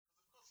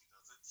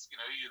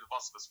you're the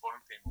boss of the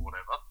sporting team or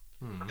whatever.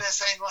 But they're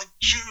saying like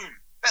June.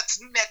 That's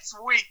next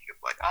week.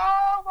 It's like,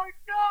 oh my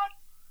god.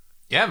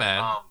 Yeah,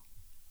 man.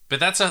 But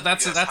that's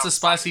a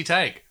spicy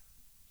take.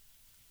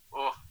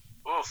 Oof.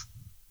 But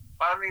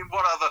I mean,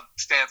 what other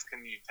stance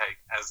can you take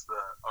as the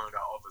owner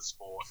of a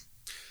sport?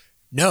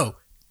 No,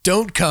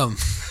 don't come.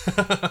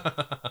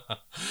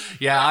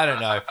 Yeah, I don't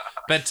know.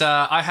 But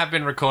I have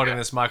been recording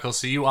this, Michael,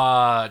 so you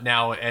are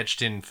now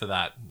etched in for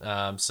that.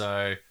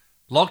 So,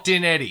 locked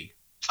in, Eddie.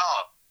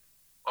 Oh,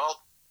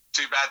 well,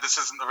 too bad this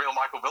isn't the real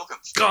Michael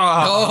Wilkins.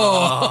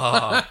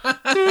 Oh.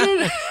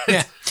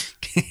 Yeah.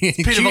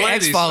 Peter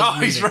V'landys. Oh,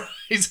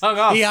 he's hung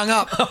up. He hung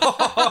up.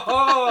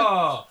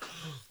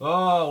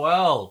 Oh,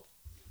 well.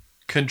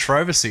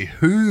 Controversy.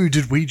 Who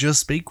did we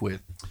just speak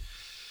with?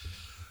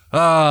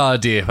 Oh,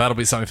 dear. That'll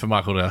be something for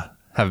Michael to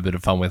have a bit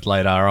of fun with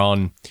later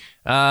on.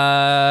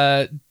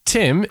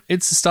 Tim,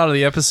 it's the start of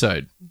the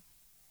episode.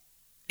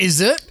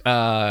 Is it?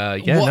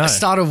 Yeah, what,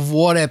 start of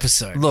what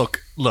episode?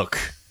 Look.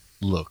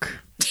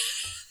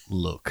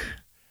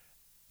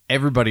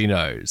 Everybody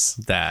knows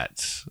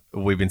that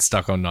we've been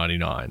stuck on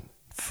 99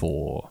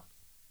 for...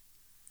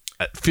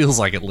 It feels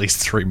like at least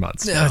 3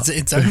 months now.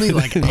 It's only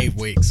like 8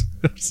 weeks.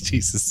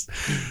 Jesus.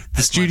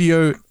 The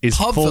studio is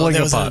falling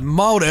there was apart. a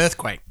mild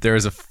earthquake. There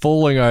is a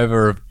falling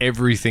over of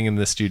everything in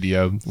the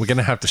studio. We're going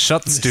to have to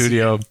shut the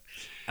studio.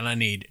 And I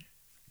need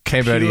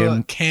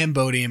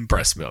Cambodian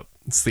breast milk.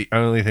 It's the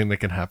only thing that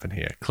can happen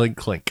here. Clink,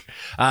 clink.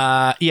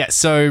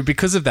 So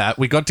because of that,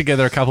 we got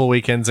together a couple of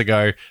weekends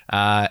ago.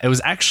 It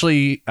was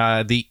actually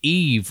the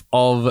eve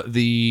of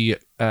the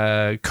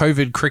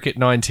COVID Cricket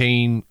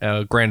 19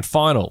 grand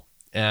final.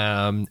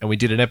 And we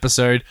did an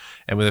episode,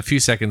 and with a few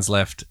seconds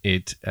left,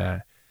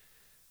 the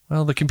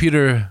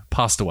computer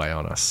passed away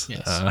on us.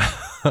 Yes.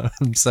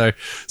 So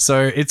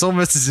it's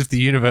almost as if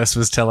the universe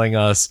was telling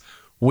us,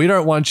 we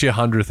don't want your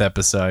 100th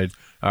episode.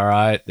 All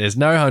right, there's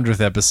no 100th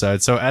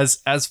episode. So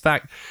as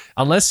fact,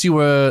 unless you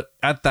were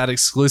at that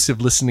exclusive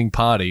listening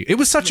party, it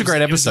was such a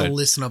great episode. It was a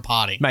listener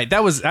party, mate.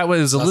 That was a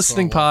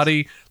listening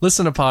party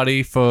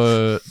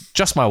for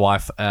just my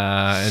wife,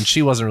 and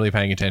she wasn't really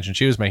paying attention.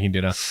 She was making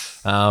dinner.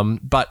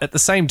 But at the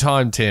same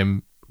time,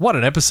 Tim, what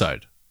an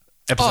episode!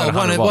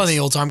 One of the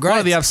all-time greats. One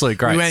of the absolute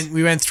greats.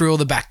 We went through all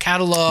the back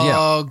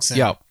catalogs.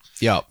 Yep.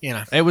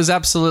 It was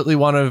absolutely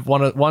one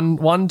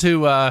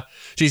to.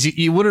 Geez,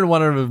 you wouldn't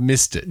want to have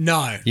missed it.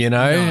 No.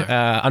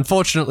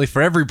 Unfortunately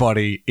for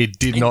everybody, it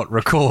did not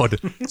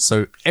record,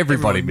 so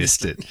everybody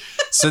missed it.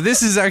 So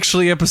this is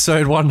actually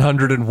episode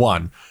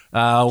 101.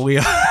 We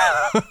are.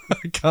 I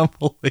can't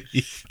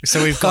believe.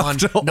 So we've gone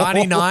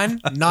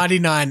 99,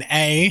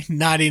 99A,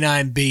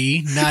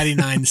 99B,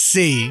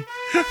 99C,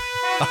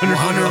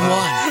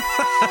 101.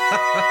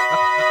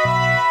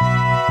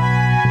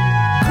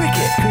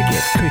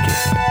 Cricket.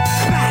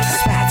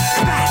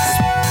 Bats.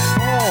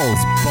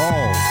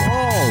 Balls.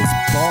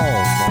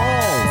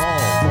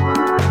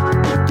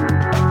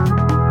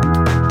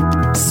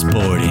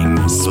 Sporting.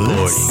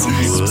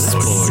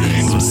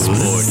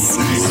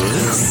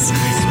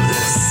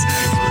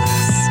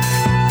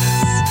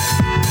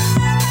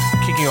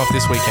 Kicking off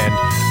this weekend,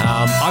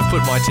 I've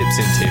put my tips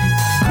in, Tim.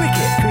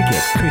 Cricket.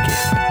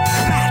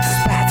 Bats.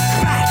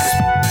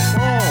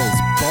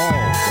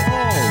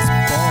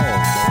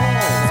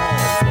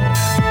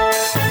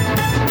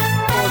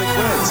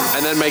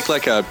 And then make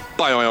like a...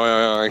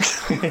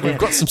 We've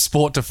got some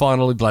sport to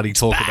finally bloody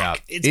talk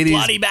about. It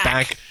is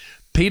back.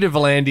 Peter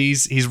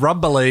V'landys, he's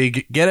rugby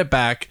league, get it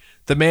back.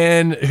 The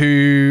man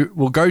who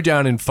will go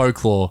down in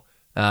folklore,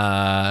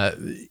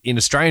 in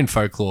Australian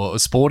folklore or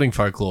sporting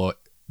folklore,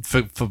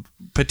 for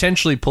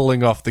potentially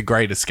pulling off the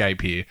great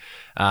escape here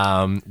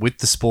with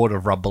the sport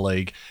of rugby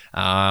league.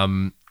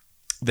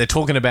 They're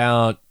talking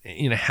about,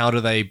 how do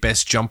they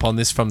best jump on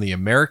this from the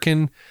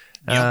American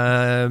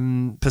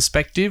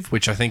perspective,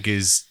 which I think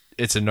it's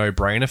a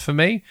no-brainer for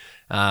me.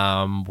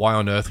 Why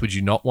on earth would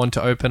you not want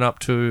to open up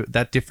to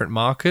that different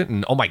market?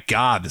 And oh my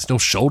God, there's no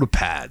shoulder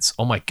pads.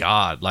 Oh my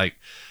God, like...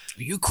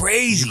 Are you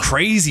crazy? You're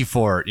crazy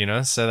for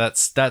it, So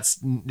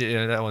that's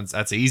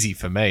easy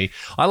for me.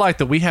 I like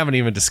that we haven't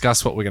even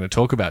discussed what we're going to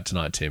talk about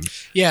tonight, Tim.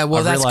 Yeah,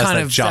 well, that's kind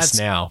of just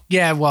now.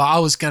 Yeah, well, I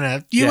was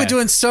gonna. You were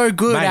doing so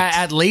good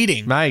at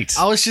leading, mate.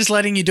 I was just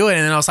letting you do it,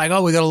 and then I was like,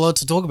 oh, we got a lot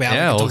to talk about.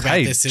 Yeah, talk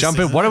about this, jump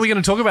in. What are we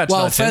going to talk about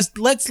tonight? Well, first,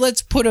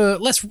 let's put a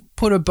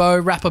bow,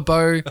 wrap a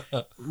bow,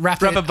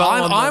 wrap a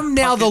bow. I'm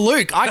now the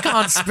Luke. I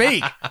can't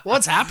speak.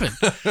 What's happened?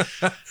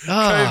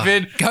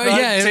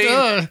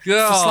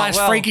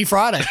 COVID-19. Freaky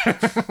Friday.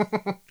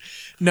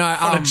 No,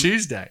 on a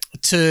Tuesday.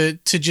 To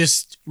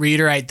just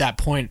reiterate that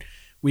point,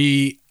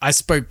 I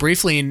spoke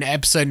briefly in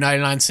episode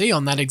 99C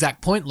on that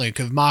exact point, Luke,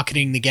 of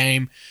marketing the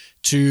game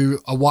to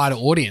a wider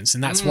audience,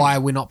 and that's why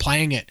we're not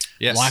playing it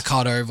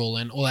Leichhardt Oval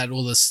and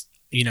all this,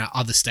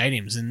 other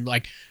stadiums. And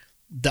like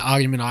the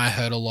argument I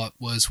heard a lot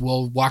was,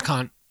 well, why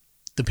can't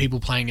the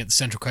people playing at the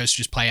Central Coast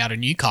just play out of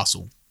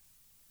Newcastle?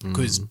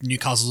 Because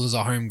Newcastle is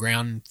a home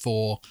ground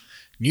for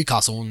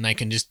Newcastle, and they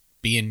can just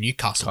be in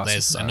Newcastle.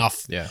 There's enough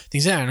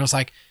things there. And I was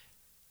like,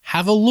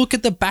 have a look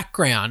at the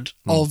background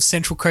of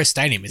Central Coast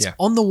Stadium. It's Yeah.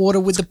 on the water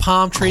with the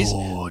palm trees.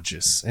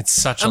 Gorgeous. It's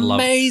such a love.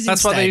 Amazing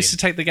That's why they used to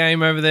stadium. take the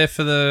game over there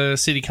for the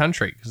City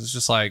Country because it's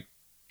just like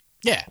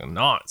Yeah.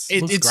 nice.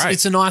 Looks great.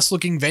 It's a nice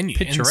looking venue.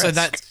 And so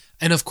Picturesque.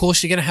 and of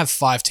course you're going to have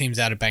 5 teams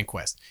out of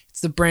Bankwest.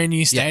 It's the brand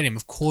new stadium.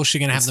 Of course you're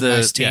going to have It's the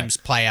most teams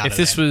play out If of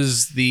this there.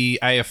 was the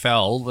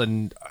AFL,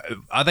 then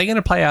are they going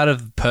to play out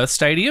of Perth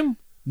Stadium?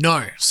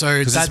 No. So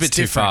Because that's it's a bit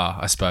too different. far,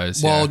 I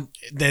suppose. Well,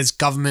 there's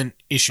government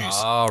issues.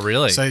 Oh,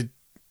 really? So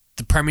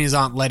the premiers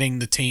aren't letting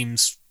the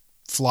teams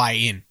fly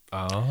in,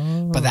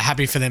 oh. but they're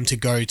happy for them to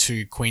go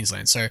to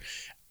Queensland. So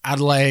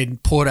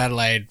Adelaide, Port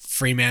Adelaide,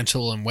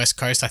 Fremantle, and West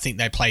Coast, I think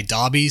they play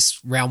derbies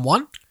round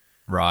 1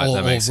 Right, or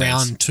that makes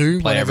round sense. 2.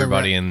 Play whatever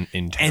everybody round-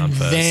 in town and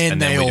first, then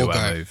and they then we all do go.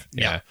 our move.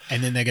 Yeah.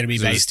 And then they're going to be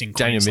So based in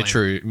Daniel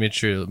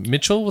Queensland.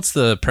 Mitchell. What's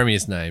the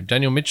premier's name?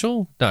 Daniel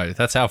Mitchell? No,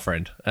 that's our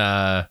friend.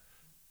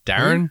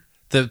 Darren.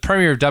 The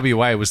premier of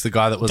WA was the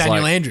guy that was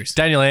Daniel like Andrews.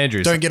 Daniel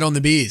Andrews. Don't get on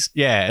the beers.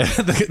 Yeah,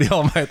 the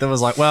old mate that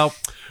was like, well,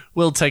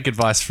 we'll take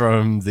advice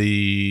from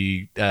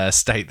the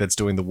state that's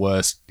doing the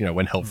worst.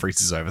 When hell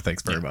freezes over.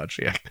 Thanks very much.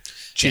 Yeah,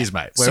 cheers,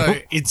 mate. So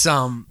We'll it's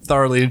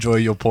thoroughly enjoy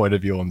your point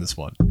of view on this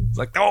one. It's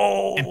like,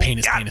 oh, and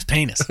penis.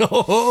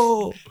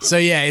 oh. So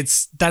yeah,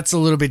 that's a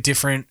little bit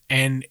different,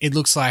 and it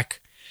looks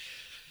like,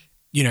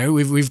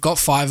 we've got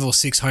 5 or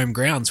 6 home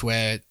grounds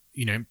where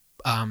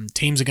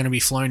teams are going to be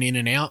flown in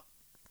and out.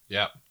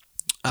 Yeah,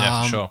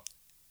 yeah, for sure.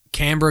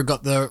 Canberra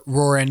got the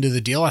raw end of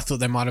the deal. I thought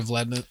they might have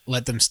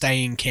let them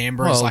stay in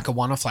Canberra as Well, like a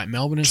one-off, like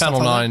Melbourne and Channel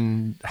stuff like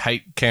 9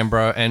 hate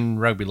Canberra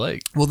and rugby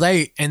league.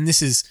 that.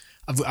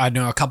 Well, I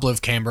know a couple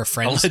of Canberra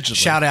friends. Allegedly.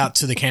 Shout out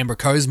to the Canberra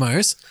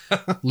Cosmos,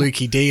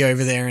 Lukey D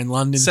over there in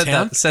London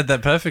town. Said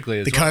that perfectly.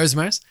 As The well.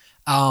 Cosmos.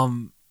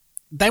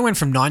 They went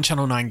from 9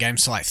 Channel 9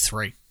 games to like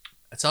 3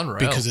 It's unreal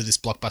because of this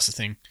blockbuster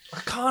thing.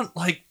 I can't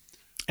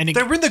And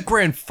They were in the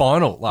grand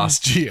final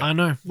last year. I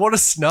know. What a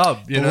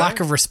snub! The lack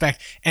of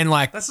respect. And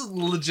like, That's a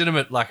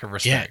legitimate lack of yeah.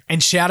 respect.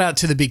 And shout out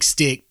to the big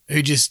stick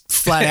who just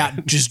flat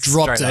out just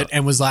dropped Straight it up.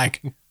 and was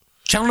like,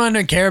 Channel 9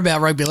 don't care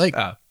about rugby league.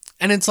 Ah.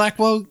 And it's like,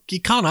 well, you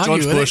can't argue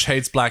George with Bush it.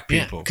 hates black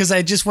people. Because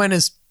they just went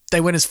as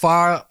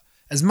far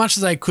as much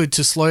as they could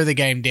to slow the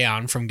game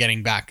down from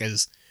getting back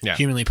as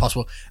humanly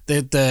possible.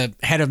 The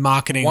head of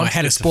marketing or Wanted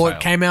head it of to sport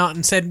fail. came out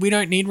and said we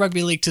don't need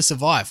rugby league to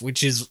survive,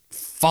 which is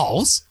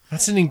false.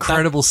 That's an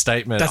incredible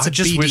statement. that's I a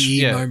just wish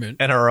BDE moment.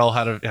 NRL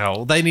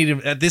had they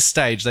needed at this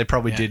stage. They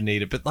probably did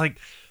need it, but like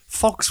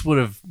Fox would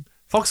have.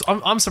 Fox,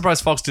 I'm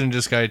surprised Fox didn't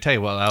just go, "Tell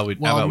you what, how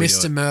Well, about we do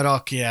Mr. it?"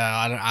 Murdoch,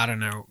 I don't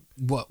know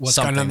what's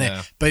going on Something there,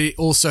 there. but it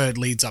also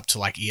leads up to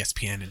like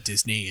ESPN and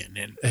Disney and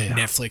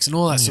Netflix and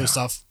all that sort of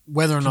stuff.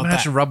 Whether or not that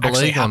Imagine rugby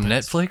actually league on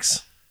happens.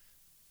 Netflix.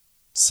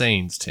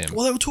 Scenes, Tim.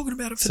 Well, they were talking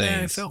about it for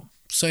Scenes. the AFL,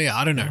 so yeah,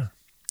 I don't know.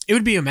 It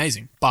would be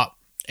amazing, but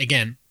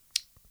again,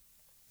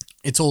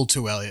 it's all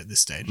too early at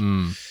this stage.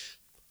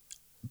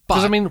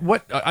 Because I mean,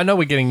 I know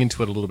we're getting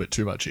into it a little bit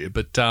too much here,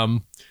 but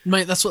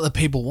Mate, that's what the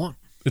people want.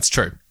 it's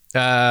true.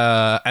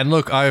 And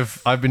look,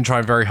 I've been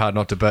trying very hard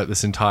not to burp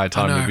this entire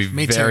time. I know, To be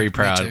me too, very me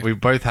proud. too. We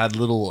both had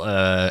little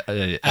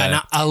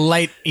And a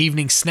late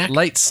evening snack.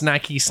 late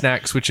snacky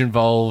snacks which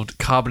involved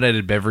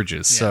carbonated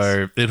beverages.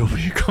 So it'll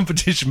be a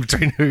competition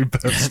between who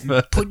burps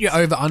first. Put your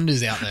over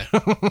unders out there.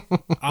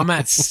 I'm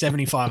at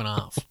 75 and a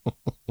half.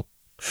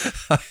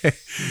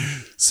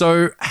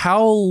 So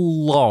how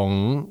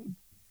long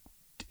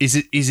is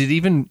it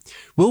even?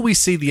 Will we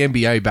see the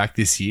NBA back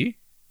this year?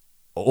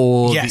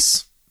 Or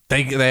Yes.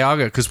 they are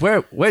because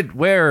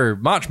where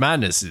March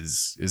Madness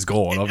is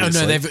gone.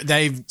 Obviously, Oh no,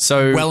 they've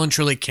So- well and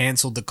truly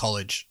cancelled the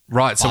college.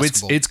 right. So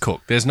basketball. it's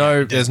cooked. There's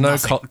no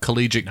nothing.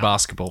 collegiate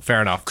basketball.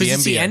 Fair enough. Because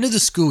it's the end of the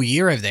school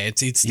year over there.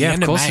 It's the Yeah,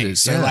 end of of course May. it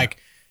is, So yeah. like,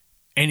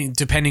 and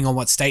depending on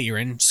what state you're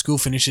in, school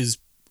finishes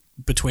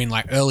between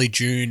like early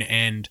June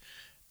and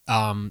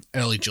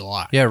early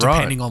July. yeah,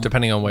 right.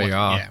 Depending on where what- you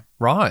are, yeah.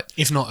 right.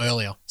 if not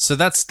earlier. So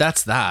that's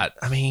that.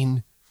 I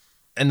mean,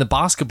 and the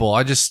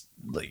basketball,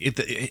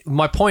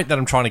 my point that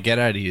I'm trying to get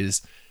at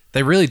is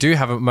they really do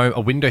have a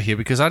window here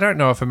because I don't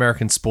know if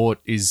American sport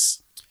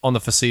is on the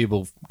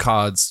foreseeable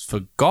cards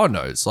for God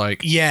knows.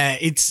 Like, Yeah,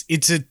 it's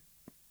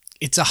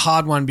a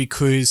hard one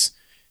because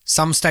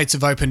some states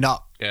have opened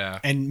up. yeah,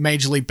 And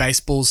Major League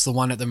Baseball's the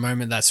one at the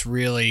moment that's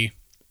really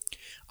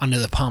under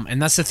the pump.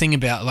 And that's the thing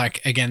about, like,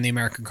 again, the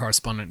American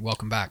correspondent,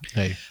 welcome back.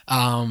 hey,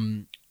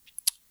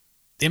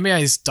 The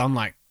NBA's done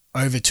like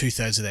over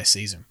 2/3 of their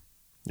season.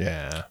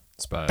 yeah,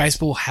 I suppose.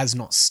 Baseball has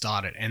not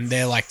started, and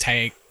they're like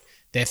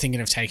they're thinking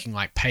of taking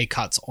like pay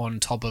cuts on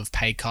top of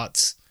pay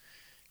cuts,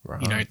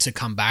 Right. to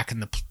come back.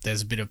 And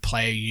there's a bit of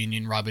player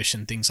union rubbish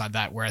and things like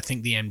that. Where I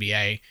think the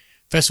NBA,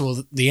 first of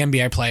all, the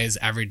NBA players'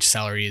 average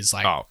salary is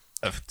like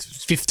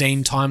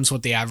 15 times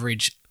what the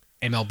average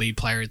MLB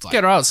player is like.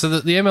 Get right. So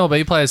the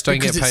MLB players don't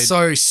Because get paid. it's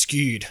so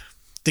skewed.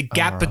 The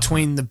gap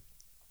between the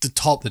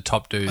top the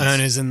top dudes.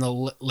 earners and the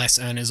less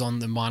earners on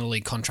the minor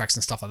league contracts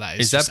and stuff like that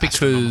Is just that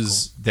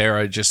because there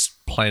are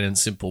just plain and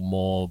simple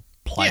more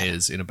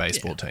players in a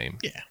baseball team?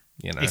 Yeah.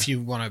 you know, if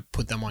you want to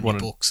put them on your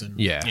books. And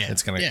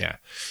it's going to, yeah.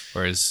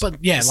 Whereas, But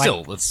yeah,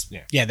 still,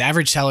 the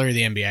average salary of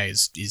the NBA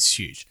is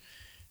huge.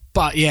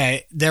 But yeah,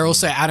 they're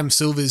also Adam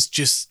Silver's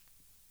just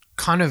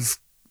kind of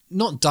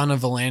not done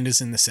of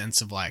Volanders in the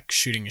sense of like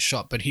shooting a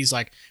shot, but he's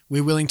like,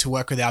 we're willing to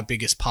work with our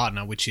biggest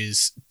partner, which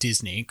is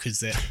Disney, because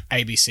the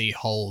ABC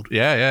hold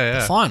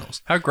the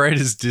finals. How great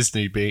is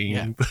Disney being?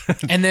 Yeah.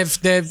 And they've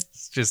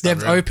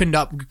unreal. opened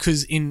up,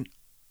 because in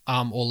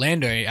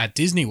Orlando at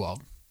Disney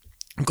World,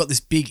 we've got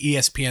this big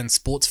ESPN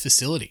sports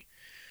facility,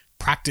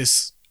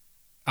 practice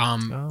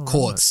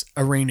courts,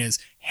 arenas,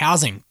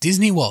 housing.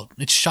 Disney World,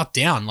 it's shut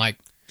down. Like,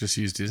 just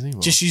use Disney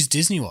World. Just use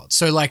Disney World.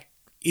 So like,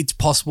 it's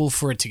possible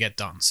for it to get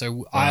done.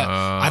 So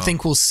I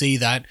think we'll see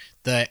that.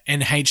 The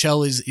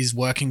NHL is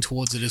working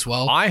towards it as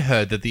well. I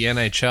heard that the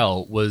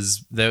NHL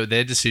was their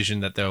decision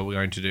that they were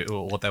going to do,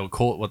 or what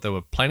they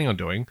were planning on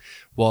doing,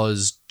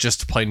 was just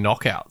to play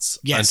knockouts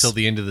until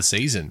the end of the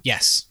season.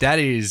 Yes, that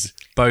is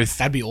both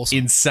that'd be awesome,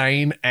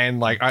 insane, and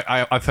like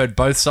I've heard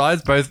both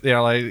sides, both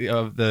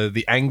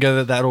the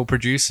anger that'll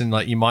produce, and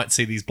like you might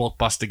see these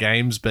blockbuster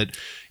games, but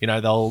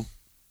they'll.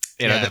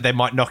 They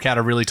might knock out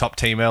a really top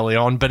team early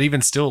on, but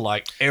even still,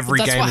 like every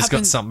game has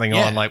got something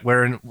on. Like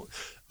we're in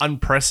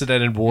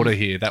unprecedented water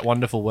here. That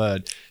wonderful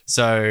word.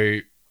 So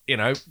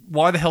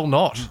why the hell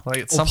not? Like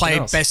it's or play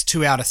else. best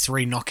 2 out of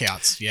 3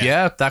 knockouts.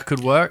 Yeah, that could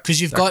work because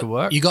you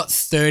got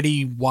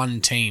 31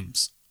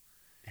 teams.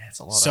 Yeah, it's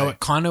a lot. So it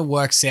kind of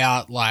works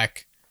out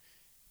like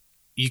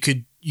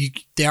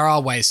there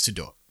are ways to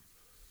do it.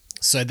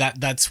 So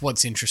that's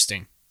what's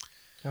interesting.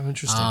 Oh,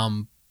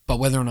 interesting. But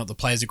whether or not the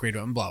players agree to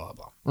it and blah, blah,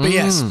 blah. But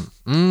yes.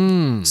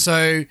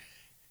 So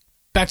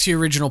back to your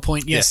original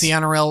point. Yes, the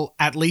NRL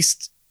at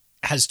least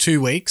has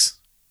 2 weeks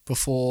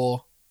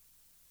before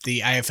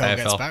the AFL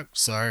gets back.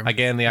 So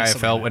again, the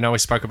AFL, we know we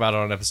spoke about it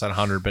on episode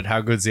 100, but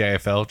how good's the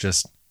AFL?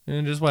 Just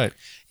wait.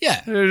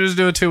 Yeah. Just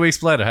do it 2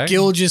 weeks later, hey?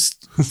 Gil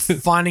just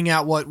finding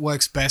out what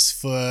works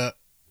best for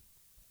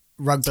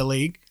rugby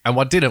league. And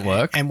what didn't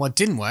work. And what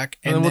didn't work.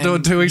 And then we'll do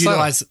it 2 weeks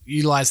later.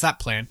 Utilize that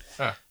plan.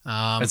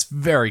 It's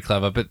very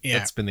clever, but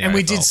it's been the AFL. And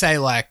we did say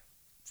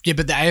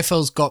but the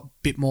AFL's got a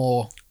bit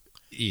more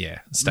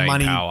staying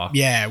money, power.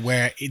 Yeah,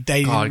 where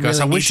they really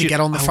need to get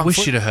on the front foot. I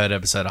wish you'd have heard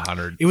episode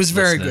 100. It was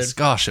very good.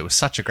 Gosh, it was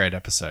such a great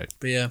episode.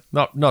 But yeah.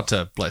 Not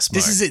to bless smoke.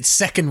 This is its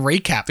second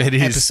recap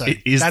episode.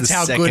 It is That's the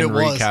how second good it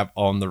was. recap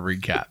on the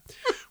recap.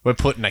 We're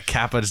putting a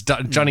cap. It's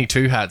Johnny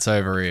Two Hats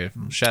over here.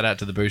 Shout out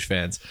to the Bush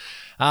fans.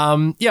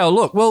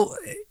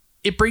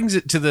 It brings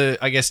it to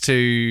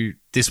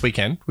this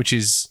weekend, which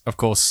is, of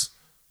course,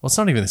 it's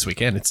not even this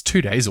weekend. It's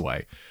 2 days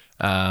away.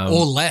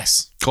 Or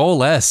less.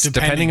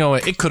 Depending on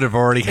it could have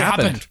already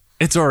happened.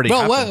 It's already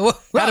happened.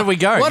 How did we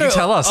go? You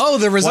tell us. Oh,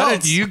 the results. Why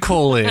don't you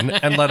call in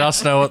and let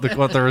us know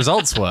what the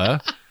results were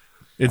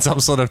in some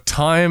sort of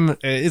time?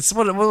 It's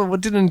what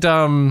didn't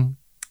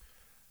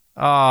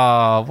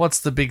what's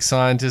the big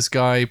scientist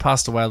guy? He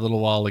passed away a little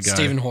while ago.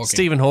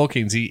 Stephen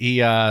Hawking. He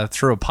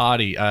threw a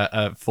party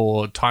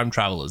for time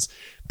travelers,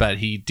 but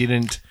he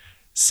didn't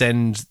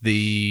send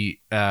the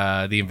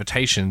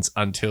invitations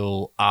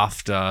until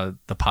after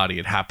the party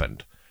had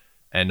happened,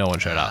 and no one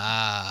showed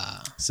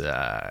up.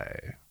 So,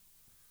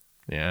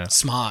 yeah,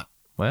 smart.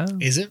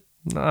 Well, is it?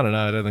 I don't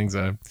know. I don't think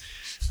so.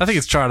 I think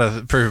it's trying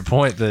to prove a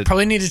point that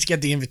probably needed to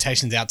get the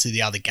invitations out to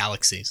the other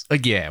galaxies.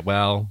 Yeah,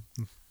 well,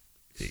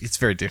 it's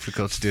very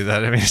difficult to do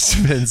that. I mean, it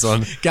depends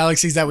on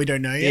galaxies that we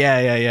don't know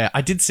yet. Yeah.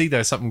 I did see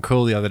though something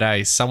cool the other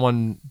day.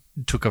 Someone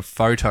took a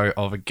photo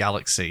of a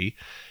galaxy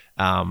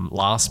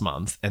last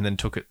month and then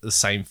took the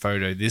same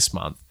photo this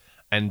month,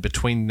 and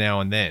between now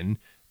and then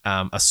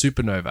a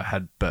supernova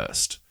had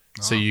burst,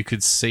 so you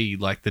could see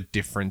like the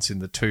difference in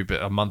the two,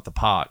 but a month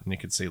apart, and you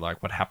could see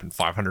like what happened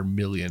 500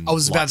 million I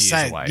was about to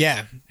say away.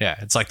 yeah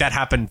it's like that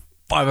happened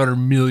 500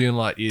 million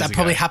light years that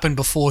probably ago. Happened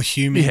before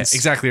humans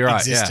exactly right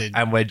existed.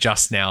 And we're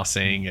just now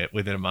seeing it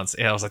within a month.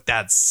 I was like,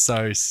 that's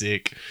so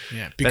sick.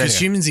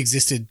 Because humans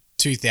existed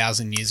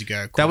 2,000 years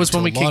ago. That was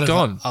when we kicked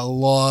on a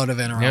lot of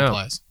NRL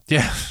players.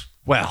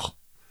 Well,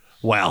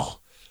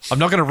 I'm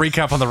not going to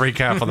recap on the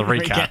recap on the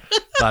recap,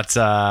 but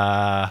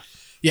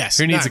yes,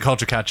 who needs a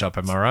culture catch up?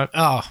 Am I right?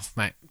 Oh,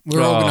 mate,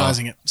 we're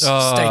organising it.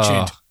 Stay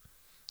tuned.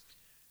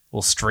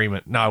 We'll stream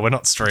it. No, we're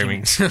not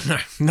streaming.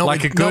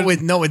 not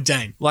with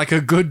Dane. Like a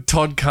good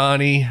Todd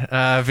Carney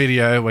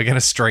video, we're going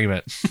to stream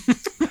it.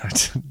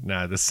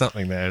 No, there's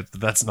something there.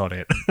 But that's not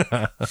it.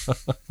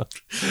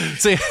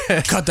 See,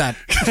 cut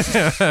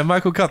that.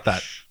 Michael, cut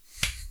that.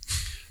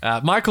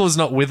 Michael is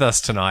not with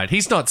us tonight.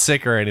 He's not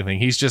sick or anything.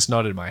 He's just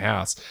not in my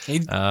house. He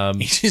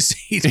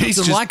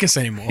doesn't like us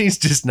anymore. He's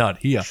just not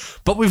here.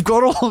 But we've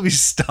got all of his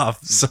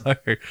stuff, so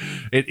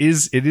it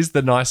is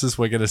the nicest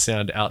we're going to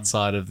sound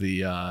outside of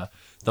the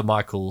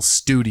Michael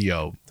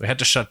studio. We had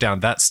to shut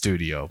down that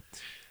studio.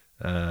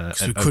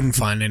 Because we couldn't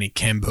find any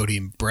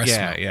Cambodian breast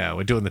milk. Yeah,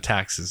 we're doing the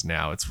taxes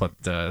now. It's what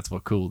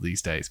cool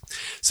these days.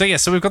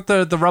 So we've got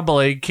the rugby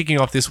league kicking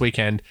off this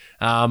weekend.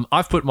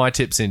 I've put my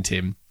tips in,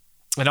 Tim,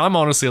 and I'm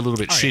honestly a little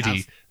bit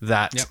shitty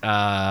that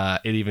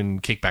it even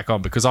kicked back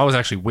on, because I was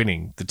actually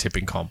winning the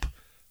tipping comp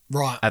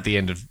Right. at the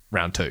end of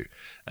round 2.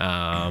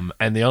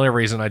 And the only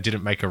reason I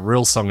didn't make a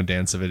real song and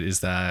dance of it is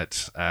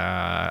that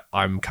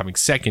I'm coming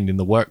second in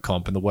the work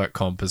comp, and the work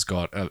comp has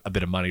got a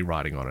bit of money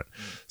riding on it.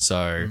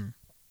 So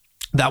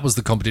that was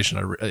the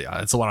competition.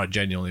 It's the one I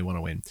genuinely want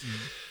to win.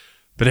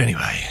 But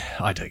anyway,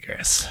 I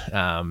digress.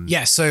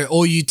 Yeah, so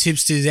all you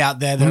tipsters out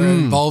there that are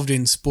involved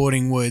in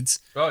Sporting Woods.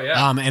 Oh,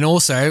 yeah. And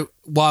also,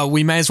 well,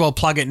 we may as well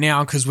plug it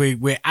now because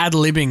we're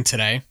ad-libbing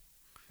today.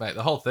 Mate,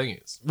 the whole thing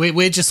is.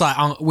 We're just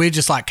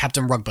like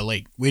Captain Rugby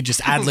League. We're just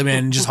ad-libbing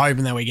and just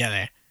hoping that we get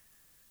there.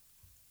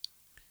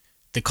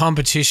 The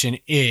competition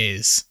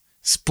is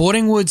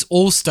Sporting Woods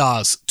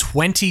All-Stars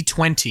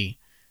 2020.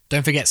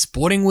 Don't forget,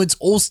 Sporting Woods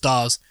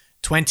All-Stars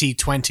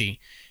 2020.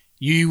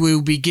 You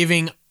will be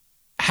giving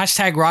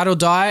 #Ride or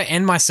Die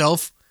and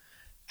myself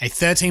a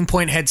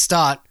 13-point head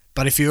start.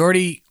 But if you're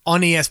already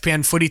on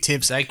ESPN Footy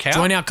Tips, They count?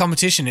 join our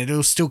competition.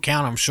 It'll still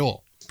count, I'm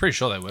sure. Pretty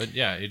sure they would.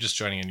 Yeah, you're just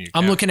joining a new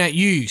I'm looking at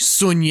you,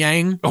 Sun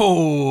Yang,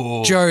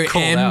 Oh, Joe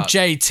called M, out.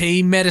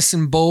 JT,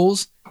 Medicine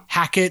Balls,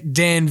 Hackett,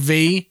 Dan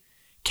V,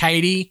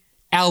 Katie,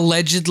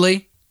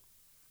 allegedly,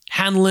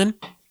 Hanlon.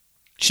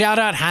 Shout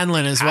out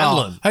Hanlon as well.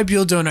 Hanlon. Hope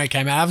you're doing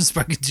okay, man. I haven't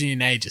spoken to you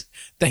in ages.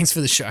 Thanks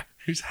for the show.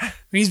 Who's that?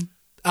 He's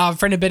a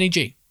friend of Benny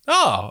G.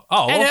 Oh.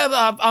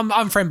 And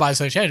I'm friend by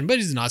association, but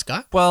he's a nice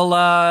guy. Well,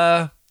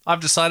 I've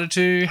decided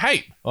to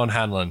hate on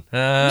Hanlon.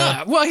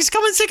 No, well, he's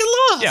coming second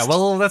last. Yeah,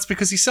 well, that's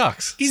because he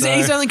sucks. He's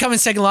So- only coming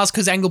second last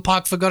because Angle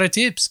Park forgot her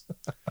tips.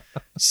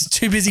 She's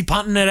too busy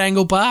punting at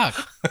Angle Park.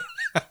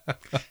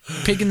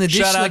 Picking the dish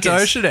Shout out to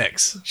lickers. Ocean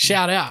X.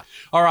 Shout out.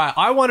 All right,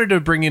 I wanted to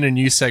bring in a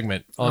new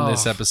segment on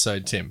this Oh.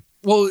 episode, Tim.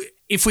 Well,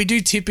 if we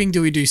do tipping,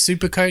 do we do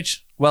Super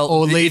Coach? Well,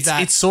 or leave it's,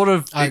 that? it's sort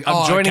of. I'm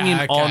joining in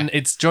okay. on.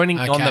 It's joining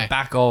on Okay. the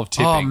back of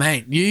tipping. Oh,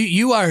 mate,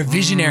 you are a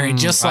visionary,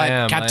 just I like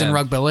am, Captain I am.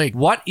 Rugby League.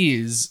 What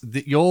is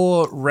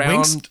your round?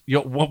 Winks?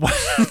 Your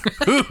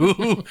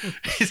who?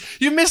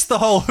 You missed the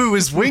whole "who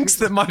is Winks"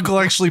 that Michael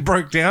actually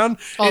broke down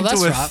Oh, into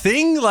that's a right.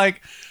 thing.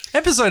 Like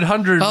episode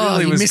 100 Oh,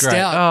 really you was missed great.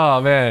 out.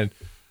 Oh man,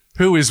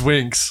 who is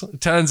Winks? It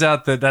turns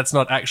out that that's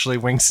not actually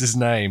Winks'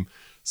 name.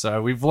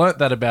 So we've learnt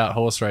that about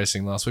horse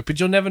racing last week, but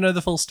you'll never know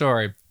the full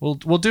story. We'll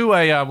do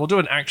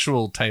an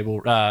actual table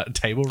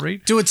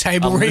read. Do a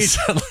table read.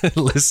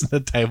 Listen to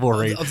table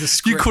read. of the You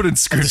script. couldn't Of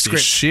the script this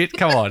script. shit.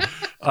 Come on.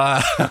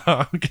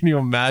 Can you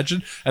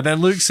imagine? And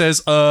then Luke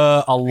says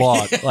a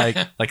lot, like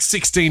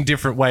 16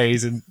 different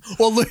ways, and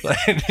Well,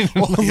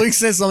 Luke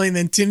says something,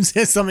 then Tim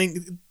says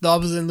something the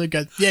opposite, and Luke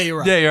goes, "Yeah, you're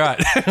right." yeah, you're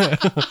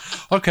right.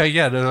 Okay,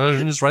 yeah,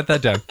 no, just write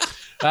that down.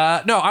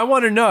 No, I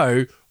want to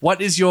know, what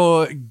is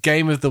your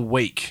game of the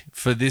week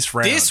for this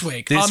round? This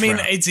week, This I mean,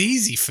 round. it's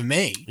easy for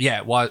me.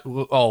 Yeah. Why?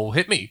 Oh,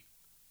 hit me.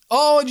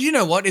 Oh, you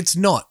know what? It's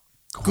not.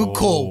 Good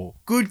call.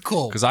 Good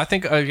call. Because I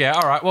think. Yeah.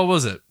 All right. What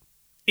was it?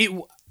 It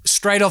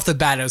straight off the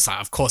bat, it was like,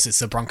 of course, it's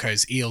the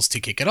Broncos Eels to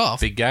kick it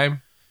off. Big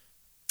game.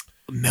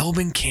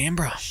 Melbourne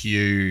Canberra.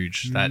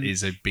 Huge. That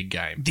is a big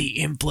game. The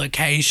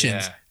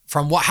implications Yeah.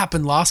 from what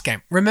happened last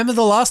game. Remember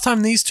the last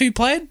time these two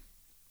played?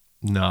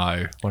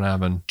 No. What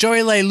happened? Joey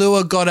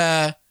Leilua got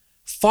a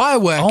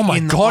firework. Oh my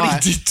in the God, eye,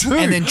 he did too.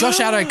 And then Josh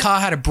Adokar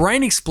had a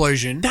brain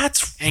explosion.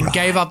 That's and right.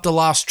 gave up the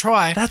last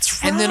try.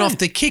 That's And then right. off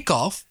the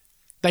kickoff,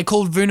 they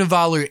called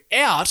Vunivalu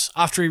out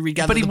after he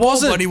regathered But he the ball,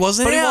 wasn't. but he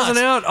wasn't But he out. wasn't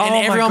out. Oh and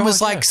my everyone God,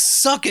 was like, yeah.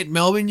 suck it,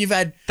 Melbourne. You've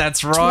had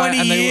That's right. 20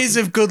 And they years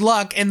of good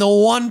luck. And the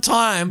one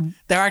time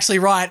they're actually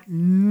right,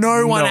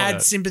 no one No, had no.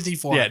 sympathy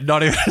for Yeah. it.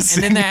 Not even. And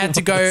then they had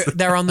to go,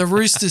 they're on the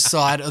Roosters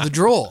side of the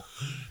draw.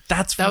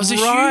 That was a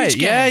huge right.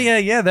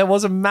 game. Yeah. That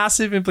was a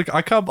massive implication.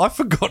 I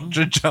forgot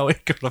Joey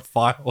got a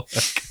firework.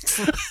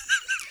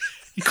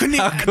 You couldn't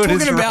How even good is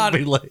talking about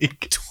rugby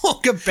league?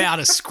 talk about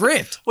a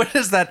script. When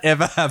has that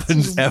ever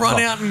happened? Ever? Run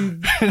out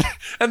and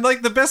And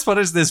like the best part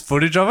is there's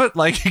footage of it.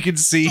 Like you can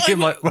see him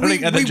like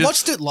running. and we then just,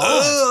 watched it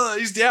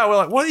live. We're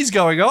like, what is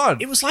going on?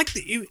 It was like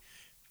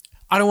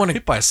I don't want to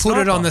Hit by a put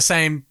it sniper. on the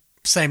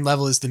same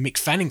level as the Mick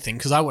Fanning thing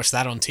because I watched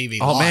that on TV.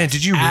 Oh, live man,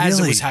 did you as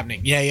it really? was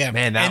happening? Yeah.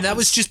 Man, that and that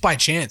was was- just by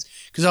chance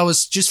because I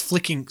was just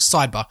flicking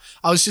sidebar.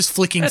 I was just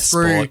flicking That's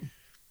through, sport.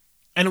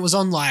 and it was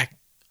on like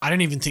I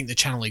don't even think the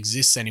channel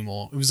exists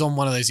anymore. It was on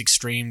one of those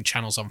extreme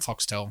channels on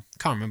Foxtel.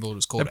 Can't remember what it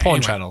was called. They're porn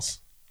Anyway. channels.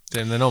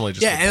 And they're normally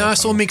just Yeah, the and porn I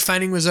saw channels. Mick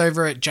Fanning was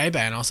over at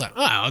J-Bay, and I was like,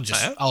 oh,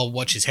 yeah? I'll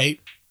watch his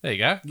heat. There you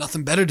go.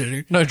 Nothing better to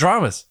do. No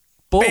dramas.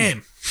 Boom.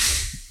 Bam.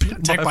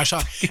 Take my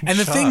shark. And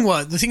the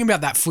thing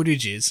about that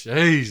footage is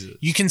Jesus.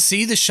 you can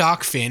see the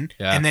shark fin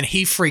Yeah. and then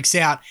he freaks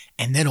out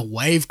and then a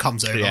wave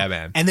comes over. Yeah,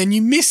 man. And then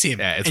you miss him.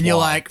 Yeah, it's and you're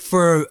wild. like,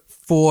 for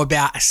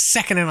about a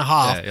second and a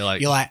half, Yeah,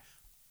 you're like-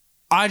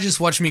 I just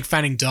watched Mick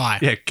Fanning die.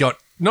 Yeah, got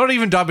not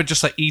even died, but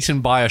just like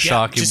eaten by a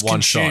shark in just one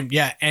consumed. shot.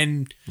 Yeah,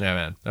 and Yeah,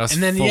 man. That was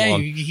then full on.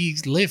 he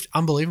lived.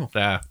 Unbelievable.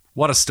 Yeah.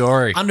 What a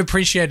story.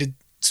 Underappreciated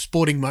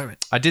sporting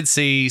moment. I did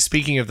see,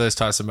 speaking of those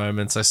types of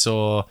moments, I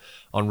saw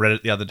on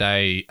Reddit the other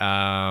day,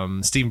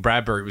 Stephen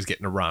Bradbury was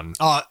getting a run.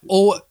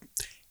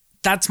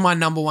 That's my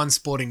number one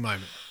sporting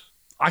moment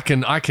I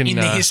can in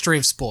the history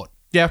of sport.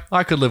 Yeah,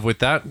 I could live with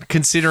that,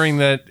 considering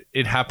that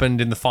it happened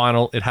in the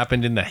final. It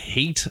happened in the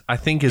heat, I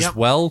think, as Yep.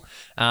 well.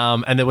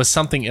 And there was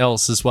something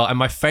else as well. And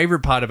my favorite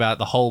part about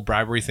the whole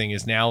Bradbury thing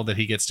is now that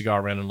he gets to go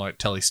around and like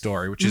tell his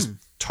story, which is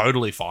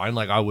totally fine.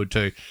 Like I would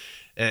too.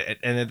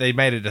 And they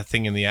made it a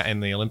thing in the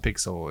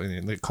Olympics or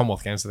in the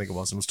Commonwealth Games, I think it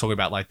was, and was talking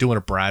about like doing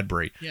a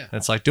Bradbury. Yeah. And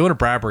it's like doing a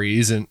Bradbury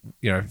isn't,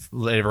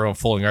 everyone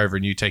falling over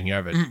and you taking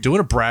over. Doing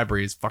a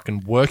Bradbury is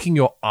fucking working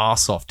your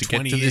ass off to get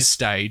 20 to years. this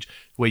stage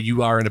where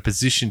you are in a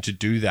position to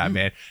do that,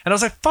 man. And I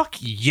was like, fuck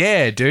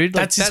yeah, dude.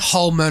 Like, That's his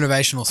whole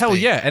motivational hell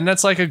speech. yeah. And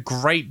that's like a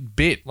great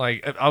bit.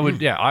 Like I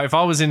would, if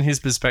I was in his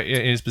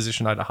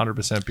position, I'd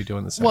 100% be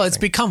doing the same Well, it's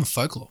thing. become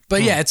folklore.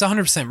 But yeah, it's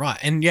 100% right.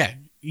 And yeah,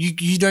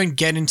 you don't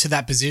get into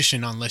that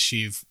position unless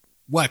you've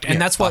worked. And Yeah,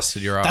 that's what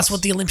busted your ass. that's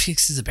what the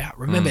Olympics is about.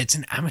 Remember, it's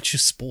an amateur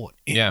sport.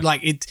 Yeah. Like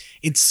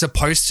it's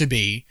supposed to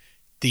be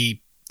the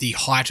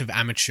height of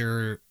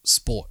amateur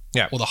sport.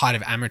 Yeah. Or the height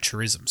of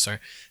amateurism. So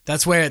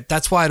that's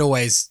why it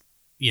always,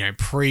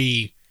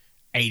 pre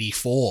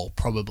 84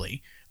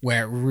 probably,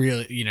 where it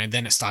really,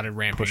 then it started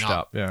ramping pushed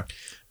up. Yeah.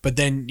 But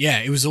then, yeah,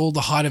 it was all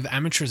the height of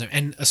amateurism.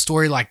 And a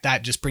story like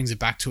that just brings it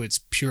back to its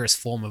purest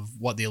form of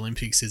what the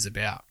Olympics is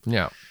about.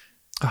 Yeah.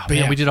 Oh, But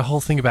man, yeah. we did a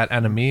whole thing about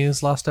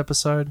Anamirs last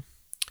episode.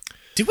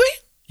 Did we?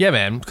 Yeah,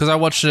 man, because I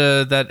watched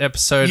that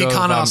episode You of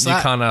Can't Ask You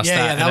That. Can't Ask Yeah,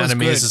 That, yeah, that and was Anna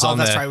good. Mears is Oh, on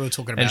that's there. right, we were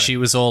talking about and she it.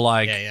 was all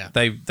like, Yeah,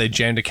 they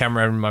jammed a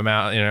camera in my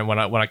mouth,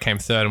 when I came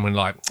third, and when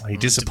like, are you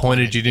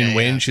disappointed you didn't Yeah,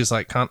 win? yeah. She's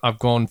like, I've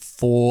gone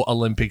 4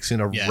 Olympics in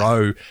a Yeah.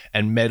 row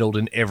and medaled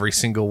in every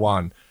single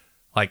one.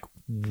 Like,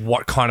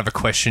 what kind of a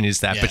question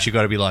is that? Yeah. But you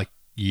got to be like,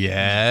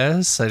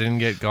 yes, I didn't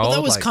get gold. Well,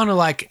 that was Like, kind of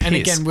like, and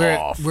piss again,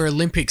 off. we're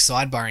Olympic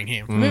sidebarring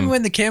here. Remember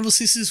when the Campbell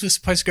sisters were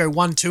supposed to go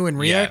 1-2 in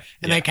Rio, Yeah,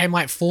 and yeah. they came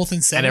like 4th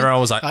and 7th? and everyone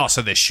was like, oh,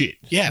 so they're shit.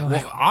 Yeah,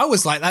 well, I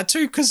was like that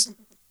too because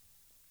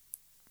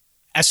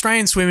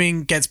Australian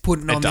swimming gets put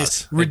on does.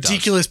 this It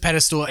ridiculous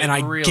pedestal, and I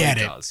really get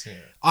it. does, yeah.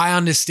 I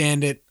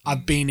understand it.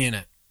 I've been in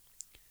it.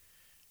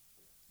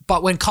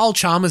 But when Cole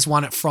Chalmers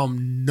won it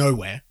from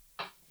nowhere,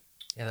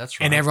 Yeah, that's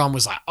right. and everyone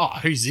was like, "Oh,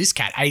 who's this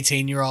cat?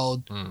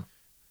 18-year-old,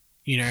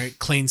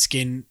 clean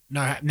skin."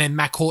 No, and then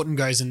Mac Horton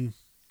goes and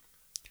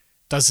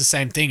does the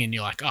same thing, and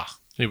you're like, "Oh."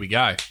 Here we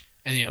go.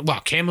 And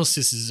Campbell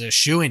sisters are a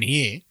shoe in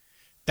here.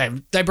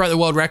 They broke the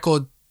world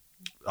record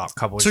Oh, a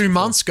couple weeks 2 before.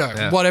 months ago,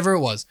 Yeah. whatever it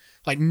was.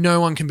 Like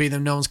no one can beat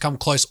them. No one's come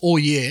close all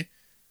year.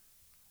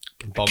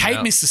 Bomb Kate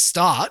out. missed the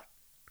start,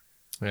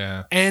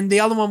 Yeah. and the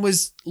other one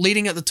was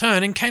leading at the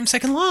turn and came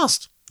second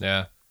last.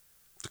 Yeah.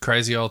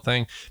 Crazy old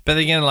thing. But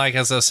again, like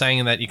as I was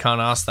saying, that you can't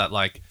ask that,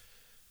 like,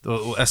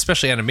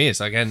 especially Anna Mears,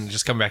 again,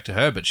 just come back to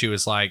her, but she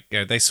was like,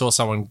 they saw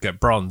someone get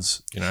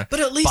bronze, But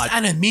at least But-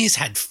 Anna Mears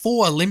had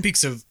 4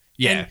 Olympics of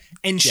Yeah.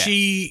 and Yeah.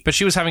 she But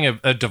she was having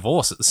a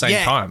divorce at the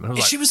same time. And it was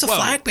like, she was a whoa.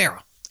 flag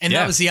bearer, and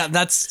Yeah.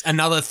 that's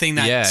another thing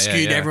that Yeah, yeah,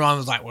 skewed yeah. everyone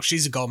was like, well,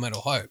 she's a gold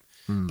medal hope.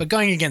 But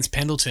going against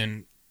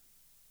Pendleton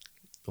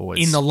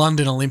Always. in the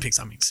London Olympics,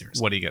 I mean,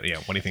 seriously. What do you get? Yeah,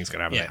 what do you think's going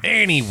to happen Yeah.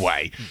 there?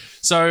 Anyway,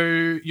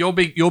 so your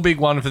big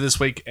one for this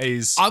week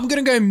is I'm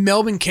going to go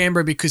Melbourne,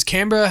 Canberra, because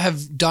Canberra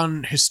have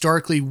done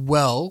historically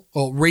well,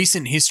 or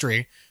recent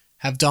history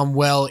have done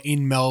well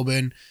in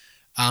Melbourne.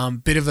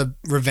 Bit of a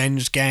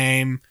revenge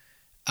game.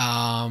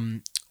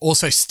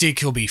 Also,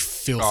 Stick will be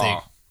filthy.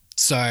 Oh.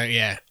 So,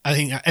 yeah, I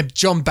think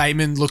John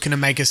Bateman looking to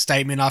make a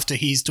statement after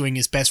he's doing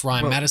his best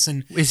Ryan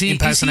Madison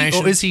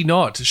impersonation. or is he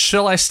not?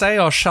 Shall I stay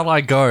or shall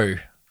I go,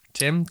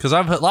 Tim? Because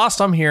I've heard last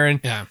I'm hearing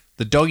Yeah.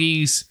 the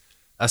doggies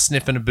are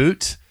sniffing a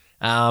boot.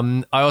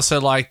 I also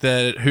like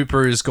that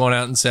Hooper has gone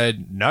out and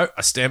said, no,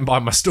 I stand by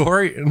my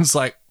story. And it's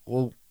like,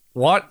 well,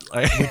 what?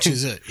 Which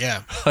is it,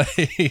 yeah.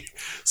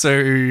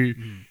 So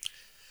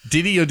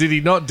did he or did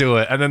he not do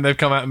it? And then they've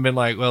come out and been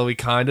like, well, we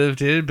kind of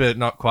did, but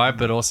not quite,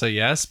 but also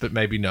yes, but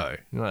maybe no.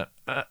 You're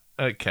like,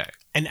 okay.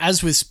 And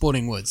as with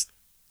Sporting Woods,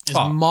 there's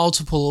Oh.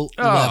 multiple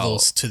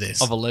levels to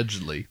this. Of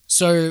allegedly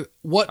So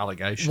what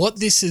allegations. what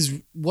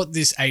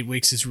this 8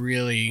 weeks has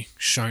really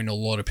shown a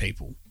lot of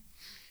people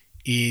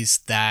is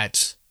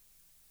that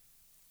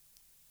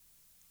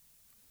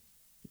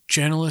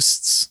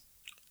journalists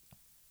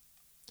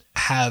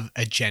have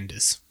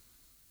agendas.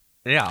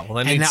 Yeah, well,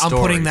 they And need I'm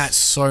putting stories. that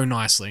so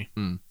nicely.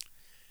 Well,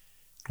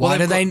 Why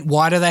do they've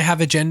they have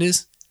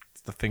agendas?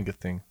 It's the finger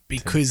thing.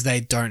 Because they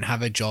don't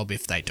have a job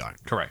if they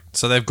don't. Correct.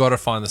 So they've got to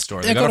find the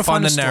story. They've They've got to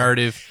find the story.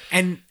 narrative.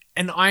 And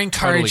I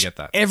encourage get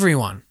that.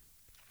 everyone,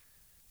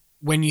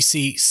 when you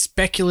see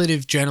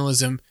speculative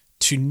journalism,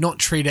 to not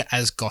treat it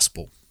as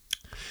gospel.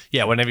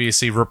 Yeah, whenever you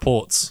see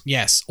reports.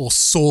 Yes, or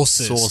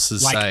sources.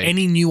 Sources like say.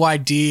 any New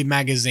Idea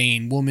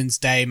magazine, Woman's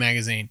Day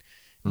magazine.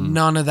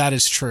 None of that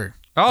is true.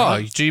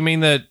 Oh, do you mean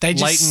that They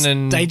just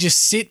Leighton and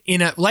sit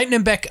in a Leighton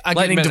and Beck are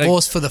Leighton getting and-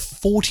 divorced for the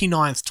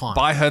 49th time.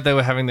 I heard they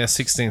were having their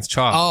 16th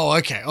child Oh,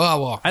 okay.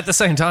 Oh, well, at the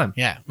same time.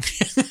 yeah.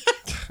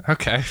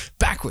 Okay.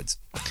 Backwards.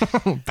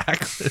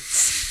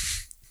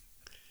 Backwards.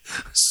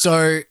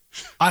 So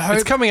I hope.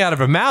 It's coming out of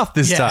her mouth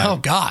this Yeah. Oh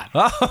time. God.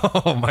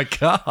 Oh my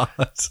god.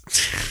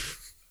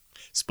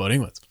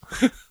 Sporting Woods.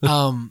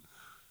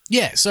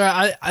 Yeah. So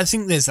I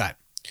think there's that.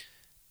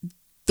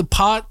 The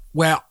part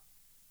where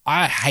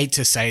I hate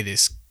to say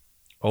this.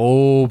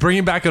 Oh,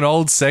 bringing back an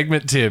old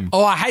segment, Tim.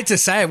 Oh, I hate to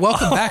say it.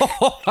 Welcome back.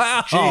 Oh,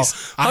 wow.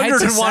 Jeez. I hate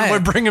to 101, say we're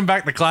it. bringing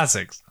back the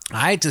classics.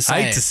 I hate to say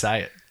I hate it. to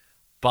say it,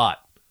 but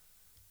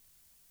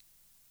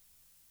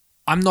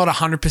I'm not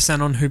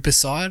 100% on Hooper's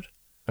side,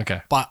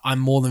 okay. but I'm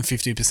more than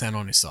 50%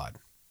 on his side.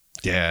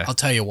 Yeah. I'll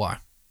tell you why.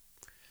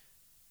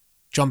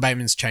 John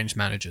Bateman's changed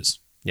managers.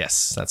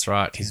 Yes, that's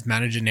right. His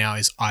manager now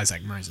is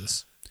Isaac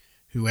Moses,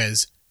 who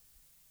has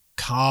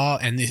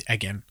and this,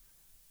 again,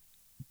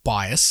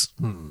 bias.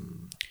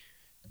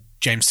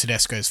 James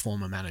Tedesco's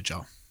former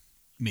manager,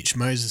 Mitch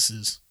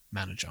Moses'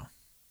 manager,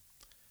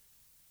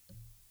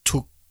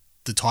 took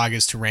the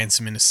Tigers to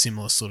ransom in a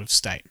similar sort of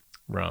state,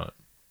 Right.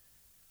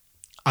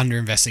 under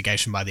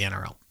investigation by the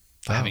NRL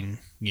for Oh. having,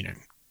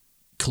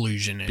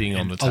 collusion Being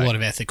on and the a lot take.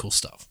 of ethical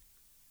stuff.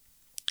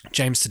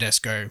 James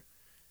Tedesco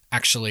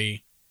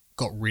actually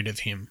got rid of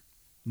him,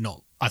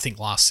 I think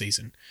last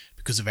season,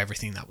 because of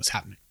everything that was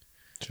happening.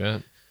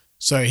 Sure.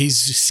 So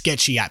he's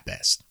sketchy at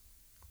best.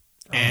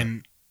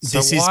 And So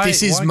this why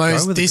is go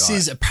most with the this guy?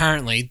 is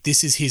apparently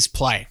this is his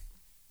play.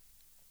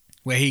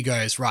 Where he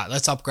goes, right,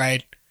 let's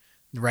upgrade.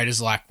 The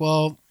Raiders are like,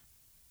 well,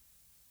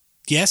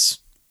 yes,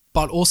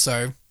 but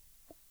also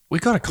We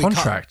got a can't.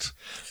 contract.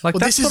 Like Well,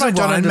 that's this is what a I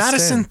don't Ryan understand.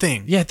 Madison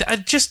thing. Yeah,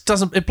 it just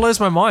doesn't. It blows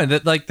my mind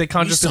that like they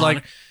can't You just be sign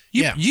like,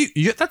 it.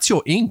 you that's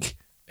your ink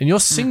and your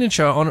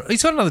signature on.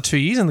 He's got another 2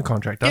 years in the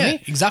contract, doesn't yeah,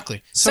 he?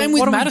 exactly. So Same what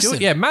with are we Madison.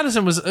 doing? Yeah,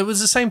 Madison was the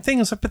same thing.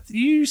 It's like, but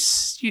you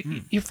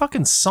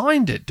fucking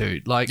signed it,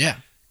 dude. Like, Yeah.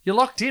 you're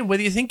locked in.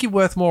 Whether you think you're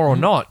worth more or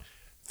not,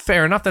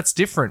 fair enough. That's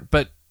different.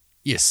 But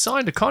you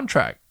signed a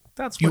contract.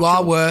 That's what You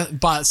are worth,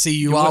 but see,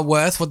 you are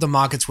worth what the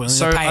market's willing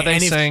So to pay. are they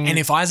and, saying-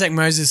 if Isaac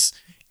Moses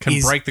Can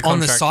is break the on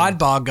the contract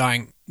sidebar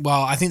going,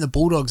 well, I think the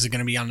Bulldogs are going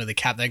to be under the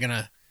cap. They're going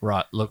to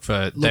right. Look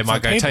for they for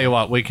might go. people. Tell you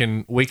what, we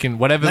can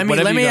whatever. let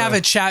whatever me you have gotta-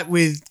 a chat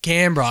with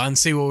Canberra and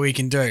see what we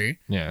can do.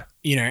 yeah.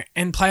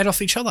 And play it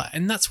off each other.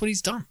 And that's what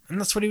he's done. And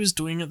that's what he was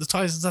doing at the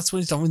Tigers. That's what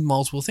he's done with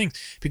multiple things.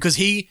 Because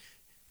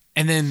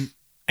and then,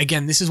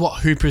 again, this is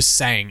what Hooper's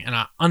saying. And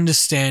I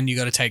understand you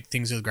got to take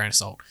things with a grain of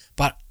salt.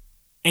 But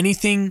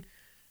anything,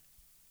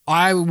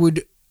 I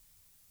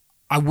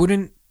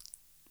wouldn't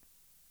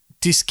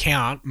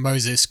discount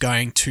Moses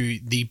going to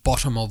the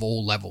bottom of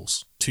all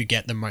levels to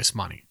get the most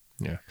money.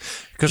 Yeah,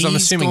 because I'm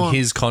He's assuming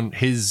gone-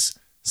 his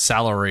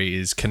salary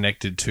is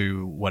connected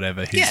to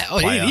whatever his Yeah,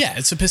 player.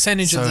 it's a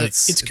percentage of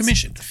it's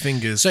commission. The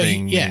fingers So,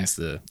 thing yeah. means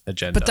the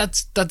agenda. But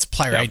that's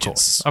player Yeah,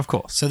 agents. of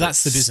course. So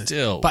that's the business.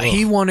 Still, but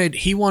he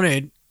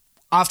wanted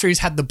after he's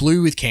had the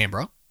blue with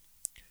Canberra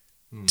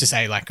to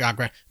say like, oh,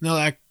 great. And they're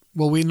like,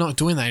 well, we're not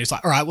doing that. He's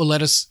like, all right, well,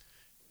 let us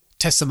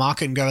test the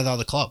market and go with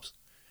other clubs.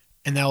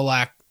 And they were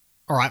like,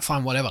 all right,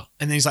 fine, whatever.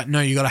 And then he's like, no,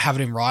 you got to have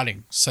it in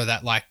writing so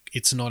that like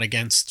it's not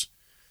against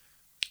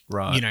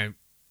right.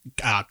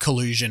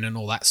 collusion and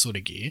all that sort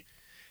of gear.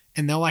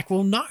 And they're like,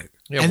 well, no.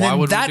 Yeah, and why then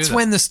would we that's do that?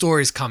 when the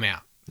stories come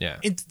out. Yeah.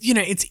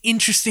 It's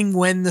interesting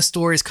when the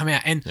stories come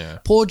out. And Yeah.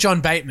 poor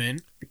John Bateman,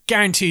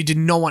 guarantee you, did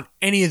not want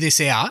any of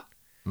this out.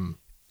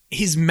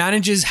 His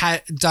managers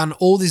had done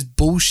all this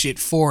bullshit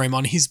for him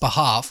on his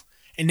behalf,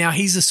 and now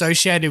he's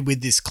associated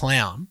with this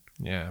clown.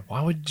 Yeah.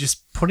 Why would you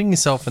just putting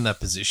yourself in that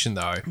position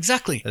though?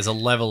 Exactly. There's a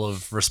level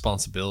of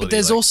responsibility. But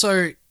there's like-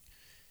 also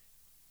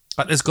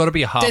but there's got to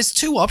be a hub. there's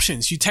two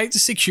options. You take the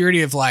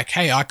security of like,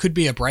 hey, I could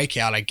be a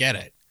breakout. I get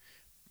it.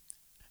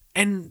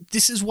 And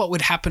this is what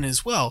would happen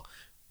as well.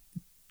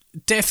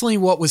 Definitely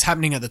what was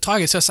happening at the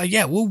Tigers. So I say,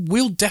 yeah,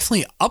 we'll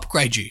definitely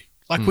upgrade you.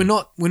 Like we're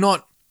not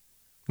not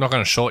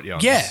going to short you on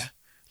yeah. this.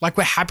 Like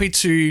we're happy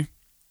to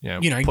Yeah,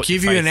 put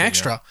give your you faith an in,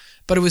 extra.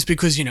 But it was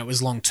because, it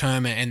was long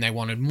term and they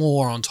wanted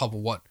more on top of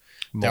what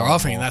they were More and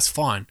offering. more. That's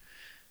fine.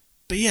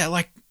 But yeah,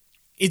 like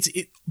it's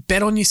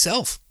bet on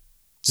yourself.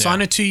 Sign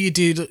Yeah. a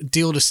 2-year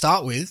deal to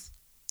start with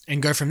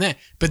and go from there.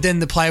 But then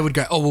the player would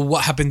go, oh, well,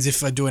 what happens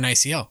if I do an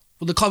ACL?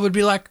 Well, the club would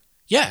be like,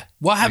 yeah,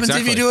 what happens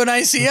if you Exactly. do an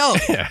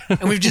ACL? Yeah.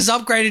 And we've just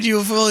upgraded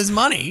you for all this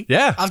money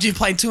Yeah. after you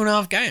played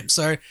 2.5 games.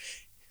 So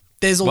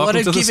there's a Welcome lot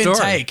to of the give and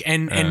story. take.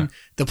 And Yeah. and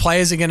the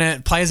players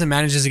and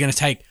managers are going to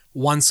take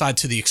one side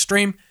to the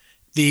extreme.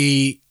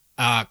 The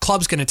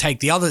club's going to take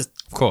the other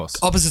Of course.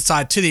 opposite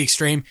side to the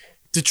extreme.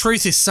 The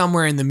truth is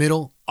somewhere in the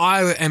middle.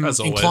 I am As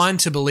always. inclined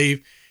to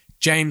believe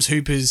James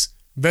Hooper's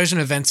version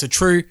of events are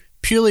true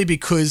purely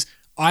because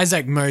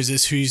Isaac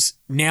Moses, who's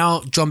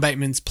now John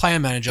Bateman's player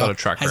manager, Got a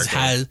track has record.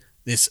 had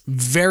this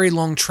very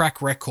long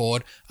track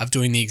record of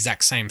doing the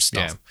exact same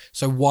stuff. Yeah.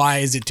 So why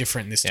is it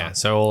different this Yeah. time?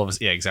 So all of us.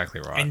 Yeah.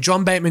 Exactly right. And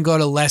John Bateman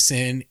got a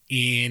lesson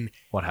in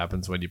what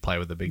happens when you play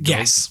with the big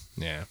Yes. dogs?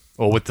 Yeah.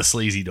 Or with the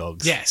sleazy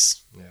dogs.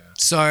 yes. Yeah.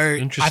 So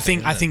Interesting,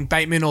 I isn't it? think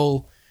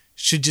Bateman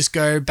should just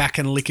go back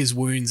and lick his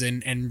wounds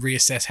and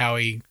reassess how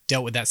he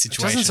dealt with that It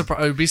situation. doesn't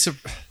surprise. It would be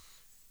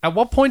at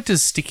what point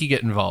does Sticky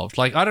get involved?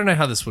 Like, I don't know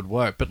how this would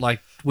work, but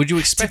like, would you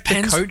expect the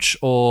Depends. coach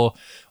or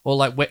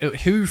like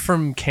who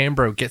from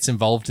Canberra gets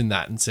involved in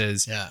that and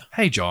says, Yeah.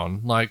 "Hey, John,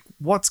 like,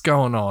 what's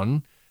going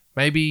on?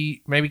 Maybe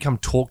come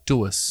talk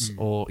to us,"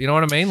 or you know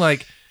what I mean?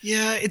 Like,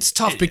 Yeah, it's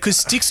tough because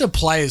Stick's a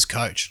player's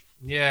coach.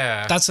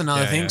 Yeah. That's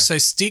another Yeah, thing. yeah. So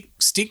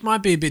Stick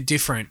might be a bit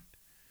different,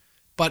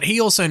 but he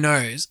also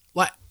knows,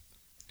 like,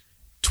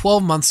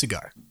 12 months ago,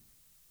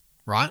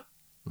 right?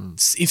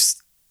 If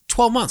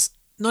 12 months,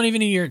 not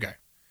even a year ago,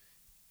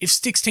 if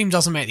Stick's team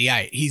doesn't make the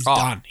 8, he's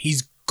done.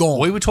 He's gone.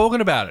 We were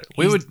talking about it.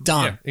 We He's were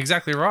done. Yeah,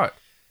 exactly right.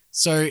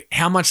 So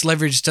how much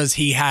leverage does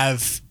he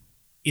have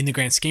in the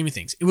grand scheme of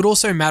things? It would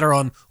also matter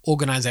on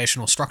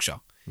organizational structure.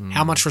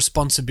 How much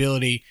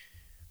responsibility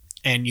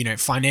and,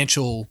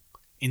 financial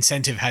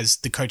incentive has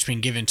the coach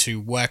been given to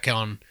work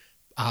on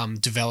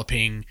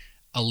developing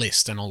a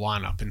list and a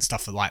lineup and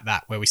stuff like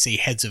that, where we see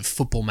heads of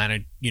football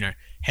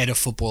head of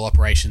football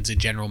operations and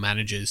general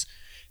managers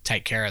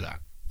take care of that.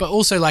 But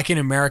also, like in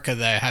America,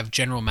 they have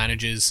general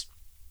managers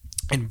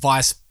and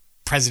vice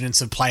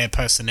presidents of player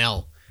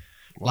personnel.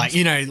 Like,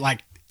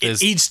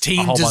 There's each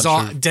team a whole bunch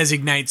of-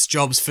 designates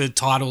jobs for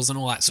titles and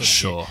all that sort of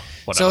Sure. shit.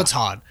 Whatever. So it's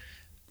hard.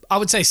 I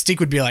would say Stick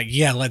would be like,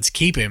 yeah, let's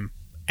keep him.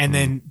 And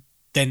then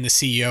the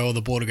CEO or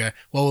the board would go,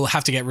 well, we'll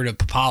have to get rid of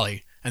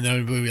Papali. And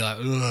then we'd be like,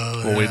 ugh.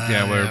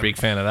 Well, we're a big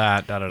fan of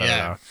that. Da, da, da, Yeah.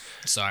 da.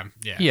 So,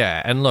 yeah.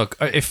 Yeah, and look,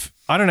 if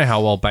I don't know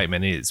how old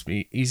Bateman is.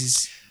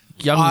 He's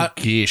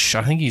youngish.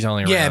 I think he's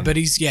only around. Yeah, but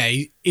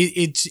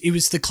it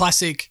was the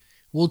classic,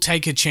 we'll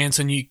take a chance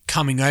on you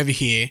coming over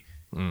here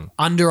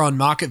under on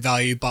market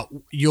value, but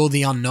you're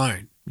the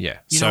unknown. Yeah.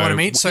 You know what I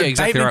mean? So yeah,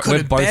 exactly Bateman right. could We're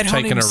have both bet on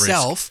taking a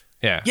himself. risk.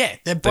 Yeah. Yeah,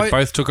 They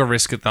both took a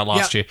risk at that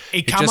last year.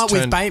 It come just up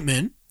with turned-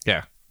 Bateman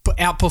Yeah.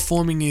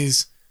 outperforming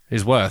his...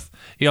 His worth.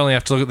 You only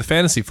have to look at the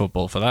fantasy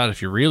football for that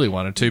if you really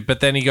wanted to. But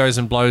then he goes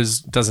and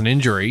does an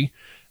injury,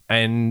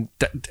 and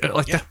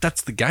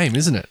that's the game,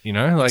 isn't it?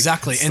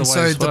 Exactly. it's And the way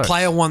so this the works.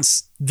 player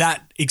wants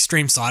that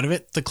extreme side of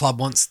it. The club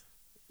wants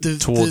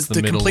towards the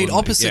middle complete and-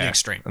 opposite yeah.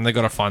 extreme. and they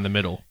got to find the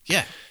middle.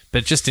 Yeah.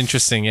 But just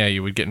interesting, yeah,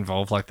 you would get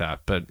involved like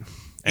that. But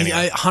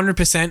anyway,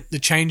 100% the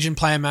change in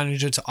player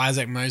manager to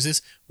Isaac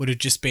Moses would have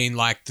just been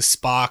like the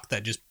spark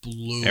that just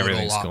blew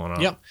Everything's it all up. going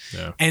up. Yep.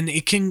 Yeah. And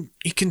it can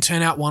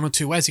turn out one or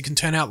two ways. It can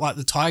turn out like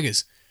the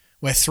Tigers,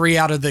 where 3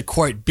 out of the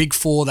quote big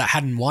 4 that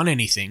hadn't won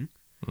anything,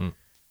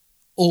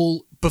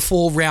 all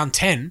before round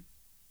 10,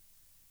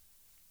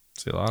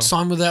 see you later.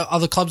 signed with the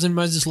other clubs and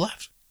Moses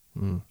left.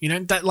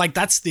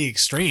 That's the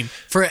extreme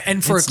for a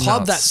It's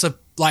club nuts.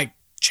 that's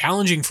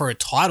challenging for a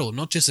title,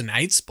 not just an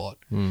 8 spot.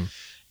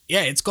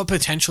 Yeah, it's got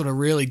potential to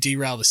really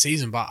derail the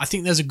season, but I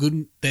think there's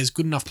good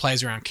enough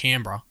players around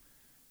Canberra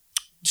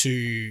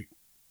to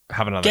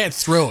Have another. get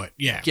through it.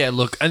 Yeah, Yeah,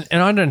 look, and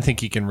I don't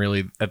think you can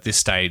really at this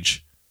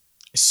stage.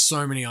 there's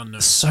so many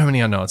unknowns. So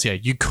many unknowns. Yeah,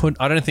 you could.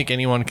 I don't think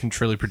anyone can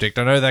truly predict.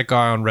 I know that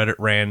guy on Reddit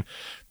ran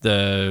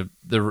the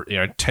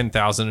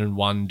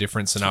 10,001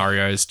 different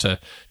scenarios to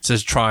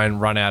try and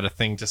run out a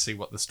thing to see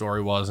what the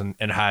story was, and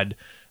had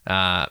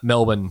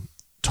Melbourne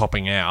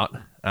topping out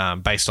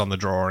based on the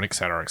draw and et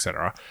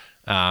cetera.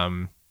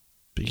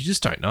 But you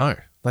just don't know.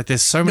 Like,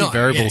 there's so many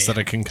variables that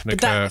can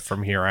occur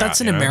from here out.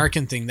 That's an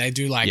American thing. They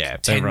do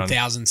they run-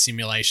 10,000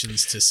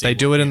 simulations to see. They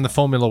do it in the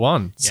Formula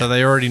One, so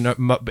they already know.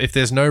 If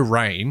there's no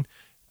rain,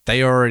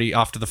 they already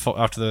after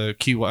the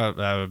Q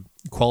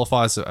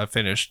qualifiers are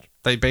finished,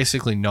 they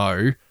basically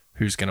know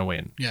who's going to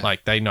win. Yeah.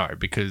 Like, they know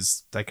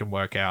because they can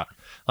work out.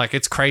 Like,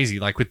 it's crazy.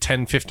 Like, with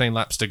 10, 15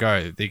 laps to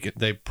go,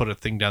 they put a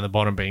thing down the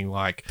bottom being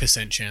like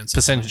percent chance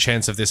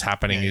of this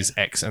happening is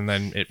X, and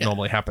then it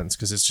normally happens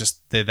because it's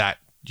just they're that.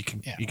 You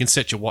can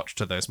set your watch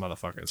to those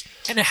motherfuckers.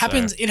 And it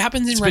happens. It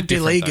happens in it's a bit rugby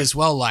different, league though. as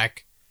well,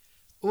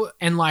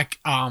 and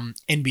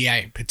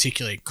NBA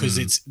particularly, because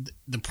it's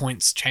the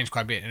points change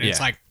quite a bit, and it's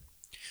Yeah.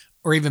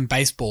 or even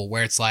baseball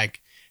where it's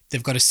like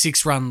they've got a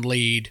 6-run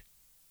lead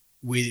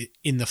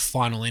in the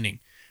final inning.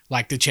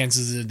 Like, the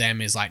chances of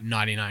them is like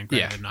 99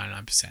 greater than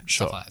 99%,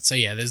 Sure. stuff like that. So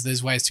yeah,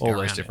 there's ways to All go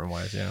those around different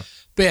ways, yeah.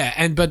 But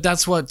yeah, but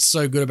that's what's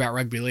so good about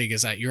rugby league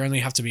is that you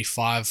only have to be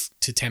 5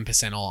 to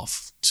 10%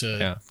 off to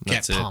get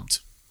that's it. pumped,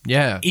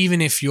 Yeah.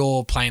 even if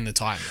you're playing the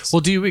Titans. Well,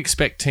 do you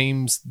expect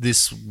teams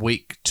this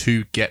week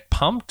to get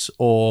pumped,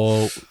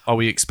 or are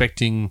we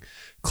expecting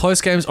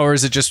close games, or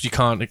is it just you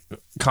can't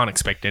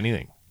expect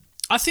anything?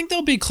 I think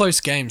there'll be close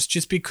games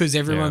just because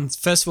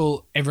first of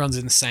all, everyone's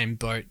in the same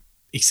boat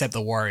except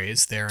the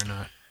Warriors. They're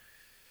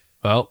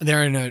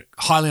in a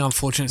highly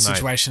unfortunate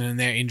situation, and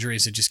their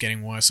injuries are just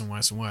getting worse and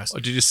worse and worse.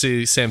 Did you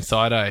see Sam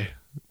Thaiday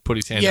put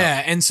his hand up?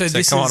 Yeah, and so Said,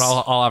 this come is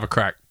on, I'll have a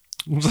crack.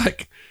 It was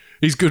like,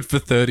 he's good for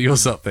 30 or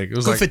something. It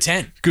was good like, for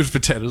 10. Good for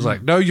 10. It was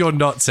like, no, you're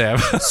not, Sam.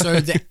 So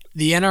the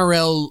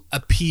NRL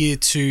appear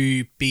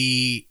to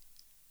be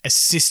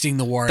assisting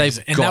the Warriors,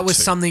 They've and got that was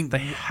to. something They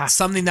have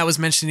something that was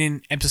mentioned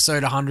in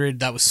episode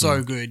 100 that was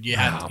so good. You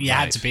had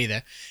mate. to be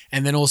there,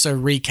 and then also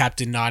recapped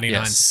in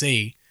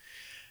 99C.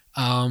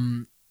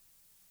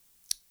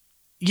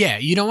 Yeah,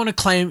 you don't want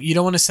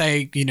to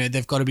say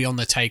they've got to be on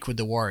the take with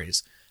the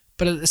Warriors,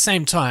 but at the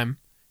same time,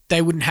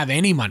 they wouldn't have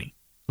any money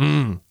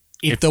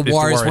if the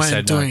Warriors said weren't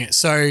no. doing it.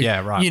 So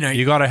Yeah, right. You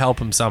You got to help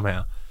them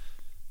somehow.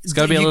 It's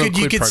got to be a little you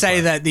quid could pro say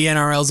quo. that the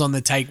NRL's on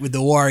the take with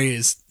the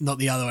Warriors, not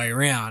the other way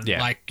around.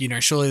 Yeah.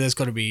 Surely there's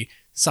got to be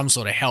some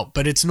sort of help,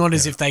 but it's not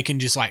as if they can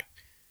just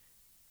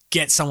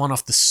get someone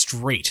off the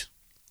street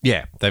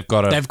Yeah, they've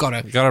got to. They've got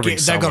to. bring They've got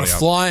somebody to up.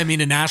 fly them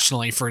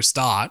internationally for a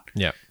start.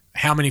 Yeah,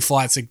 How many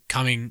flights are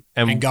coming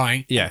and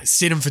going? yeah.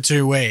 Sit them for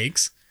 2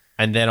 weeks,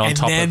 and then on and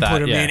top then of that, put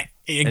them yeah. in.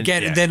 And And,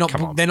 get yeah, they're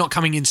come on. not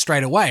coming in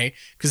straight away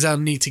because they'll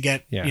need to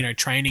get Yeah.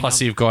 training.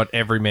 Plus, on- you've got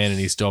every man and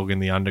his dog in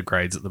the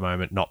undergrades at the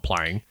moment not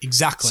playing.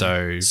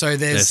 exactly. So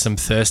there's some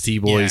thirsty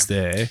boys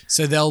there.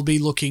 So they'll be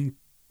looking.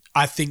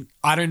 I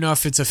don't know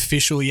if it's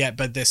official yet,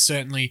 but they're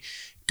certainly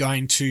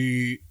going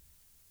to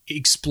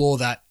explore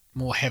that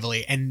more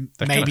heavily and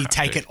They're gonna maybe have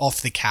take to. it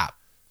off the cap,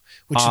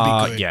 which would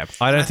be good. Yeah,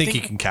 I don't I think you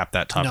think- can cap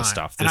that type No. of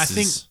stuff. And I This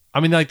think is. I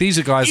mean, like these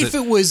are guys If that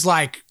it was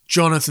like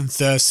Jonathan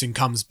Thurston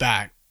comes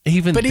back,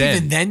 even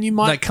then you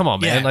might. like come on,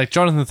 man. Yeah. Like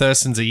Jonathan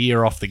Thurston's a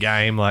year off the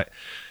game. Like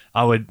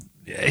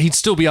he'd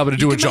still be able to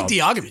do you a can job. make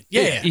the argument.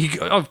 Yeah.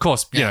 Of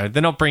course, you know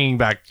they're not bringing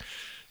back.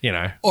 You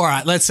know, All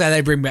right. Let's say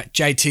they bring back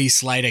JT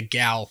Slater,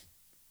 Gal.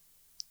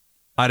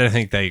 I don't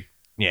think they.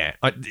 Yeah,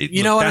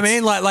 You know what I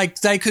mean? Like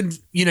they could,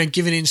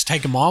 give an inch,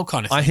 take a mile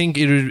kind of thing. I think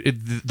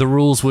the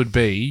rules would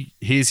be: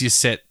 here's your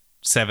set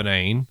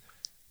 17.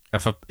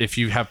 If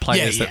you have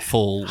players Yeah, that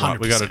fall, right,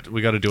 100%.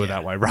 we got to do it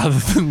that way rather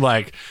than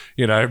like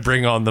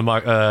bring on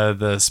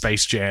the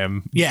Space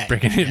Jam, Yeah,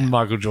 bringing in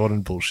Michael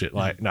Jordan bullshit.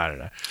 Like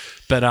no.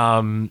 But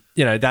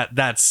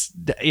that's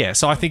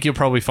So I think you'll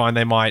probably find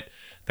they might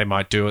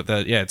do it.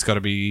 That it's got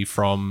to be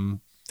from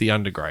the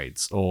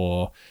undergrades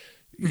or.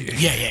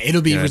 Yeah.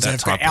 It'll be That reserve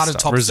type grade, out of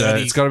stuff. top Reserve,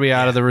 30. It's got to be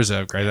out of the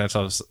reserve grade, that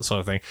sort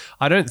of thing.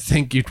 I don't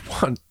think you'd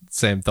want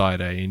Sam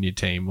Thaiday in your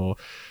team, or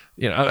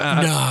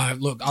No,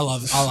 look, I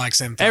like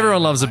Sam.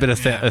 everyone loves a bit of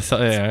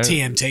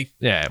TMT.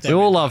 Yeah, That we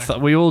all bit,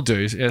 love. We all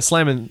do. Yeah,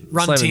 slamming.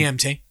 Run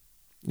TMT.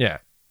 Yeah,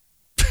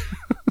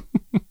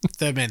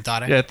 Third man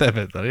Thade. yeah, that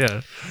bit though.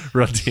 Yeah,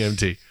 run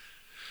TMT.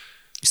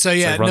 So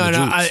yeah, run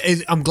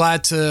the I'm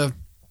glad to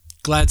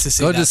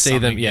see. Good to that's see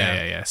them. something,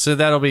 Yeah. So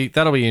that'll be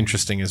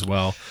interesting as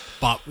well.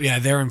 But yeah,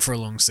 they're in for a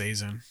long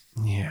season.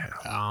 Yeah.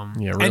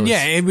 Yeah, really.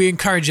 and we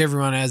encourage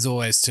everyone as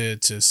always to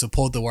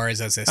support the Warriors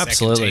as their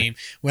Absolutely. second team,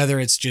 whether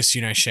it's just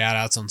shout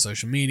outs on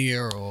social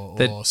media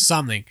or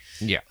something.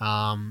 Yeah.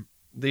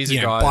 These are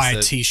You know, guys buy a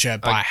that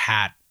t-shirt, buy a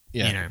hat.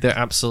 Yeah, they're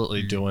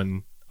absolutely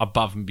doing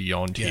above and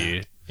beyond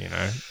Yeah.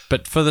 here,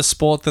 But for the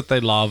sport that they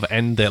love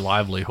and their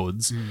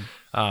livelihoods, there's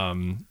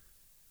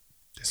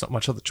not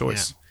much other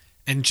choice.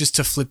 And just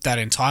to flip that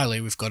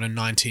entirely, we've got a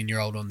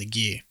 19-year-old on the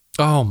gear.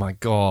 Oh my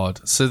god!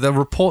 So the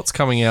reports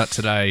coming out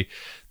today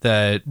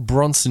that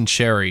Bronson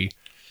Cherry,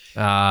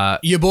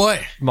 Your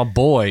boy, my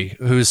boy,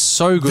 who is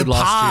so good the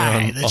last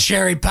pie, year, the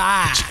cherry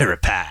pie. cherry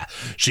pie.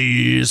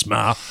 She's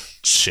my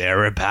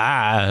cherry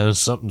pie.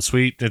 Something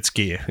sweet. It's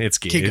gear. It's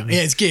gear. Keep going.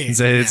 Yeah, it's gear.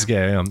 It's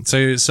gear.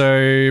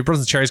 So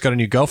Bronson Cherry's got a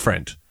new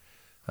girlfriend.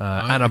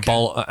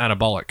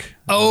 Anabolic.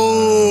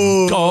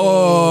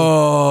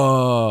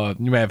 Oh,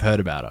 you may have heard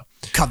about her.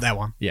 Cut that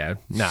one. Yeah,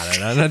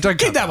 no, don't Keep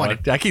cut that one.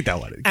 I keep that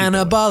one. Keep that one.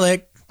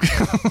 Anabolic.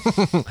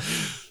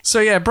 So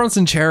yeah,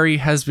 Bronson Cherry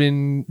has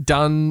been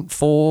done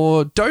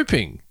for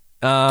doping,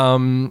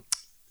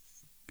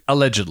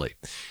 allegedly.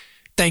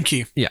 Thank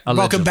you. Yeah,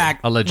 Welcome allegedly. back.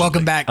 Allegedly.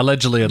 Welcome back.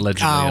 Allegedly.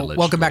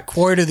 Welcome back.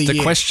 Quote of the year.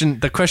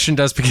 The question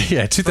does begin.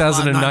 Yeah,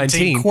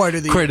 2019 quote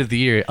of the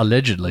year.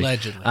 Allegedly.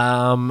 Allegedly.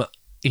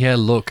 Yeah.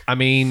 Look, I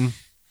mean,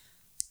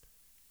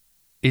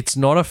 it's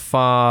not a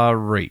far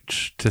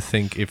reach to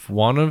think if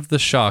one of the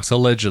Sharks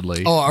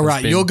allegedly. Oh, all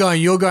right. You're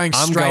going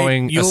I'm straight.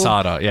 going Your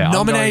Asada. Yeah. I'm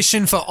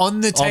Nomination for on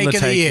the going- take on the of the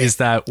take year. is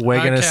that we're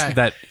Okay. gonna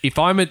that if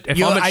I'm at Are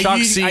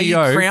Sharks you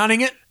CEO,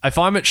 crowning it? if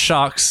I'm at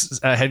Sharks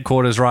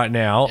headquarters right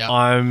now,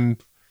 Yep.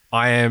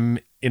 I am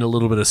in a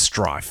little bit of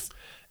strife.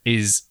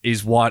 Is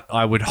what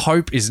I would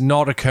hope is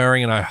not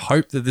occurring, and I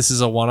hope that this is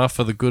a one-off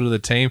for the good of the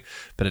team.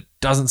 But it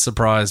doesn't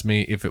surprise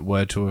me if it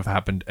were to have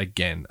happened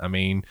again. I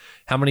mean,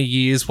 how many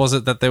years was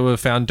it that they were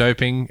found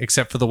doping,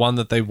 except for the one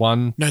that they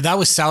won? No, that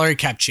was salary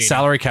cap cheating.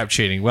 Salary cap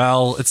cheating.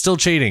 Well, it's still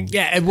cheating.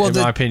 Yeah, well, in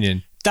my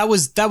opinion. that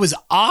was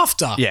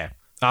after. Yeah,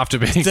 after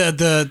being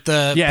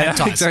The yeah,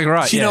 peptides. exactly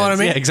right. Do you know what I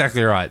mean? Yeah,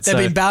 exactly right. They've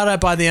been bailed out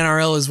by the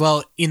NRL as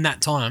well in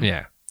that time.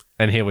 Yeah.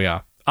 And here we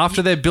are.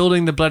 After they're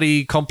building the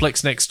bloody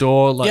complex next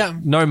door, Yeah.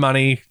 no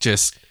money,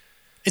 just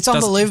It's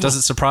unbelievable. Does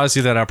it surprise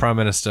you that our Prime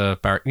Minister,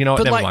 Barry, you know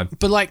what, never mind.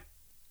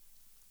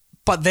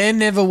 But they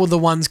never were the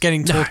ones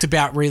getting talked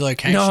about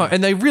relocation. No,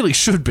 and they really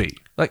should be.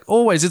 Like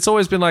always, it's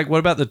always been like, what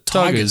about the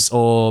Tigers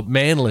or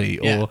Manly?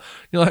 Yeah. Or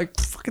you're like,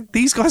 fucking,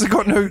 these guys have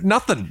got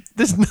nothing.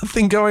 There's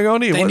nothing going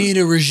on here. They need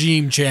a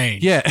regime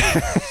change. Yeah.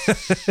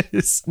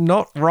 It's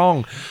not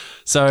wrong.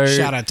 So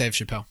Shout out Dave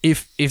Chappelle.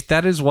 if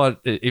that is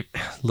what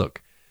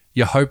look,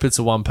 you hope it's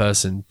a one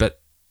person,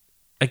 but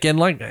again,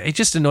 like it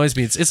just annoys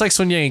me. It's like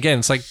Sun Yang again.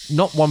 It's like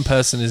not one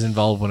person is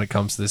involved when it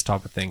comes to this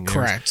type of thing.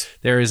 Correct.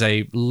 There is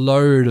a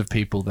load of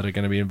people that are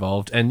going to be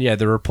involved, and yeah,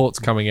 the reports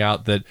coming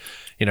out that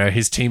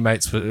his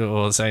teammates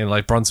were saying,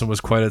 like, Bronson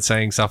was quoted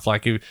saying stuff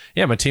like,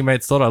 yeah, my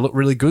teammates thought I looked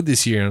really good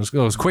this year and it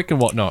was quick and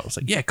whatnot. It's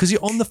like, yeah, because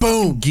you're on the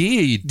boom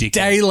gear, you dickhead.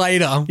 Day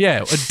later.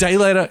 Yeah, a day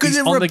later.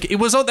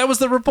 That was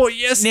the report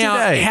yesterday.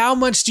 Now, how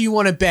much do you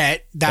want to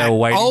bet that They were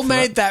waiting old for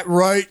mate that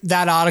wrote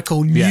that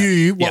article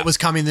knew what Yeah. was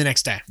coming the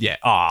next day? Yeah.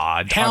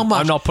 How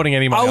much? I'm not putting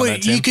any money on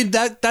that, Tim. you could.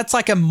 That's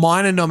like a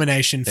minor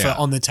nomination for Yeah.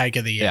 on the take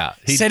of the year. Yeah,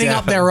 he Setting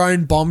up their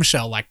own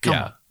bombshell. Like, come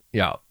on.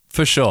 Yeah,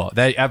 for sure.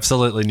 They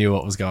absolutely knew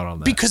what was going on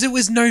there. Because it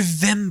was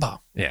November.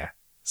 Yeah.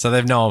 So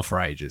they've known for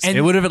ages. And-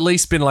 it would have at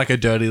least been like a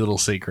dirty little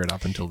secret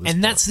up until this And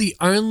point. that's the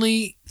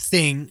only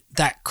thing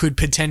that could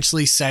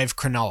potentially save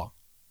Cronulla.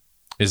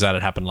 Is that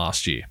it happened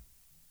last year.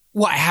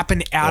 What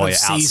happened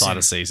Outside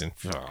of season.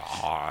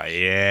 Oh,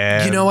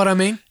 yeah. You know what I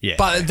mean? Yeah.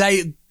 But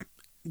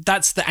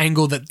that's the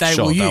angle that they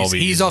Sure, will they'll use. be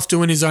He's using. off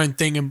doing his own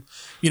thing and,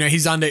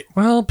 he's under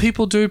Well,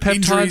 people do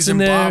injuries peptides in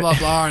and their, blah, blah,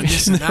 blah, and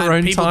this in and that. their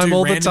own People time do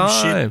all the random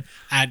time. shit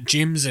at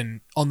gyms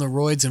and on the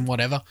roids and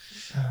whatever.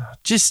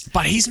 Just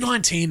But he's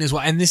 19 as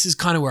well. And this is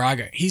kind of where I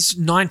go. He's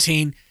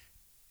 19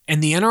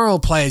 and the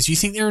NRL players, you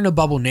think they're in a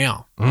bubble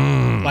now.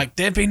 Like,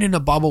 they've been in a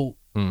bubble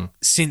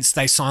since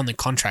they signed the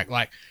contract.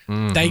 Like,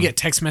 they get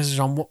text messages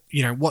on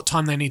what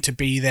time they need to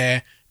be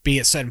there, be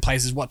at certain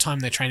places, what time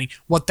they're training,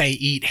 what they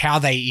eat, how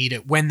they eat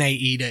it, when they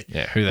eat it.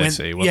 yeah, who they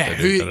see, what they do,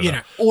 who,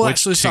 da-da-da. all that Which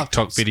sort of stuff.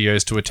 TikTok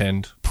videos to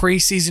attend.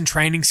 Preseason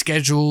training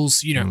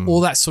schedules, all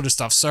that sort of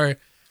stuff. So,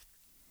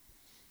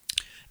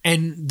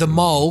 and the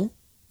mole,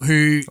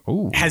 who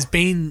Ooh. has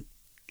been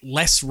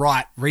less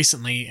right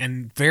recently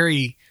and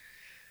very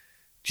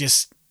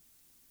just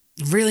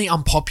really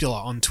unpopular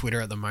on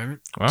Twitter at the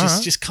moment. All just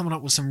right. just coming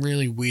up with some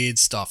really weird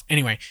stuff.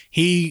 Anyway,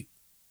 he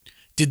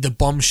did the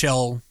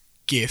bombshell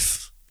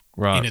gif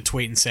Right. in a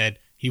tweet and said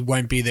he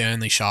won't be the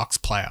only Sharks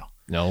player.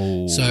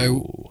 No.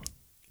 So,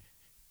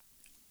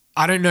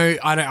 I don't know.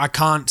 I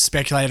can't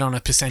speculate on a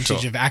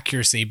percentage Sure. of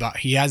accuracy, but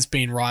he has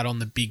been right on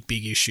the big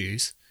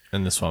issues.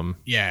 And this one,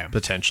 Yeah.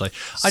 potentially.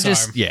 So-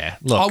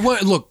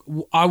 Look.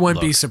 I won't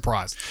be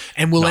surprised.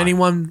 And will No.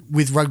 anyone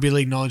with rugby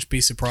league knowledge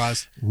be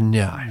surprised?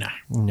 No.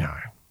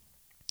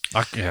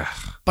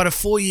 But a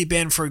 4-year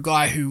ban for a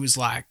guy who was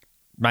like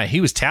Mate,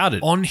 he was touted.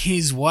 on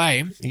his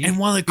way and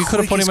one of the you could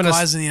have put quickest him in a-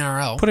 guys in the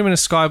NRL. Put him in a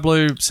sky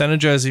blue center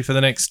jersey for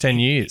the next 10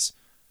 years.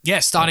 Yeah,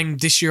 starting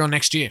this year or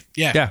next year.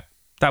 Yeah. Yeah.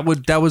 That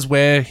was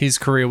where his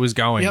career was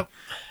going. Yep.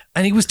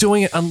 And he was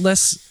doing it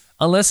unless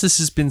this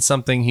has been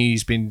something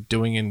he's been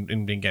doing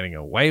and been getting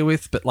away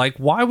with. But, like,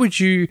 why would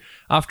you,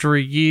 after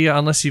a year,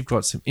 unless you've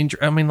got some injury?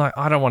 I mean, like,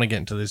 I don't want to get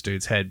into this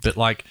dude's head, but,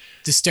 like,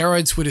 The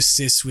steroids would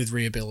assist with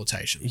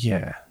rehabilitation.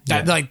 yeah.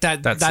 yeah,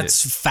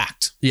 That's it.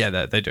 fact. Yeah,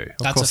 they do. Of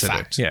That's course a they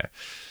fact. do. Yeah.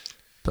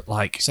 But,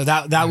 like, So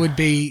that would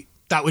be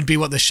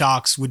what the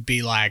Sharks would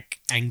be like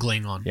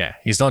angling on. yeah,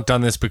 he's not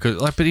done this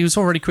because, like, but he was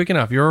already quick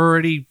enough. You're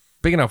already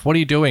big enough. What are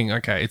you doing?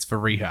 Okay, it's for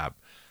rehab.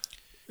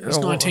 He's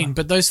 19,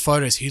 but those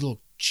photos, he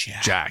looked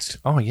jacked.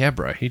 Oh, yeah,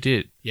 bro. He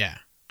did. Yeah,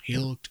 he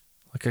looked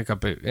Like a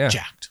bit, yeah.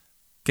 jacked.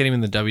 Get him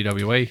in the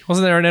WWE.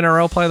 Wasn't there an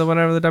NRL player that went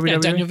over the WWE? Yeah,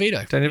 Daniel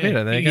Vito. Daniel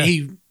Vito, there you go.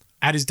 He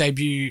had his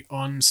debut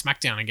on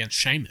SmackDown against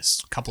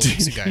Sheamus a couple of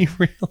weeks ago. He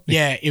really?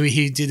 Yeah,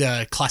 he did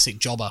a classic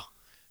jobber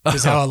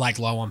because they were like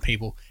low on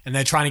people, and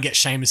they're trying to get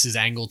Sheamus's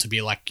angle to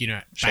be like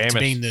back Sheamus. to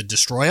being the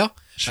destroyer,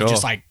 Sure. and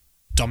just like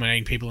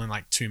dominating people in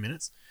like 2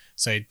 minutes.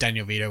 So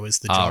Daniel Vito was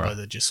the Oh, jobber right.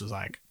 that just was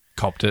like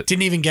Copped it.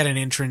 didn't even get an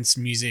entrance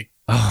music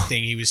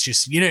thing. He was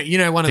just one of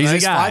Oh. He's a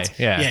those guy. fights.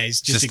 Yeah.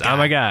 He's just a guy. I'm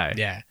a guy.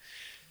 Yeah.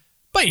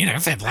 But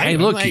fair play. Hey, to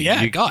him. look, Like,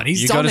 you- God,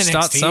 he's you done gotta NXT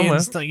start somewhere.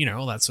 and stuff,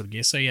 all that sort of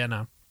gear. So yeah,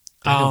 no.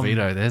 Daniel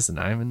Vito, there's the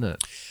name, isn't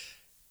it?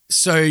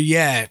 So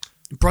yeah,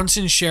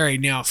 Bronson Xerri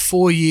now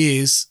 4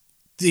 years.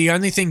 The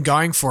only thing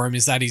going for him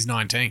is that he's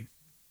 19.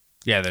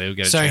 Yeah, that he'll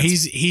get a So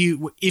chance.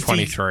 if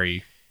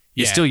 23.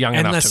 You're yeah, still young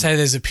and enough let's to... say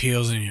there's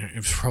appeals and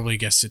it probably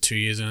gets to 2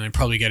 years and they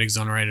probably get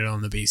exonerated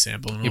on the B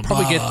sample. And You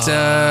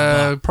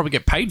blah, probably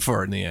get paid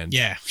for it in the end.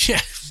 yeah.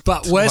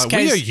 But worst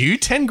Like, we owe case, you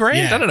 10 grand?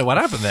 Yeah. I don't know what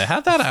happened there.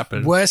 How'd that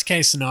happen? worst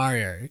case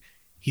scenario,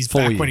 he's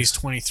 4 back when years. he's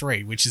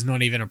 23, which is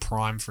not even a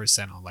prime for a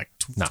center. Like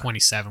No.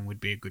 27 would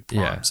be a good prime.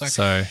 Yeah.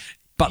 So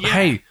But Yeah.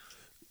 hey,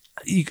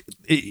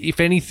 if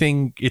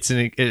anything, it's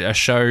a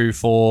show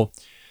for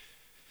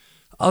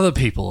other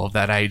people of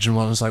that age. And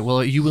one was like, well,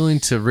 are you willing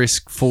to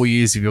risk 4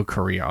 years of your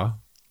career?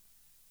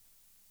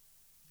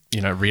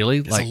 Really?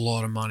 it's Like, a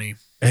lot of money.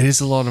 it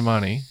is a lot of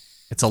money.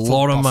 It's a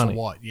lot of But money. For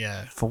what?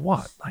 Yeah. For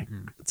what? Like,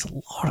 it's a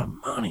lot of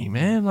money,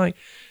 man. Like,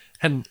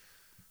 and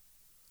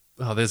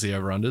there's the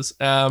over-unders.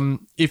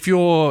 If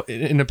you're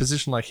in a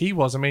position like he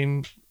was, I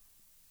mean,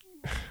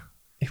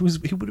 he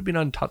would have been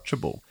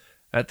untouchable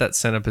at that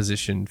center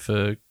position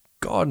for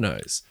God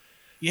knows.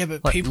 Yeah,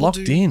 but Like, people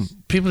locked do. in.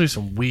 People do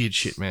some weird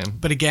shit, man.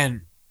 But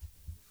again,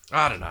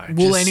 I don't know.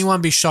 will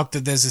anyone be shocked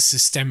that there's a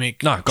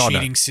systemic No, God, no.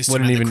 cheating system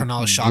Wouldn't at the even- Cronulla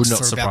would Sharks not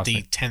for about surprise the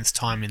me. 10th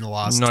time in the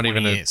last Not 20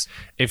 even years?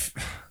 if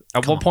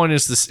at what point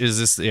is this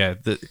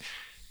the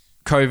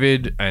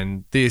COVID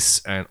and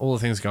this and all the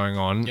things going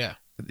on? Yeah.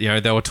 They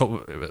were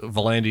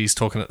Volandi's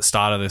talking at the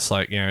start of this,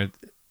 like,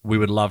 we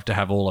would love to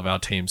have all of our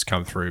teams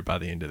come through by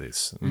the end of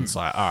this. And it's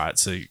like, all right,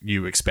 so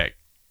you expect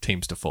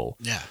teams to fall.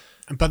 Yeah.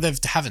 But they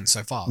haven't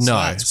so far. So No,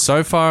 that's-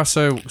 so far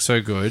so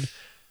good.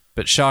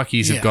 But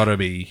Sharkies Yeah. have got to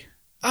be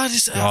I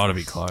just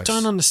be close.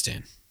 don't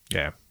understand.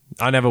 Yeah,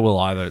 I never will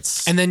either.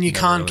 It's And then you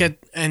never can't really-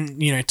 get,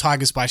 and you know,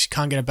 Tigers Bites, you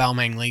can't get a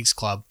Balmain Leagues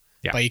club,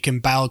 Yeah. but you can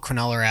bail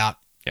Cronulla out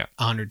Yeah.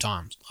 100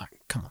 times. Like,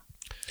 come on.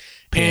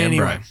 PM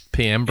Anyway. bro.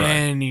 PM bro.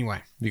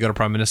 Anyway. You got a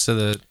prime minister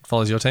that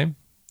follows your team?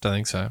 Don't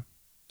think so.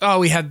 Oh,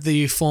 we had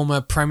the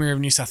former Premier of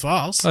New South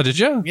Wales. Oh, did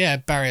you? Yeah,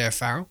 Barry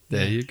O'Farrell.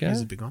 There Yeah, you go.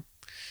 He's a big one.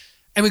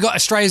 And we got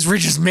Australia's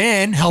richest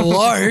man.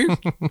 Hello.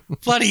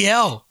 Bloody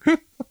hell.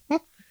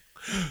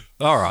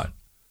 All right.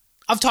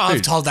 I've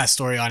Dude. told that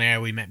story on air.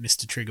 We met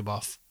Mr.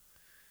 Triggerboff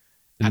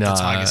at the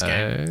Tigers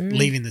game,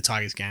 leaving the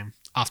Tigers game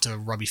after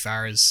Robbie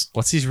Farah's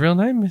What's his real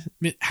name?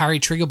 Harry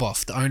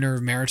Triggerboff, the owner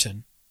of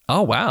Meriton.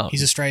 Oh, wow.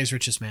 He's Australia's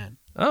richest man.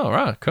 Oh,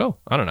 right. Cool.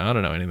 I don't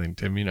know anything,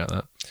 Tim. You know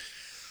that.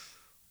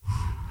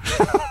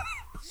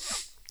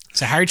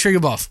 So Harry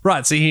Triggerboff.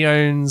 Right. So he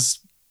owns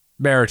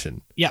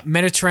Meriton. Yeah,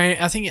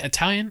 Mediterranean. I think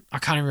Italian. I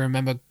can't even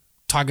remember.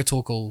 Tiger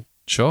Talk will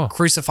Sure.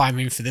 crucify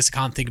me for this. I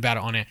can't think about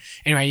it on it.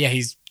 Anyway, yeah,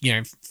 he's, you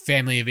know,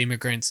 family of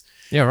immigrants.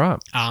 Yeah, right.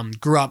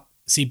 Grew up,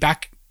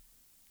 back,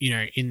 you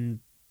know, in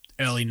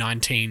early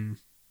 1900s,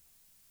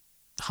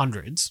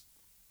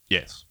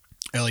 Yes.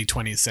 early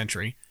 20th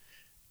century.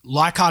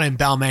 Leichhardt and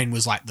Balmain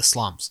was like the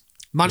slums.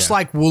 Much Yeah.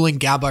 like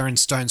Wollongabba and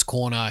Stones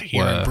Corner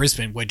here Were. in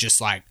Brisbane were just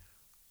like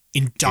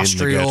In the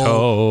industrial.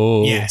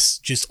 ghetto. Yes,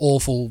 just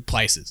awful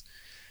places.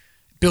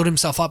 Built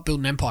himself up, built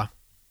an empire.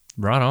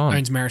 Right on.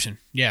 Owns Meriton.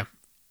 Yeah.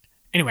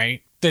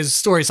 Anyway, there's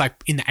stories like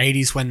in the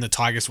 80s when the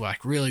Tigers were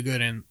like really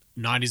good and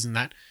 90s and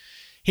that.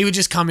 He would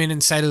just come in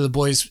and say to the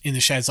boys in the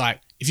sheds,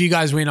 like, if you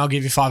guys win, I'll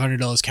give you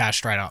 $500 cash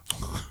straight up.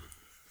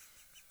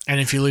 And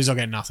if you lose, I'll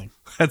get nothing.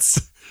 That's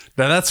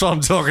what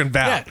I'm talking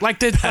about. Yeah, like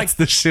That's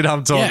the shit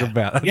I'm talking Yeah,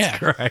 about. That's yeah.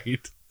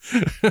 great.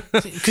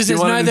 because You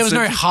wanted there was no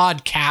incentive?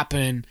 hard cap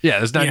and Yeah,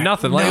 there's no you know,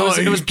 nothing. Like, no,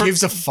 it was who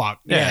gives a fuck.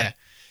 Yeah.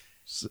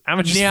 Yeah.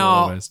 amateur sport Now,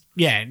 almost.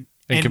 yeah.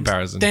 In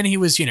comparison. Then he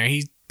was, you know,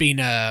 he's been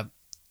a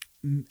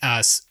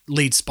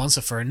lead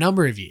sponsor for a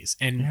number of years.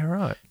 And Yeah,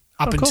 right.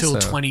 up Of course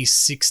until so.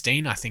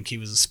 2016, I think he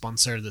was a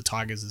sponsor of the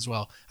Tigers as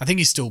well. I think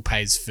he still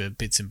pays for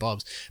bits and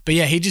bobs. But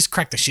yeah, he just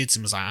cracked the shits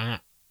and was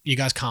like, you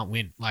guys can't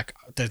win. Like,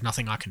 there's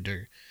nothing I can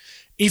do.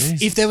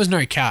 If there was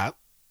no cap,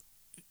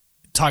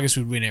 Tigers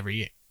would win every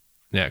year.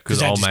 Yeah, because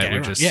they'd old just mate get would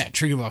everyone. just. Yeah,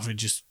 Triggerboff would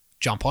just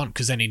jump on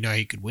because then he'd know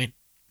he could win.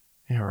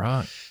 Yeah,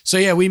 right. So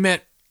yeah, we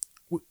met.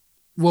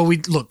 Well,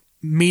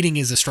 meeting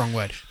is a strong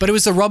word, but it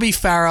was the Robbie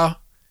Farah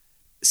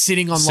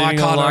sitting on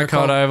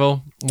Leichhardt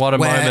Oval. What a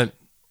where- moment.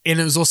 and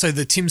it was also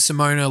the Tim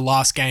Simona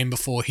last game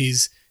before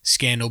his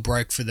scandal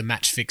broke for the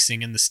match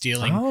fixing and the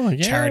stealing Oh,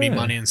 yeah. charity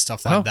money and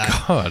stuff like Oh,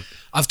 that. God.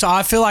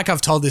 I feel like I've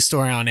told this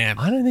story on air.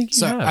 I don't think you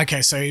So have.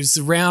 okay, so it's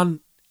the round.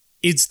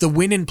 It's the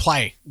win and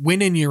play,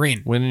 win and you're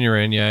in. Winning you're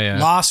in, yeah.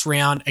 Last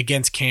round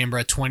against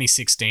Canberra,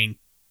 2016.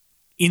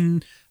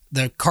 In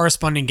the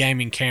corresponding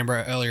game in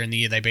Canberra earlier in the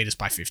year, they beat us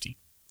by 50.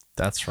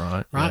 That's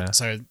right. Right? Yeah.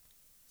 So,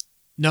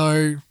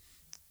 no,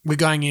 we're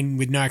going in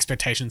with no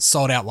expectations.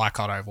 Sold out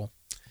Leichhardt Oval.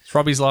 It's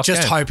Robbie's last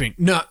Just game. hoping.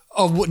 No.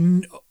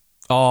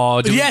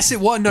 Oh, Yes, it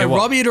was. No, Yeah, what?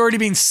 Robbie had already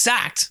been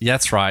sacked.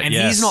 That's right. And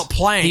yes. he's not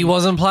playing. He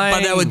wasn't playing.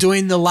 But they were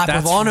doing the lap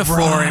That's of honor for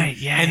right. him.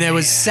 Yeah, and there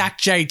was yeah. sack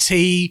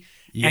JT.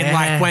 And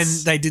like when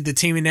Yes. they did the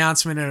team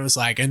announcement and it was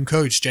like, and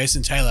coach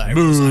Jason Taylor.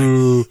 Everyone was like,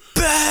 Boo.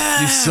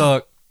 You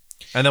suck.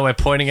 And then we're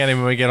pointing at him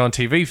when we get on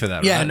TV for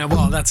that, yeah, right? no,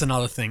 well, that's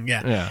another thing.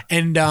 Yeah. Yeah.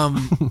 And,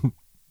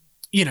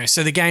 you know,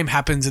 so the game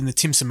happens and the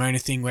Tim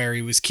Simona thing where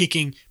he was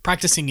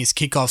practicing his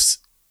kickoffs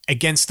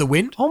against the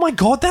wind. Oh, my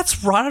God.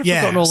 That's right. I've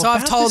forgotten all So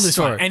about I've told this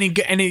story. one.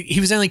 And he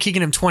was only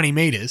kicking him 20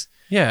 meters.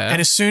 Yeah. And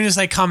as soon as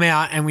they come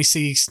out and we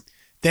see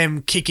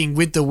them kicking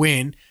with the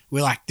wind,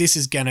 we're like, this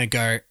is going to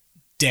go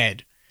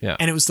dead. Yeah.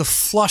 And it was the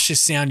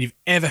flushest sound you've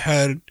ever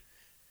heard.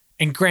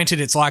 And granted,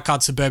 it's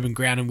Leichhardt suburban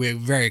ground and we're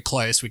very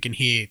close. We can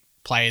hear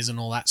players and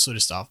all that sort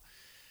of stuff.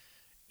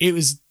 It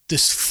was the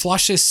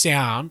flushest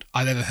sound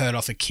I've ever heard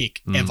off a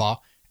kick ever.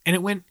 And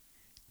it went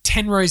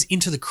 10 rows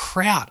into the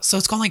crowd. So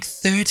it's gone like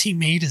 30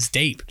 meters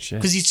deep Shit.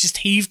 because he's just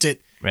heaved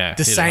it Yeah,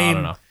 the hit it hard same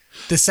enough.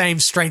 the same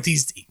strength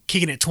he's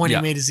kicking it 20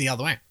 Yeah. meters the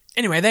other way.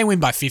 Anyway, they win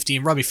by 50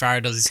 and Robbie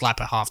Farah does his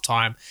lap at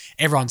halftime.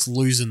 Everyone's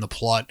losing the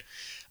plot.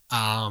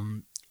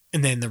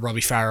 And then the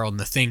Robbie Farah on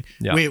the thing.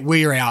 Yeah.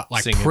 We were out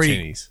like Singing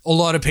tinnies. a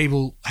lot of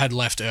people had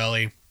left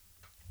early.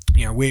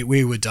 You know,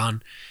 we were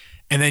done.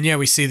 And then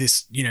we see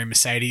this, you know,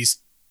 Mercedes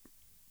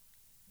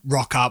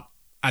rock up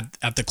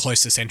at the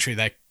closest entry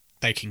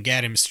they can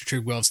get, and Mr.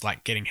 Trigwell's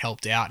like getting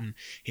helped out, and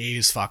he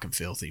was fucking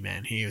filthy,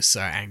 man. He was so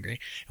angry.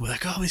 And we're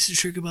like, oh, Mr.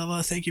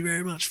 Trigwell, thank you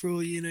very much for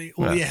all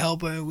your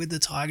help with the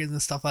Tigers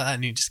and stuff like that.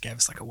 And he just gave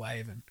us like a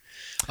wave, and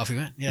off he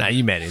went. Yeah. Nah,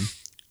 you met him.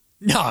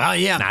 No,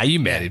 yeah. Nah, you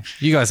met him.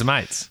 You guys are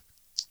mates.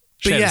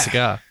 But Shared yeah. a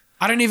cigar.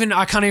 I can't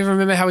even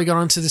remember how we got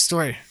onto this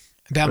story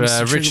about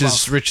Mr.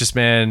 Trigwell. Richest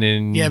man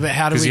in. Yeah, but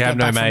how do 'cause we you get have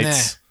no back from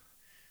mates.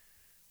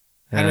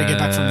 How do we get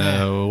back from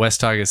there? West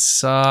Tigers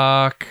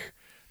suck.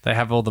 They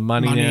have all the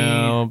money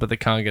now, but they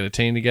can't get a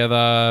team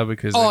together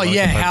because. Oh they've got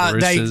yeah, to play how the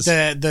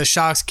Roosters. the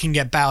Sharks can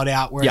get bailed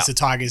out, whereas Yeah. the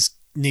Tigers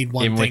need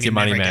one Even thing with your and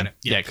money, never man. get it.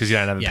 Yeah, because you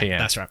don't have a Yeah, PM.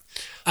 that's right.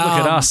 Look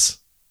at us.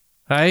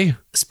 Hey,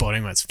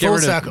 Sporting words. get Full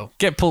rid circle.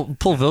 of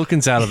pull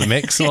Vilkins out of the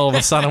mix, and all of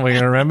a sudden we're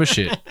gonna remember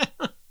shit.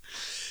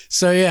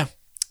 So yeah.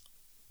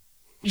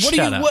 Shut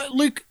up.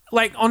 Luke,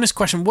 like honest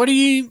question, what are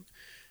you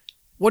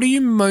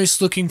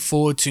most looking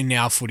forward to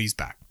now footy's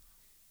back?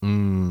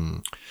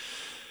 Mm.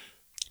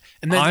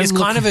 And then I'm it's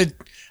kind of a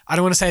I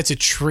don't want to say it's a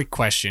trick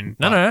question.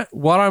 No.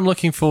 What I'm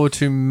looking forward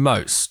to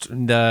most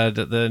now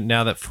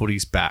that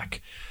footy's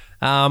back,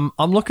 I'm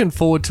looking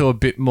forward to a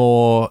bit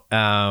more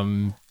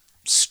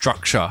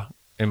structure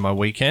in my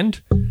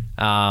weekend.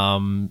 I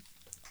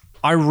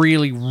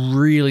really,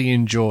 really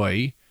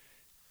enjoy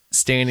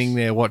standing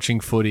there watching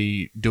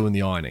footy, doing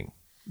the ironing.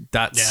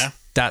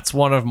 That's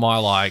one of my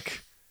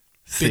like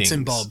things. Bits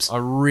and bobs. I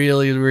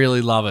really,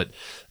 really love it.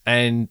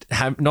 And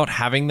not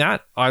having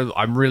that,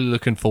 I'm really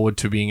looking forward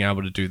to being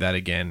able to do that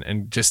again.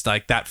 And just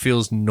like that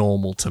feels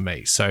normal to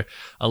me. So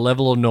a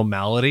level of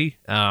normality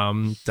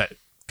that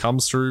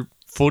comes through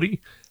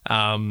footy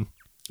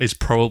is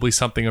probably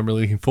something I'm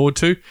really looking forward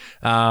to.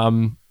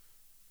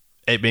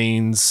 It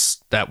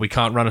means that we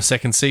can't run a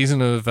second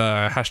season of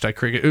hashtag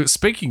cricket.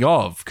 Speaking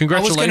of, I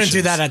congratulations. was going to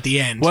do that at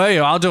the end. Well,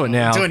 yeah, I'll do it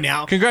now. Do it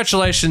now.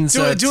 Congratulations,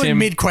 do it Tim.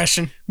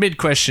 mid-question.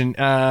 Mid-question.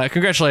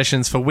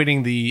 Congratulations for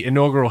winning the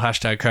inaugural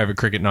hashtag COVID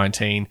Cricket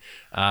 19.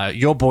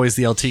 Your boys,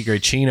 the El Tigre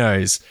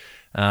Chinos.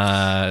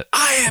 I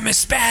am a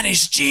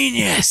Spanish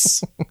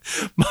genius.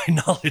 My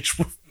knowledge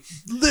will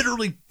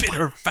literally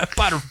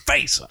bite her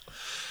face.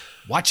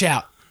 Watch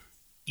out.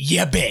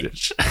 You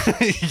bet.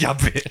 Ya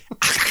bit.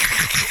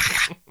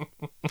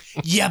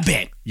 You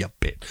bet. Ya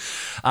bit.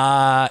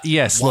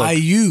 Yes. Why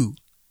Look, you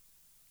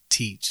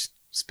teach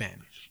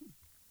Spanish?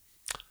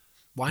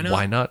 Why not?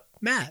 why not?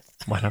 Math.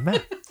 Why not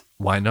math?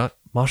 Why not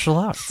martial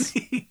arts?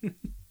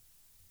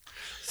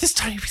 This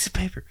tiny piece of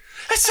paper.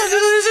 This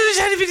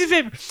tiny piece of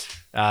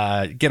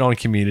paper. Get on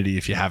Community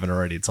if you haven't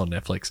already. It's on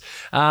Netflix.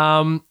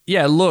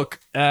 Yeah, look.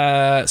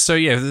 So,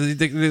 yeah,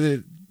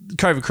 the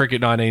COVID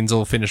Cricket 19's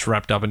all finished,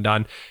 wrapped up and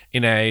done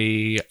in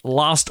a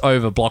last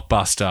over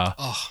blockbuster.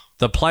 Oh.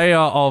 The player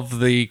of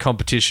the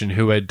competition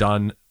who had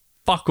done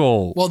fuck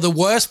all. Well, the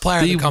worst player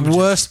in the The competition.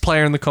 worst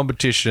player in the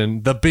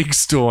competition, the Big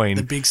Stoin.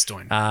 The big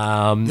story.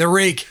 The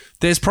rig.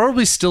 There's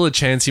probably still a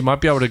chance you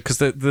might be able to, because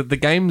the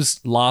games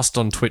last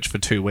on Twitch for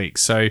 2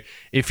 weeks. So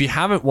if you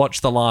haven't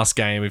watched the last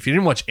game, if you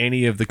didn't watch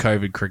any of the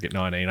COVID Cricket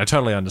 19, I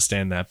totally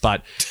understand that.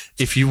 But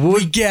if you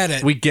would, We get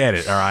it. We get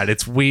it. All right,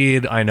 it's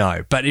weird, I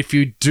know. But if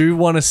you do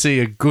want to see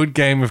a good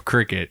game of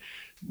cricket,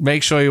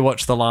 make sure you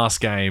watch the last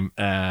game,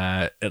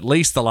 at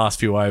least the last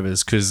few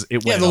overs, because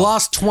it Yeah, went the off.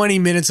 last 20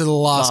 minutes of the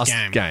last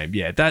game.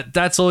 Yeah,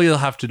 that's all you'll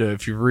have to do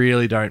if you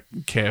really don't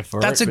care for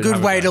That's it. a but good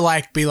have way go. to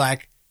like be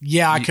like,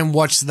 yeah, I can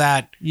watch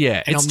that.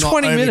 Yeah, and it's I'm not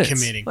 20 minutes.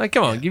 overcommitting. Like,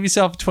 come on, give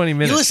yourself 20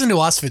 minutes. You listen to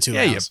us for 2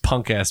 Yeah, you hours.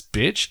 punk ass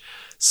bitch.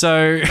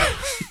 So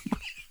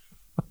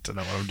I don't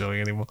know what I'm doing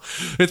anymore.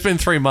 It's been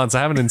 3 months. I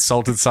haven't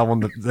insulted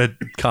someone that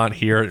can't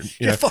hear it.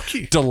 You know, fuck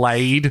you.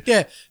 Delayed.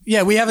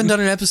 Yeah, we haven't done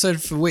an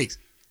episode for weeks.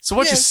 So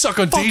what Yeah, you suck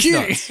on fuck these you.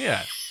 nuts?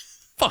 Yeah.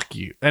 Fuck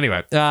you.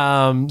 Anyway,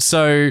 yeah,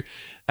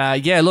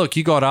 look,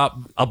 you got up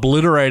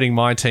obliterating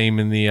my team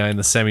in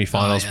the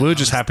semi-finals. Oh, yeah, we were that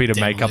just was happy to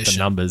make up the demolition.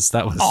 numbers.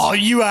 That was Oh,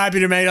 you were happy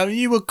to make up.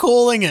 You were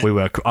calling it.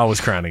 I was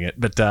crowning it.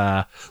 But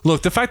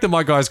look, the fact that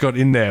my guys got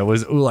in there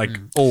was like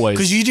always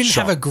Because you didn't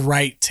shocked. have a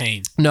great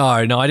team. No,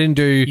 I didn't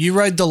do. You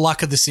rode the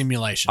luck of the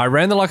simulation. I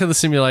ran the luck of the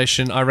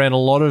simulation. I ran a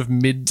lot of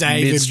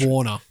David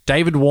Warner.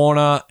 David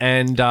Warner,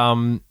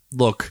 and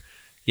look,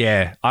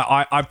 yeah,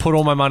 I put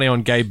all my money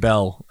on Gabe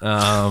Bell,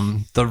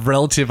 the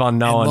relative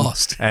unknown,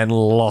 And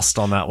lost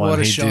on that one. What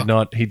a He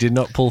shock. did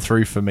not pull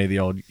through for me, the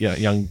old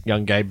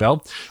young Gabe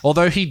Bell.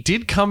 Although he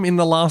did come in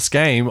the last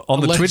game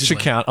on the Twitch Allegedly.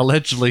 account.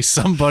 Allegedly,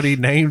 somebody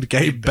named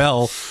Gabe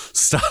Bell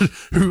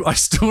who I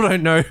still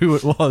don't know who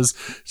it was,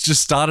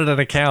 just started an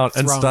account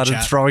and Throwing started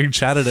chat. throwing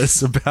chat at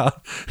us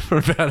about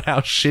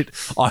how shit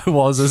I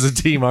was as a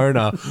team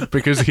owner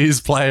because his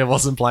player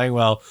wasn't playing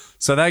well.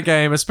 So that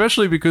game,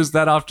 especially because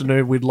that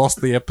afternoon we'd lost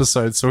the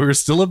episode, so we were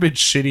still a bit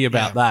shitty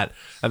about that,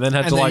 and then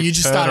had And to then like you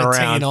just turn started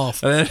around. teeing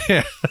off. And then,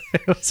 yeah,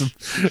 it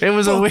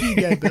was a Fuck weird. you,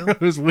 Gabe Bell.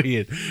 It was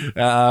weird.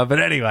 But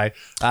anyway,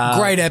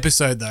 Great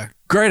episode, though.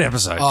 great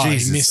episode. Oh, you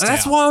Jesus, missed and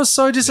that's out. why I was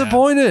so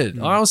disappointed.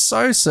 I was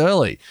so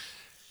surly.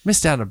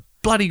 Missed out on a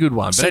bloody good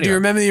one. But So do you anyway.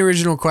 remember the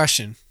original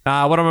question?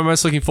 What am I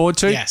most looking forward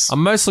to? Yes.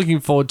 I'm most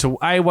looking forward to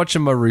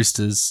watching my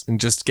Roosters and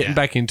just getting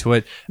back into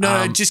it.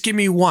 No, just give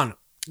me one.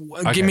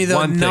 Give me the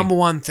one thing. number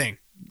one thing.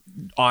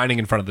 Ironing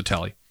in front of the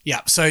telly.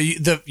 Yeah. So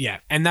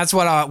and that's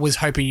what I was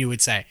hoping you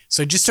would say.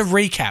 So just to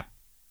recap,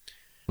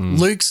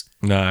 Luke's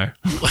No,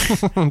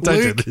 don't do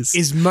Luke this.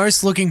 is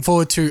most looking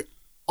forward to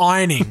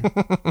ironing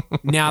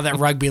now that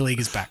rugby league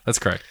is back. That's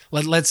correct.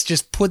 Let's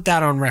just put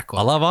that on record.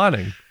 I love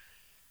ironing.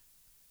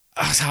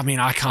 I mean,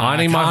 I can't.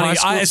 Ironing my high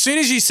school- as soon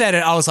as you said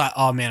it, I was like,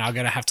 oh man, I'm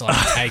going to have to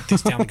like take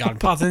this down the garden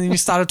path. And then you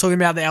started talking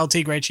about the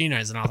LT Grey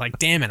Chinos, and I was like,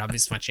 damn it, I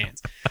missed my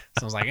chance.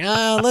 So I was like,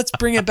 let's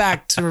bring it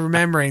back to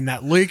remembering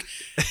that Luke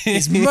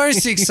is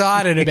most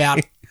excited about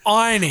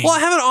ironing. Well, I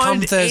haven't come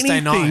ironed Thursday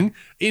anything night.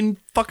 in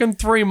fucking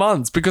 3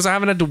 months because I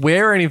haven't had to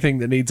wear anything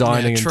that needs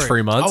ironing in true.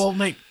 3 months. Oh, well,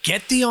 mate,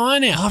 get the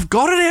iron out. I've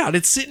got it out.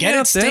 It's sitting Get it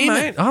out there, steaming.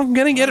 mate. I'm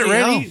gonna get it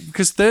Bloody ready hell.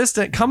 because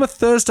come a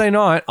Thursday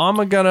night, I'm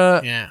gonna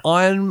Yeah.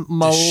 iron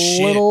my The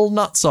shit. little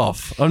nuts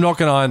off. I'm not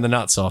gonna iron the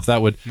nuts off.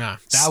 That would No,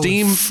 that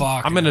steam. would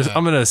fucking I'm gonna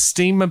hurt.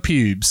 steam my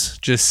pubes.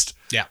 Just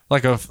Yeah.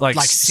 like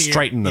sear-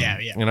 straighten them. yeah,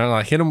 yeah. You know,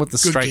 like hit them with the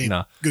Good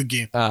straightener Good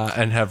gear.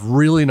 and have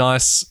really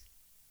nice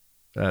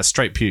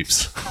straight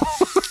pubes.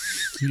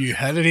 You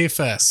heard it here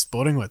first.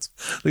 Sporting Woods.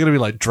 They're gonna be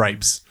like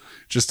drapes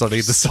just on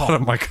either side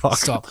of my cock.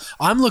 Stop.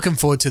 I'm looking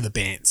forward to the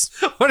bands.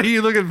 What are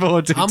you looking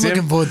forward to? I'm Tim?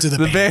 looking forward to the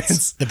bands.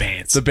 bands. The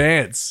bands. The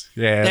bands.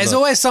 Yeah. There's look.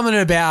 always something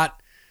about,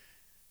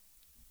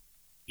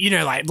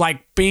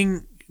 like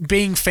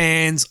being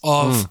fans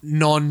of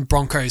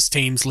non-Broncos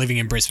teams living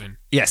in Brisbane.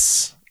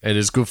 Yes, it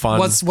is good fun.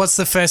 What's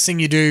the first thing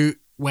you do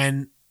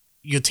when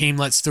your team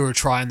lets through a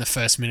try in the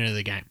first minute of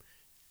the game?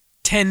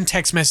 10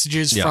 text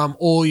messages Yeah. from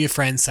all your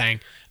friends saying,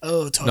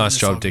 "Oh, Tottenham Nice is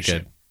job, fucking dickhead."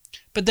 shit."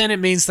 But then it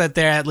means that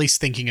they're at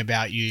least thinking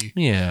about you.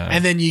 Yeah.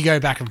 And then you go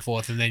back and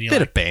forth, and then you're Bit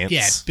like, of bands.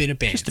 Yeah, bit of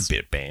bands. Just a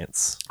bit of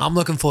bands. I'm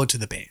looking forward to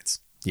the bands.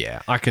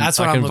 Yeah, I can. That's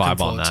what I I'm can looking vibe on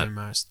forward that. to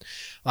most.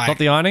 Like, Not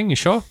the ironing. You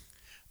sure?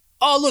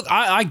 oh, look,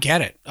 I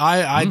get it.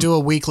 I do a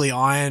weekly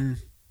iron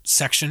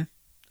section,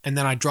 and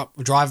then I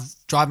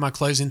drive my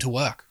clothes into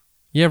work.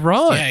 Yeah,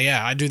 right.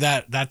 Yeah, I do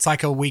that. That's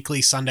like a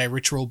weekly Sunday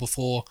ritual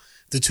before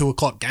the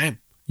 2:00 game.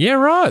 Yeah,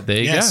 right. There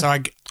you Yeah,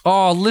 go.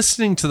 so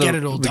Listening to Get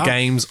it all the done.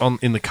 games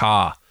in the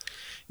car.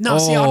 no,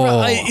 see,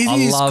 it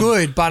is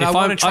good, but I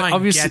want to try and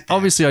obviously, get there.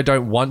 obviously, I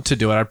don't want to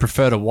do it. I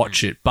prefer to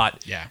watch it,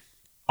 but Yeah,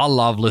 I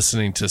love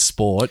listening to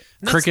sport,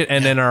 cricket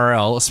and yeah.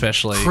 NRL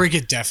especially.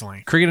 cricket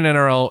definitely. Cricket and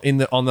NRL in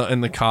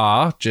the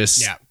car,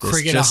 just Yeah, there's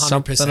cricket just 100%.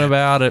 something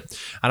about it.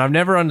 And I've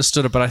never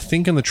understood it, but I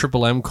think in the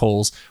Triple M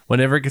calls,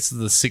 whenever it gets to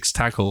the sixth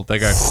tackle, they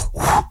go,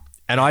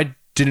 and I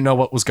didn't know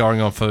what was going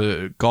on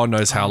for God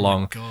knows how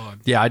long. God.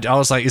 Yeah, I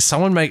was like, is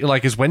someone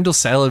is Wendell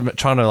Saylor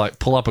trying to like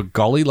pull up a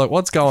goalie? Like,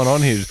 what's going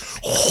on here?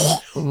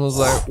 And I was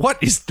like, what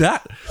is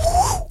that?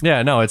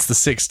 Yeah, no, it's the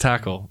sixth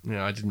tackle.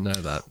 Yeah, I didn't know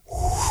that.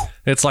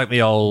 It's like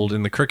the old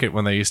in the cricket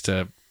when they used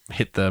to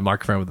hit the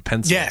microphone with a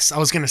pencil. Yes, I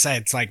was going to say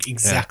it's like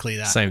exactly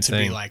that. same to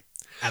thing. be like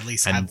at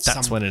least And have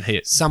that's when it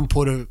hit. some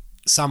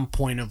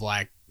point of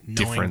like knowing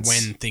Difference.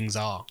 when things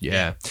are.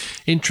 Yeah.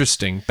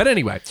 Interesting. But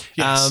anyway,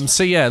 Yes.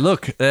 so yeah,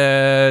 look,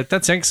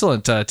 that's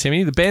excellent,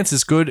 Timmy. The Bants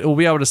is good. We'll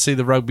be able to see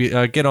the rugby,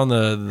 get on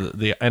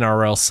the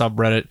NRL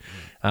subreddit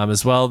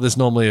as well. There's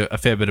normally a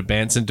fair bit of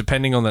Bants, and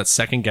depending on that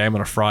second game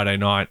on a Friday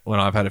night when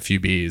I've had a few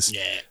beers,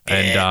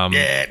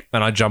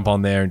 and I jump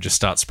on there and just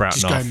start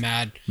sprouting Just off. go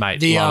mad. Mate,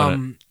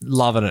 The,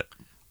 loving it.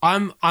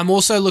 I'm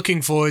also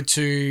looking forward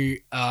to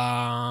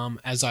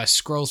as I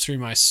scroll through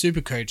my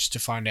super coach to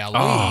find our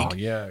league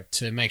yeah.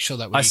 to make sure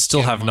that we I still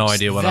get have no amongst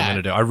idea what I'm that. going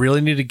to do. I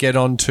really need to get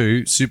on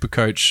to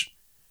Supercoach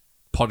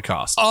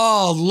podcast.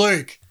 Oh,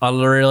 Luke, I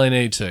really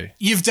need to.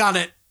 you've done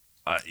it.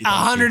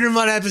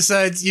 101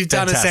 episodes. You've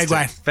done a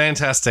segue.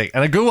 Fantastic.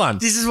 And a good one.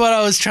 This is what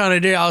I was trying to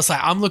do. I was like,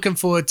 I'm looking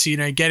forward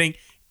to getting.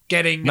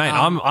 Mate,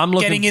 I'm looking-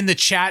 getting in the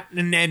chat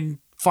and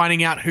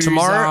finding out who's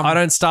Tomorrow, I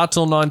don't start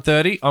till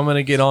 9:30. I'm going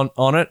to get on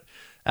it.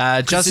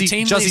 the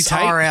team Juzzy lists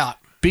are Tate, out.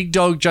 big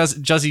dog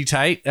Juzzy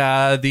Tate,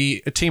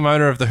 the team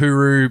owner of the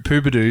Huru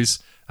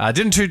Poobadoos,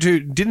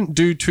 didn't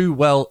do too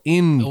well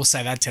in We'll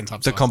say that 10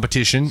 times. the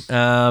competition,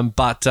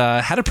 but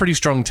had a pretty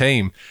strong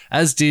team,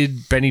 as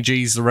did Benny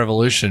G's The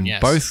Revolution.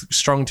 Yes. Both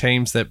strong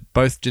teams that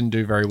both didn't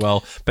do very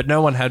well, but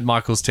no one had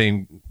Michael's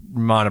team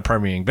minor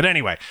premiering. But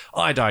anyway,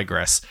 I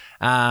digress.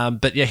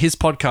 But yeah, his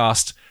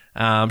podcast,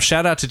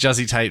 shout out to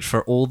Juzzy Tate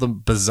for all the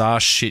bizarre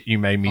shit you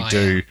made me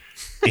do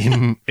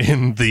in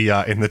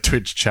the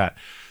Twitch chat.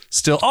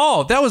 Still,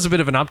 that was a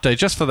bit of an update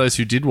just for those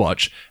who did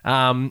watch.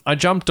 I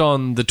jumped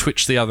on the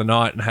Twitch the other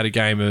night and had a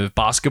game of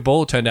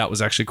basketball. It turned out it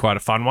was actually quite a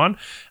fun one.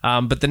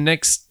 But the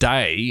next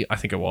day, I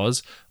think it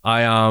was,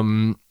 I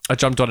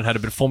jumped on and had a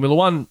bit of Formula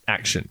One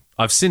action.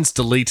 I've since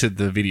deleted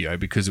the video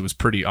because I was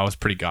pretty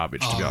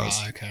garbage, to be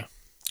honest. Okay.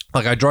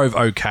 Like, I drove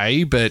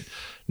okay, but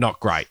not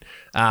great.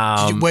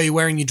 Were you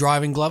wearing your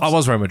driving gloves? I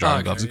was wearing my driving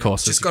okay, gloves, of yeah.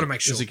 course. Just as gotta you- make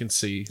sure. As you can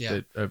see, Yeah.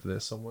 they're over there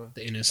somewhere.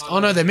 The inners. Oh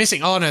no, they're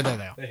missing. Oh no, they're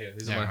there. They're here.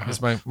 These Yeah, are right. here's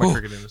my Oh,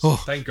 cricket inners. oh,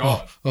 Thank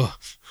God.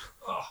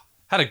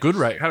 Had a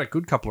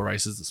good couple of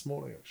races this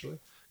morning, actually.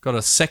 Got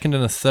a second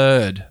and a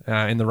third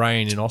in the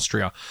rain in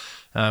Austria,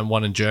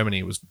 one in Germany.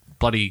 It was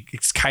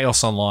it's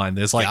chaos online.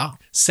 There's like Yeah.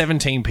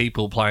 17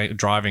 people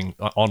driving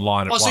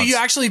online at Oh, once. so you're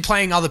actually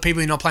playing other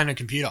people. You're not playing a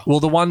computer. Well,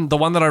 the one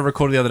that I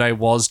recorded the other day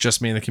was just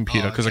me and the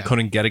computer because I okay.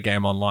 couldn't get a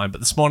game online.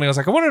 But this morning I was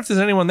like, I wonder if there's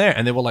anyone there,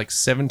 and there were like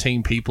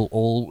 17 people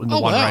all in the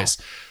one wow. race.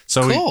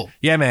 So Cool.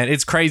 yeah, man,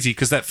 it's crazy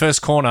because that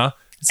first corner,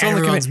 it's not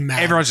Everyone's like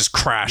mad. everyone's just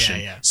crashing.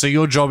 Yeah, yeah. So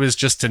your job is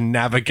just to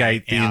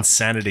navigate the Yeah.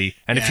 insanity,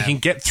 and if you Yeah. can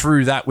get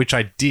through that, which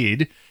I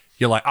did,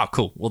 you're like, oh,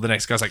 cool. Well, the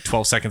next guy's like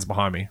 12 seconds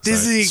behind me. So,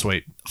 This is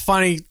sweet.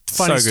 funny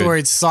So good.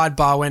 story.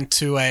 Sidebar, went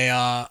to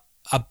a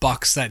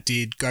Bucks that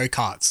did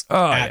go-karts.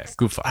 Oh, yeah.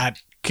 Good fun. At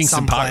Kingston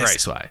some Park place.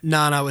 Raceway.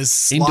 No, it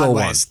was Indoor Slide one.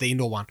 West, the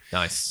indoor one.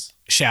 Nice.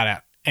 Shout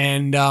out.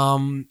 And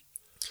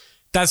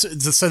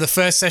that's so the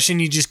first session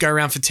you just go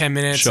around for 10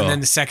 minutes, Sure. and then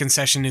the second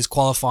session is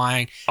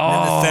qualifying, and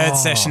then the third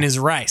session is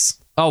race.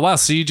 Oh, wow.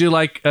 So you do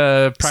like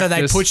practice. So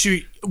they put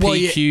you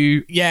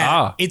PQ.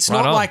 Yeah, it's right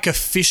not on. like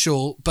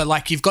official, but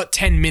like you've got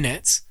 10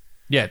 minutes,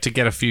 Yeah, to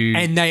get a few.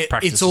 and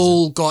practices. it's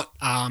all got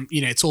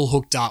it's all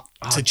hooked up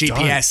to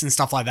GPS and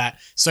stuff like that.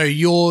 So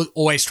you're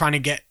always trying to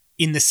get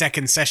in the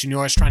second session. You're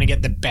always trying to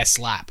get the best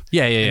lap.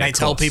 Yeah. And they of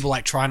tell course. people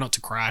like try not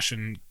to crash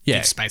and Yeah.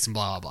 give space and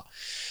blah blah blah.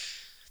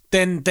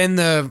 Then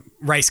the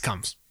race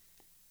comes,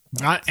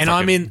 right? And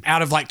I'm Fucking- in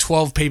out of like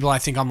 12 people. I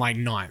think I'm like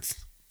 9th,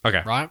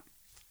 Okay. right?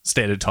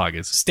 Standard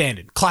Tigers.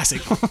 Standard,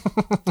 classic.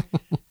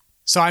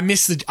 So I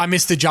missed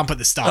the jump at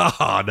the start.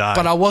 Oh, no.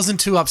 But I wasn't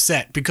too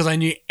upset because I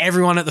knew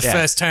everyone at the Yeah.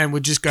 first turn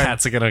would just go.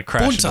 Cats are going to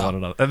crash into Bunter. one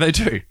another. And they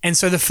do. And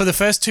so for the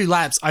first 2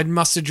 laps, I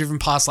must have driven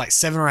past like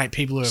 7 or 8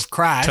 people who have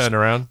crashed. Turn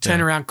around. Turn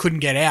Yeah. around, couldn't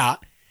get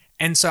out.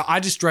 And so I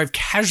just drove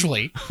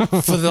casually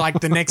for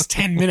the next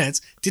 10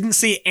 minutes. Didn't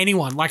see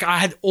anyone. Like I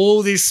had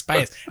all this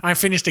space. And I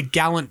finished a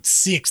gallant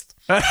 6th.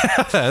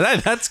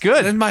 That's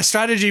good. And my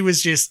strategy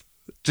was just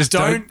Just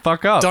don't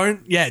fuck up.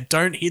 Don't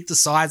hit the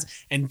sides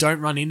and don't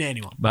run into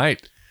anyone.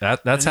 Mate,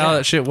 that's how Yeah,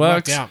 that shit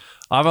works. worked out.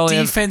 I've only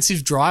had,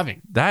 Defensive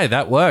driving. hey,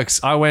 that works.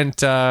 I went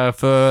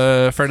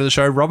for a friend of the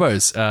show,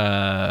 Robbo's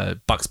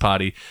Bucks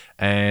party,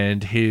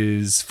 and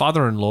his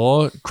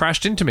father-in-law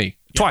crashed into me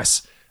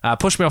twice.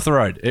 Pushed me off the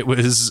road. It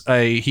was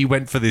he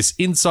went for this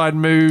inside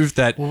move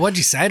that Well, what'd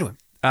you say to him?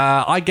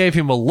 I gave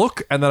him a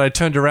look, and then I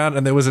turned around,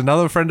 and there was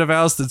another friend of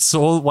ours that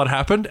saw what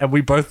happened, and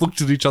we both looked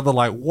at each other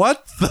like,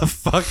 what the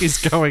fuck is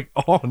going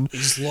on? He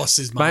just lost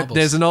his Mate, marbles.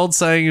 there's an old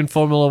saying in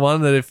Formula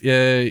One that if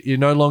you're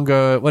no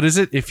longer, what is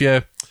it? If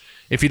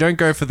you don't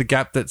go for the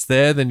gap that's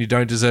there, then you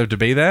don't deserve to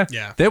be there.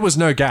 Yeah. There was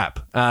no gap.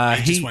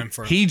 He just went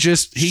for it. He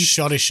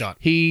shot his shot.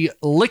 he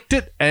licked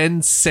it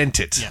and sent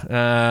it.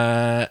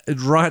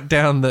 Right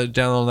down on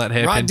that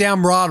hairpin. Right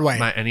down Broadway.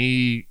 Mate, and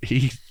he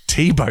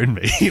T-boned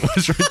me. It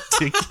was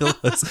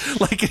ridiculous.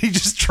 Like he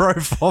just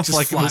drove off Just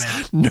like it was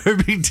flat out. no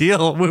big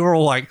deal. We were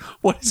all like,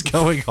 what is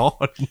going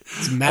on?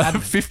 It's mad. A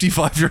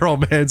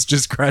 55-year-old man's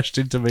just crashed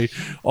into me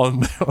on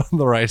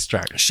the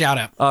racetrack. Shout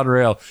out.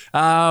 Unreal.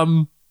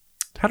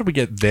 How did we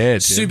get there,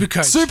 Tim?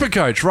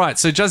 Supercoach, right.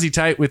 So Juzzy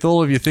Tate, with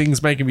all of your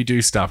things making me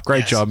do stuff. Great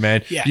Yes. job,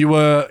 man. Yeah.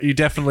 You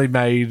definitely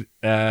made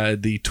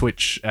the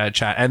Twitch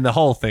chat and the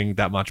whole thing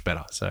that much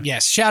better. So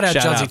Yes, shout out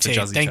Shout Juzzy out to T.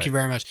 Juzzy Thank T. you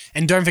very much.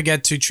 And don't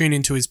forget to tune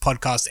into his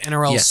podcast,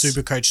 NRL Yes.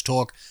 Supercoach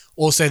Talk.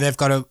 Also, they've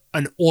got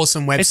an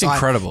awesome website. It's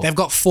incredible. They've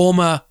got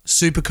former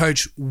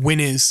Supercoach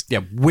winners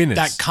yeah, winners.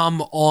 that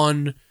come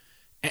on,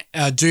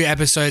 do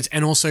episodes,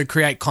 and also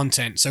create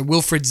content. So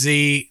Wilfred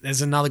Z,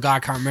 there's another guy, I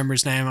can't remember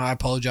his name, I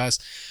apologize.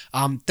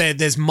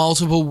 There's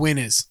multiple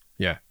winners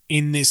yeah.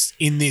 in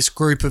this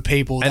group of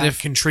people And that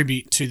if-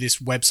 contribute to this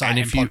website And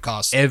and, if you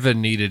podcast. ever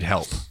needed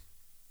help,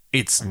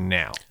 it's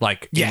now.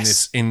 Like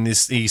Yes. in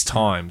these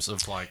times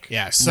of like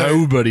Yeah, so-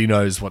 nobody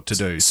knows what to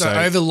do. So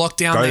over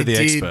lockdown, go they to the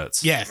did,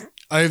 experts. Yeah,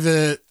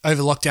 over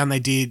lockdown, they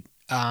did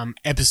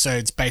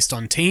episodes based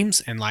on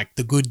teams and like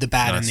the good, the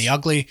bad, and Nice. the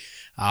ugly.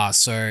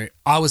 So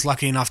I was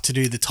lucky enough to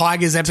do the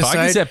Tigers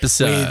episode.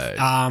 episode.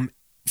 with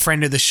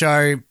friend of the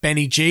show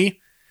Benny G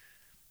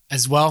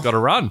as well. Got to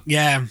run.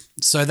 Yeah,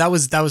 so that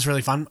was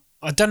really fun.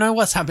 I don't know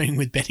what's happening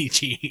with Benny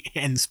G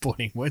and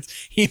Sporting Woods.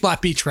 He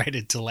might be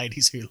traded to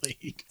Ladies Who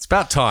League. It's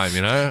about time,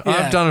 you know. Yeah.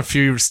 I've done a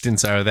few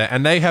stints over there,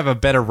 and they have a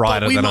better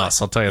rider we than might-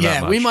 us. I'll tell you that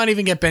Yeah, much. we might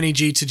even get Benny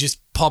G to just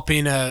pop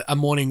in a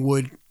morning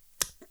wood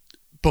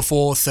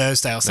before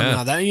Thursday or something Yeah.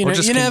 like that. You Or know,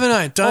 just you never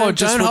know. Don't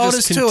we'll hold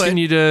just us to it.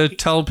 continue to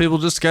tell people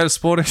just to go to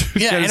Sporting.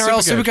 Yeah, go to NRL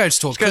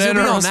Supercoach talk. Just go Because to he'll be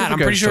NRL on that. I'm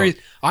Supercoach pretty sure.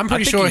 talk. I'm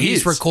pretty I think sure he he's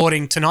is.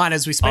 recording tonight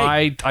as we speak.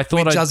 I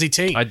thought with Juzzy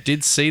T. I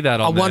did see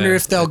that I on wonder their-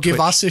 if they'll their give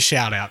Twitch. us a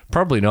shout out.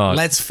 Probably not.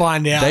 Let's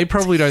find out. They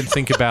probably don't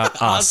think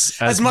about us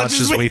as much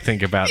as we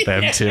think about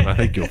them, Tim. I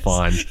think you'll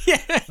find.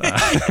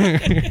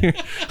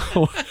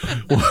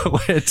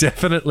 We're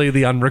definitely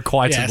the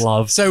unrequited Yes.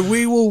 love. So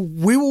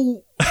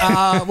we'll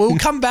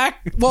come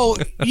back. Well,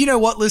 you know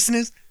what,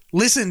 listeners,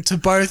 listen to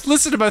both,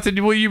 Listen to both, and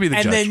will you be the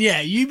and judge? then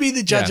you be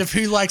the judge Yeah. of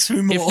who likes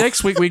who more. If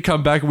next week we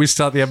come back and we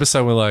start the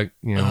episode, we're like,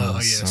 oh yeah,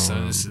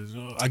 so this is.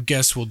 I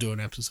guess we'll do an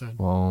episode.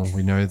 well,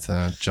 we know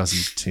that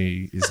Juzzy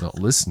T is not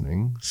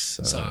listening,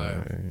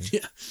 so,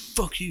 Yeah,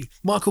 fuck you.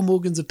 Michael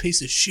Morgan's a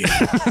piece of shit.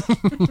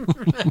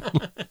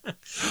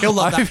 He'll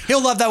love that.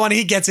 He'll love that one.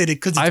 He gets it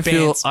because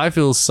it's I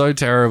feel so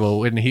terrible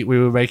when we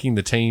were making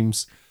the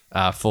teams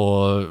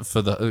for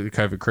the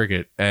COVID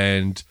cricket,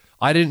 and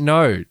I didn't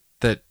know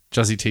that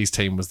Juzzy T's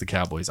team was the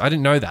Cowboys. I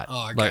didn't know that.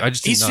 Oh, okay. Like I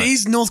just didn't know.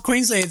 He's North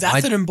Queensland. It's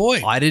Atherton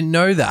boy. I didn't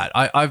know that.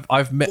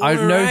 I've met, I Born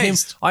and know him.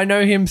 raised. I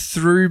know him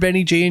through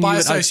Benny G and By you,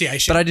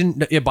 association. but I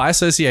didn't. Yeah, by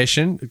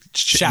association.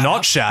 Shout not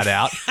out. shout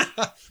out.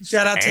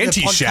 Shout out to the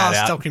Anti-shout podcast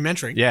out.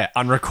 documentary. Yeah,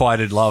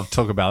 unrequited love.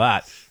 Talk about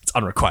that. It's It's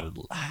unrequited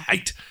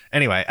light.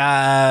 Anyway,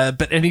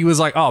 and he was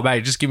like, "Oh,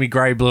 mate, just give me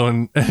grey,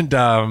 blue,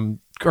 and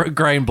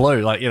grey and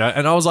blue." Like, you know,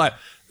 and I was like,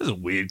 "Those are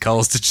weird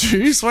colours to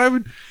choose." Why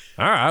would?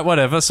 All right,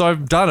 whatever. So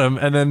I've done them,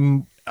 and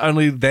then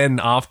only then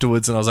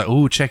afterwards, and I was like,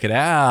 "Oh, check it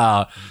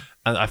out."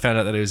 And I found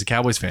out that he was a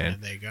Cowboys fan. Yeah,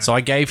 there you go. So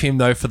I gave him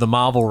though for the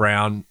Marvel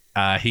round.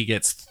 He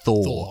gets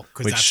Thor,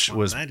 'cause which that's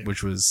what they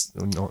do. was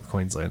North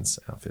Queensland's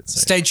outfit. So.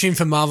 Stay tuned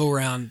for Marvel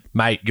round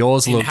Mate,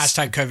 yours in looks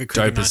hashtag COVID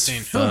dope as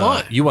COVID-19. Who am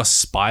I? fuck. You are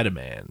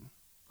Spider-Man.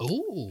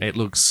 Ooh. It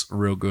looks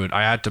real good.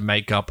 I had to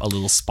make up a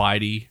little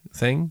Spidey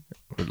thing.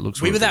 It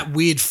looks. We real were good. that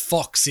weird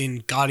fox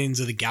in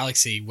Guardians of the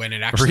Galaxy when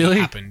it actually Really?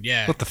 happened.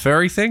 Yeah. What, the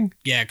furry thing?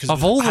 Yeah, because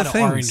Of all had the an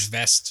things. orange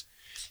vest.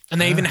 And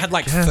they even had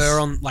like yes. fur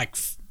on, like,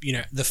 you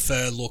know, the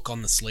fur look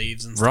on the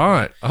sleeves and stuff.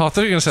 Right. Oh, I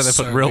thought you were going to say they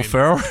So put real weird.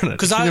 fur on it.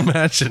 Because Can you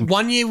imagine?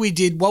 one year we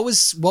did, what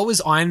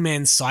was Iron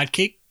Man's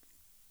sidekick?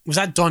 Was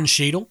that Don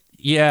Cheadle?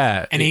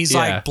 Yeah. And he's yeah.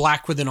 like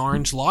black with an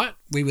orange light.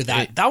 We were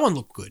that. That one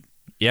looked good.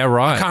 Yeah,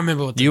 right. I can't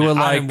remember what the you were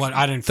I like don't,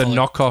 I don't the follow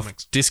knockoff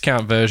comics.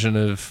 discount version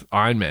of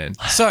Iron Man.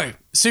 So,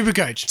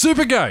 Supercoach.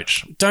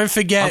 Supercoach. Don't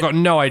forget. I've got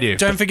no idea.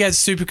 Don't forget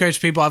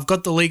Supercoach, people. I've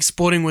got the league,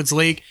 Sporting Woods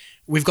League.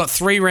 We've got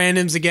 3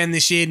 randoms again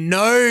this year.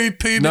 No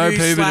Poobadoo No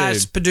Poobadoo.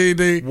 slash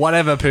Padooboo.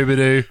 Whatever,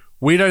 Poobadoo.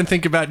 We don't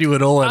think about you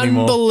at all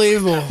anymore.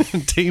 Unbelievable.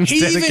 Team's He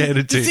dedicated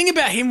even, to. the thing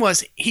about him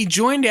was he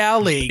joined our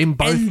league In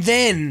both- and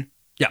then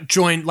Yeah.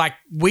 joined, like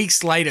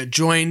weeks later,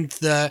 joined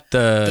the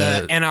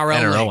the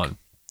NRL league. one.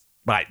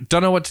 Right.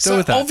 Don't know what to do So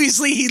with that.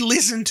 obviously he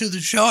listened to the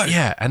show.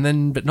 Yeah, and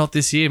then but not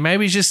this year.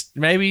 Maybe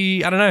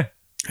I don't know.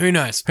 Who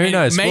knows? Who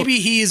knows? Maybe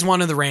he is one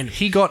of the randoms.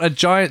 He got a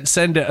giant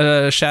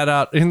shout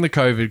out in the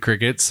COVID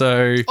cricket,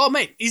 so Oh,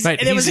 mate. Mate,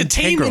 there was he's a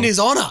team integral. in his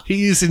honor.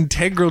 he is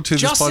integral to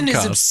Justin this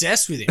is podcast.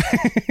 obsessed with him.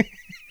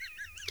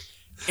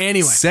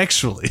 Anyway.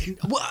 Sexually.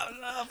 Well,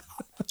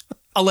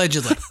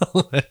 allegedly.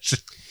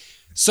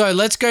 So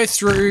let's go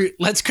through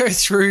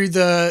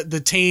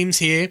the teams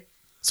here.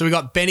 So we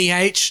got Benny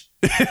H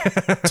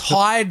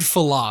tied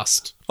for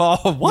last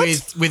Oh, what?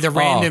 with a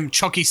random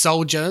Chocky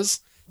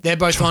Soldiers. They're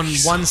both on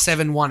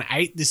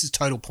 1718. This is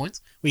total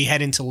points. We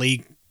head into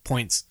league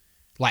points,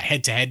 like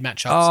head-to-head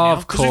matchups now.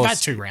 of 'cause we've had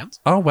course. 2 rounds.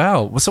 Oh,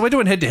 wow. So we're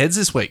doing head-to-heads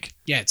this week.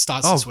 Yeah, it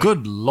starts Oh, this week.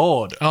 good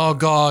Lord. Oh,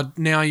 God.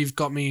 Now you've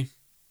got me.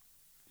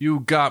 You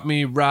got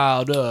me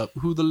riled up.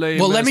 Who the lame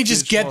Well, let me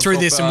just get through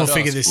this and we'll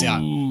figure this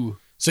out. Ooh.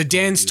 So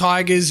Dan's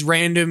Tigers,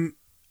 random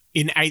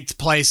in 8th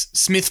place.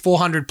 Smith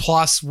 400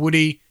 plus.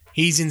 Woody,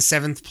 he's in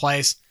 7th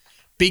place.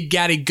 Big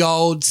Gaddy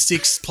Gold,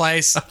 6th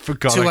place.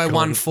 forgot I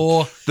called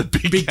 2014. The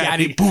Big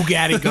Gaddy,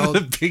 Bugatti Gold.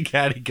 the Big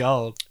Gaddy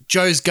Gold.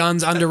 Joe's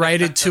Guns,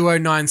 underrated,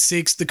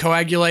 2096. The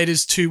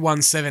Coagulators,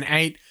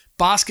 2178.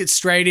 Basket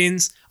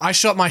straight-ins. I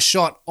shot my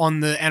shot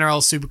on the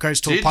NRL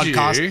Supercoach Tour Did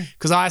podcast you?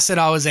 because I said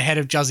I was ahead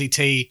of Juzzy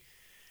T.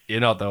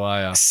 You're not though,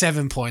 are you?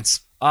 7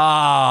 points.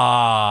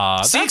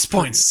 Ah. 6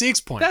 points.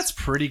 6 points. That's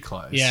pretty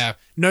close. Yeah.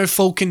 No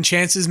Falcon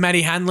chances.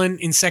 Matty Hanlon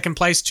in 2nd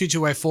place,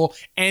 2204.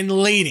 And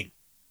leading.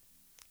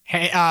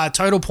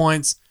 Total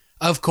points,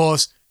 of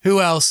course. Who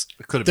else?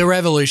 could've The been.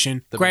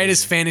 Revolution. The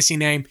Greatest Revolution. fantasy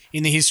name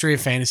in the history of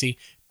fantasy.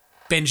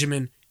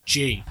 Benjamin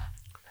G.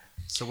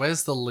 So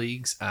where's the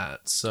leagues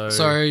at?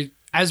 So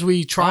as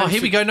we try... Oh,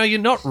 here we go. No, you're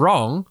not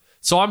wrong.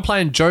 So I'm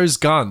playing Joe's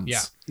Guns.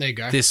 Yeah, there you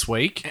go. This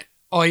week.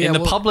 Oh, yeah. In the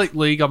well, public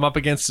league, I'm up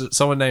against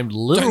someone named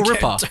Little Don't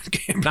Ripper. don't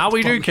care Now about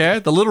we the do public. care.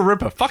 The Little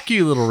Ripper. Fuck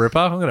you, Little Ripper.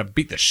 I'm going to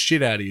beat the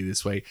shit out of you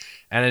this week.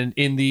 And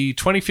in the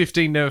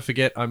 2015, never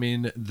forget, I'm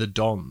in the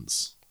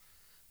Dons.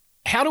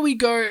 How do we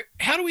go?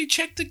 How do we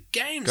check the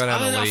games? Go down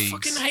the I leagues.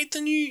 fucking hate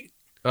the new...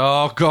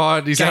 Oh,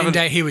 God. He's Game having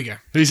day. Here we go.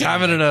 He's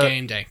having it a...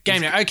 Game day.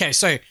 Game day. Okay,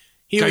 so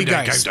here Game we day, go.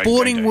 game day,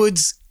 Sporting game day.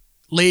 Woods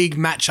League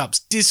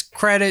matchups.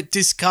 Discredit,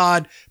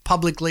 discard,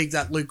 public league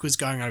that Luke was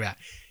going on about.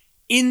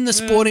 In the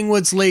Sporting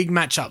Woods League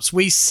matchups,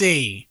 we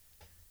see...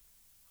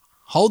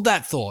 Hold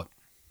that thought.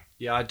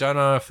 Yeah, I don't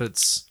know if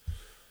it's...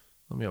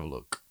 Let me have a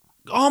look.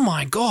 Oh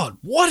my God,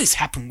 what has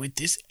happened with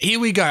this? Here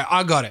we go.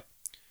 I got it.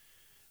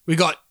 We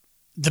got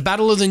the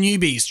Battle of the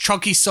Newbies,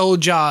 Chocky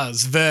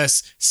Soldiers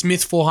versus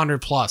Smith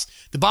 400 plus.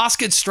 The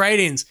basket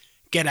straight-ins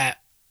get a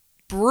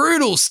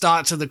brutal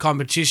start to the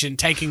competition,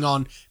 taking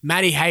on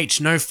Matty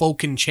H, no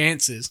Falcon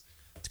chances.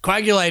 The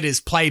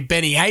Coagulators play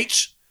Benny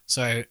H,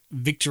 so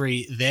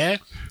victory there.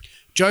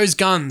 Joe's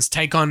Guns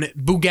take on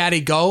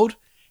Bugatti Gold,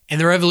 and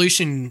the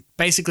Revolution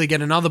basically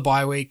get another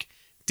bye week.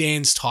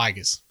 Dan's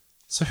Tigers.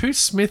 So who's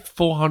Smith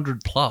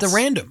 400 plus? The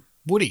random,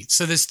 Woody.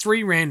 So there's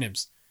 3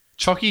 randoms.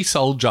 Chocky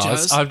Soul Jazz.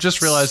 Jazz. I've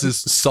just realized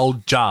it's Soul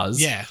Jazz.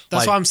 Yeah,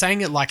 that's why I'm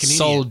saying it like an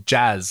Soul idiot.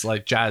 Jazz,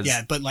 like jazz.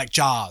 Yeah, but like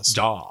jars.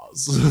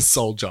 Jazz.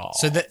 Soul Jazz.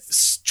 So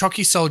that's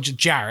Chocky Soldier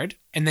Jared,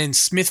 and then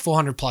Smith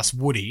 400 plus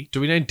Woody. Do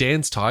we know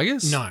Dan's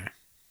Tigers? No,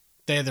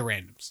 they're the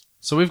randoms.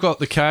 So we've got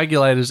the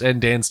Coagulators and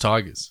Dan's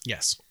Tigers.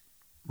 Yes.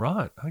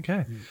 Right.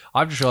 Okay.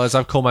 I've just realized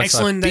I've called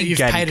myself Excellent that Big you've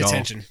Gaddy paid Gold.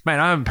 attention. Man,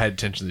 I haven't paid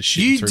attention to this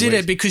shit. You in 3 did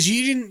weeks. it because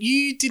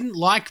you didn't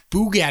like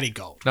Bugatti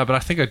Gold. No, but I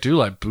think I do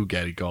like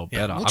Bugatti Gold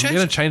Yeah, better. we'll I'm change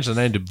going it. to change the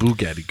name to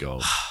Bugatti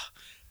Gold.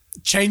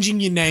 Changing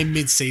your name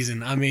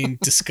mid-season. I mean,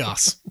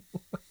 discuss.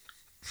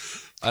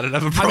 I don't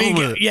have a I problem mean,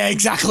 with it. yeah,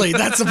 exactly.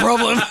 That's the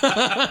problem.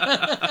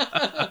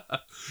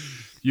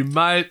 You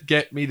might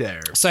get me there.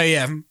 So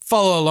yeah,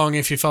 follow along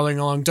if you're following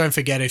along. Don't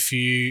forget if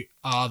you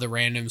are the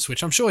randoms,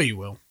 which I'm sure you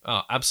will.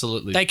 Oh,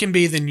 absolutely. They can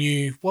be the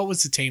new. What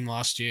was the team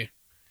last year?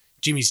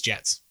 Jimmy's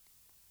Jets.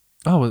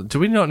 Oh, well, do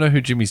we not know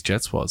who Jimmy's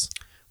Jets was?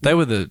 They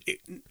were the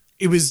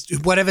It was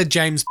whatever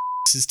James'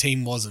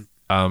 team wasn't.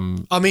 I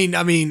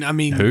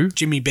mean, Who?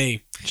 Jimmy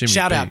B. Jimmy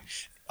Shout B. out.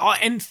 Oh,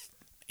 and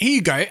here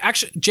you go.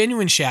 Actually,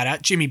 genuine shout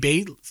out. Jimmy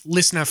B,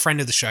 listener,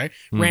 friend of the show,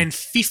 ran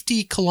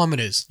 50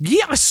 kilometers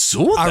Yeah, I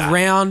saw that.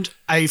 around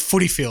a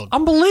footy field.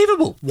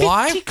 Unbelievable.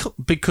 Why?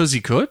 Because he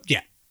could.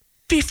 Yeah.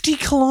 50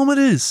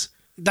 kilometers.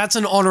 That's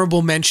an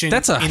honourable mention.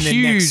 That's a in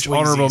the next huge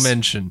honourable Sweezies.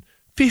 mention.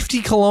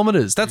 50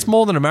 kilometers. That's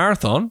more than a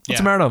marathon. What's Yeah.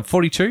 a marathon?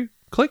 42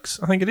 clicks,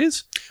 I think it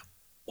is.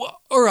 Well,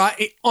 all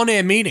right, on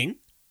air meeting,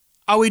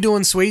 are we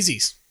doing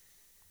Sweezies?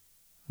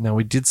 Now,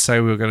 we did say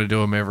we were going to do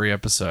them every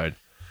episode,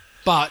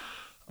 But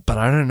but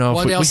I don't know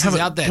what if we else is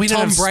haven't- out there? we don't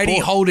Tom have Brady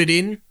sport. hold it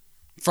in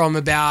from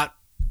about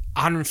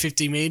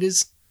 150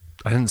 meters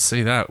I didn't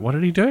see that. What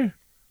did he do?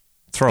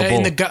 Throw a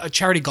ball. in the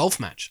charity golf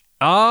match.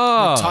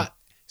 Oh,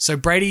 So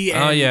Brady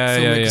and yeah,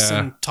 Phil yeah,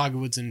 Mickelson, yeah. Tiger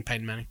Woods, and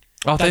Peyton Manning.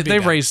 they that'd be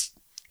bad. raised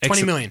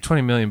 20 million.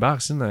 $20 million,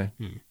 didn't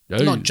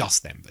they? Not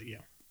just them, but yeah.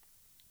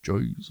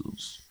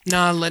 Jesus.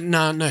 No,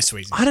 no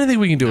Sweezies. I don't think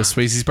we can do a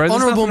Sweezies, bro.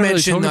 There's Honourable nothing to really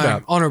mention, talk though.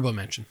 about. Honourable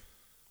mention.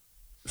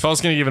 If I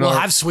was going to give an We'll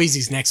honor- have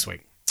Sweezies next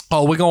week.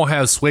 Oh, we're going to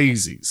have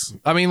Sweezies.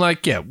 I mean,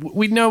 like, yeah,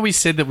 we know we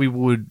said that we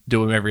would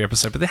do them every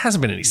episode, but there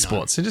hasn't been any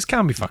sports. So just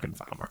can't be fucking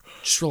farmer.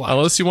 Just relax.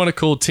 Unless you want to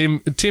call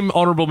Tim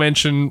honorable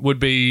mention would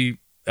be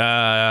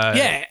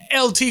Yeah,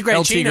 LT Great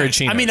LT Chinos. Great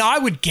Chinos. I mean, I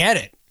would get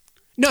it.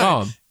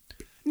 No,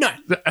 no.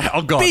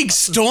 oh god. Big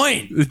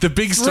Stoin. The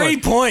big 3 story.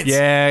 points.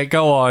 Yeah,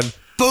 go on.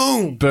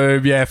 Boom.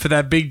 Boom, yeah, for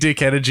that big dick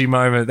energy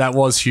moment, that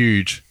was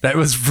huge. That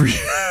was real,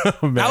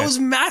 man. That was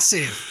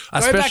massive. Go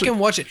back Especially- and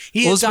watch it.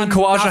 He has Usman done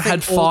Khawaja nothing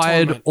had all fired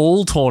tournament.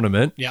 all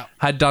tournament. Yeah.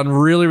 Had done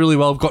really, really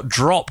well. Got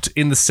dropped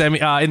in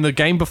the in the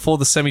game before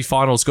the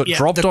semi-finals. Got Yeah,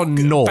 dropped the- on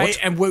Naught.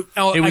 And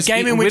a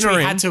game in which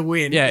we had to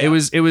win. Yeah, it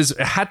was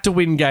a had to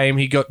win game.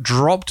 He got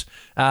dropped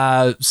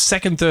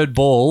second, third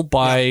ball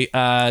by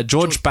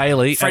George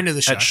Bailey friend of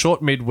the show. at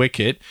short mid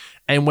wicket,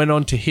 and went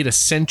on to hit a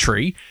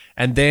century,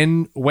 and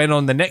then went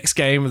on the next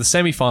game of the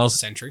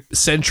semi-finals.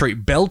 Century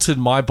belted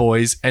my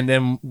boys, and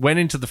then went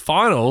into the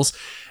finals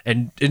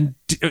and ended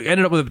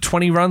up with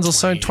 20 runs or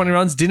so. 20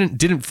 runs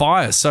didn't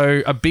fire.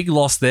 So a big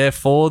loss there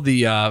for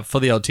the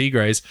El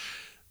Tigres.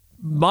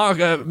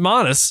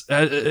 Marcus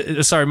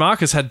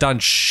had done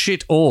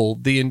shit all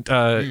the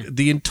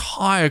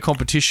entire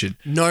competition.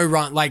 No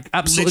run, like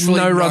Absolutely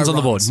literally no runs on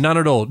the board, runs. none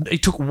at all. He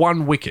took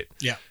 1 wicket.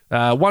 Yeah.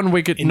 1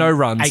 wicket, no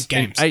runs. 8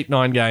 games.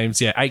 9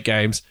 games. Yeah, 8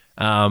 games.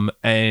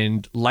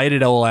 And laid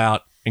it all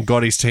out and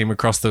got his team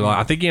across the line.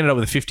 I think he ended up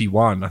with a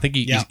 51. I think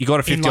he got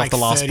a 50 In like off the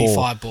last ball.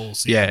 35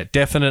 balls. Yeah,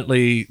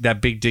 definitely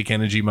that big dick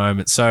energy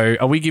moment. So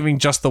are we giving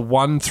just the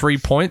 3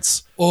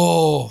 points?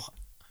 Oh,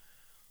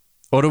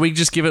 Or do we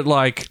just give it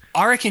like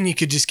I reckon you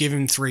could just give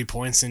him 3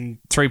 points and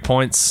 3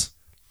 points?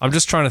 I'm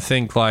just trying to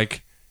think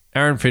like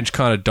Aaron Finch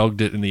kind of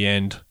dogged it in the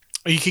end.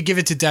 or you could give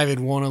it to David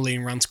Warner,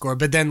 leading run scorer,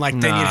 but then then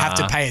you'd have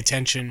to pay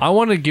attention. I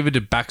want to give it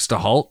to Baxter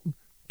Holt.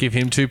 Give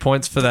him 2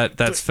 points for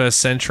that's first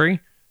century.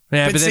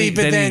 Yeah, but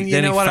then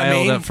you know what I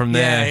mean? It from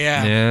there.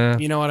 Yeah.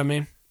 You know what I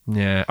mean?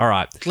 Yeah. All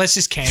right. Let's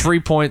just can. 3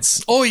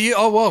 points. Oh,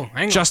 whoa,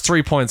 hang on. Just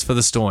 3 points for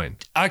the Stoin.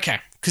 Okay,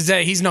 because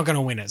he's not going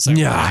to win it. So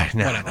No.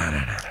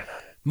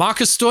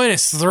 Marcus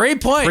Stoinis, 3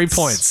 points. 3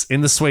 points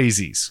in the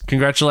Sweezies.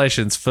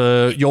 Congratulations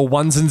for your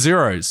ones and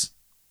zeros.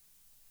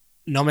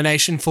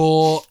 Nomination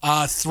for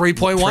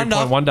 3-point wonder.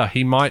 3-point wonder.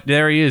 He might.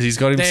 There he is. He's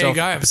got There himself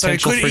you a go. So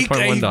potential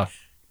 3-point wonder.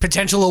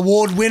 Potential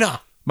award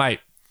winner. Mate,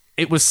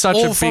 it was such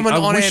All a big. from an I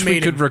on-air wish we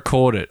meeting. could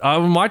record it. I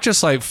might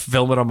just like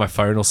film it on my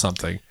phone or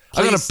something.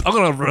 Please. I'm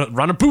gonna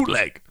run a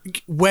bootleg.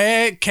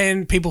 Where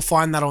can people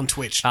find that on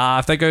Twitch?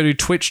 If they go to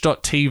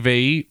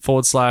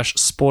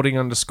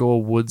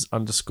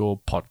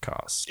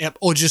twitch.tv/sporting_woods_podcast. Yep.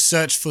 Or just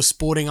search for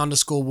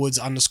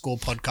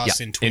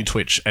sporting_woods_podcast in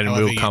Twitch. And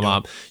However we'll you come do it.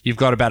 up. You've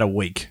got about a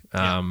week.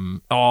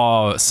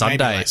 Sunday,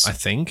 less. I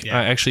think. Yeah.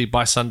 Actually,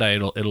 by Sunday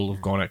it'll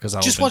have gone out because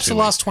Just watch the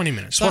last 20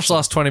 minutes. Just watch the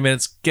last 20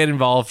 minutes. Get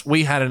involved.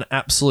 We had an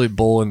absolute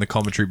ball in the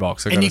commentary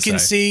box. And you can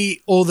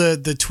see all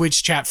the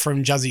Twitch chat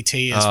from Juzzy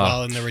T as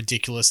well and the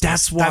ridiculousness.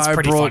 That's why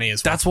pretty I brought. funny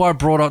as well. That's why I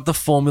brought up the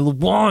Formula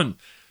One.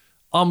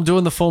 I'm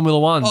doing the Formula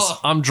Ones. Oh.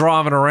 I'm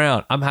driving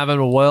around. I'm having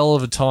a well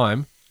of a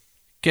time.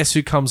 Guess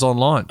who comes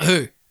online?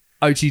 Who?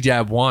 OT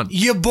Dab 1.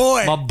 Your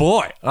boy. My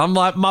boy. I'm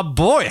like, my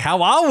boy,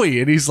 how are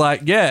we? And he's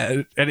like,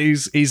 yeah. And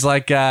he's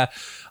like, I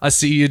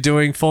see you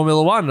doing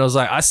Formula One. And I was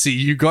like, I see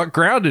you got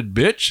grounded,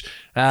 bitch.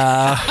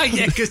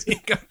 Yeah, because he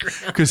got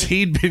grounded. Because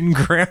he'd been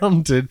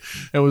grounded.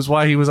 It was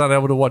why he was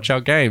unable to watch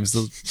our games.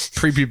 The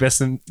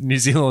prepubescent New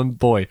Zealand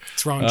boy.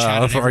 Throwing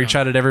chat at throwing everyone.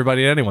 chat at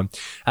everybody and anyone.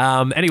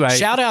 Anyway.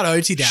 Shout out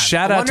OT Dad.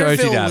 Shout I out to wonder if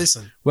OT he'll Dad.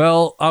 Listen.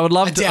 Well, I would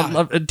love I to.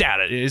 doubt I doubt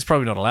it. He's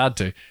probably not allowed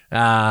to.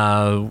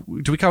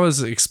 Do we come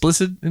as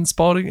explicit in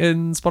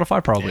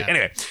Spotify? Probably. Yeah.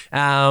 Anyway,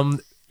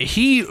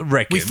 he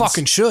reckons We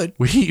fucking should.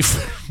 we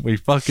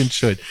fucking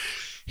should.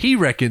 He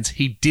reckons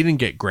he didn't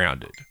get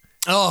grounded.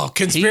 Oh, He's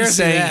conspiracy.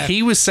 saying Yeah.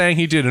 he was saying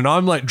he did, and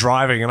I'm like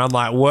driving, and I'm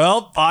like,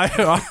 well,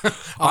 I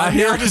I'm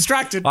hear now it.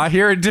 distracted. I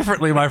hear it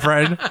differently, my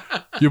friend.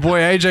 Your boy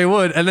AJ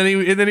Wood, and then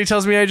he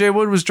tells me AJ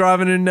Wood was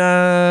driving in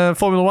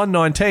Formula 1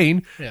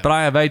 19, but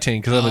I have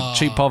 18 because I'm a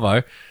cheap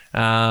povo.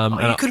 And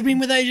You could have been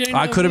with AJ.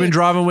 I could have been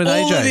driving with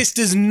All AJ. of this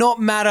does not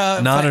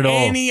matter. None for at all.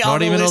 Any Not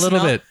other even a little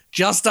listener, bit.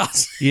 Just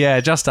us. Yeah,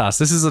 just us.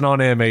 This is an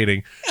on-air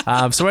meeting.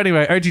 So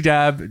anyway, OG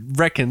Dab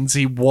reckons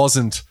he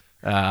wasn't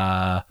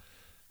grounded.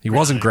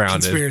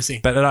 Conspiracy.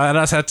 But I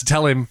just had to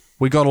tell him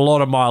we got a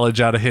lot of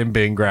mileage out of him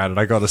being grounded,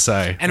 I got to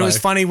say. And it was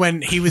funny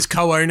when he was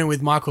co-owner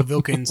with Michael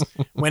Vilkins.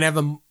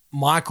 Whenever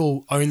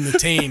Michael owned the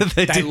team,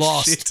 They they did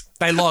lost. shit.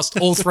 They lost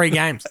all 3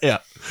 games. Yeah.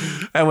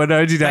 And when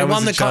OG Dab They was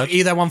won in the charge,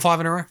 they won 5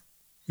 in a row.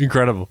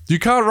 incredible. You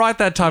can't write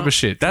that type of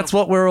shit. That's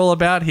what we're all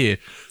about here.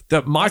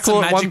 That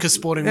Michael the at magic of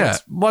sporting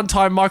goods. one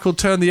time Michael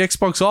turned the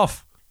Xbox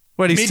off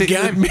when he's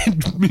Mid-game.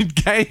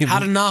 mid-game.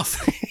 Had enough.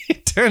 He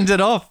turned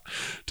it off.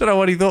 Don't know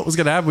what he thought was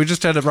going to happen. We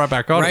just turned it right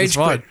back on. It was Rage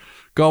fine. quit.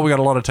 God, we got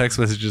a lot of text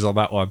messages on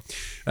that one.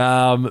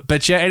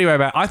 But yeah, anyway,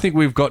 mate, I think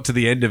we've got to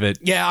the end of it.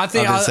 Yeah, I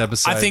think Of this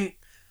episode. I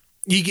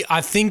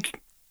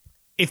think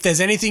if there's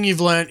anything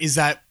you've learned is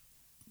that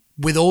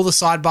with all the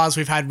sidebars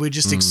we've had, we're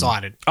just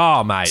excited.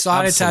 Oh, mate.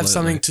 Excited to have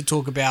absolutely. something to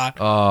talk about.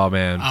 Oh,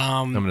 man.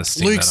 I'm going to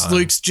sting Luke's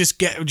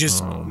that iron.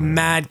 just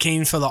mad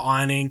keen for the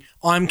ironing.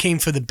 I'm keen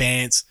for the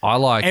bands. I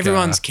like...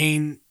 Everyone's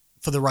keen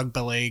for the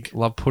rugby league.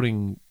 love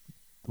putting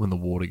when the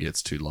water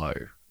gets too low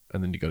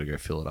and then you got to go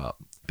fill it up.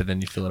 But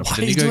then you fill it up. Why and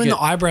are then you go doing get...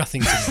 the eyebrow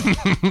thing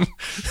to me?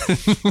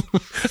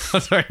 I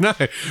don't know.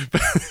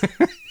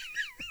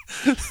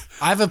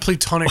 I have a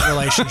platonic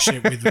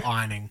relationship with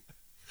ironing.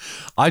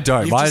 I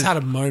don't. You've just had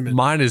a moment.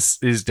 Mine is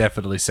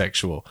definitely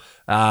sexual.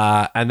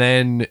 And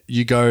then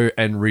you go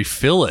and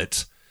refill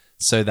it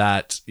so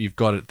that you've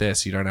got it there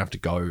so you don't have to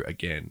go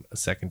again a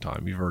second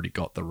time. You've already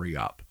got the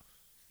re-up.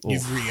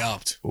 You've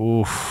re-upped.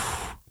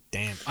 Oof.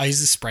 Damn. I use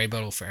the spray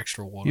bottle for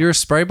extra water. You're a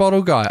spray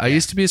bottle guy. I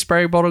used to be a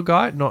spray bottle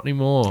guy. Not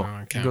anymore. Oh,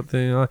 okay. You got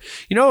the,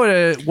 you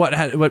know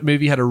what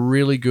movie had a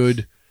really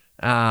good...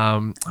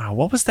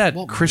 what was that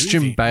What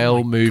Christian movie? Bale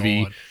Oh my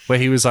movie God. where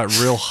he was like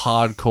real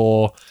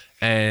hardcore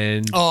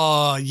and...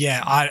 Oh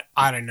yeah,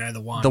 I don't know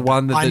the one. The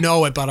one that I the-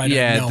 know it, but I don't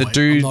yeah, know the it.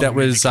 dude I'm not that a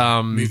movie was,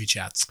 guy. Movie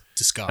chats.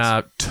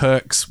 Discuss.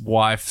 Turk's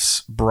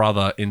wife's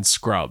brother in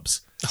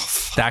Scrubs.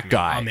 That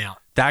guy. I'm out.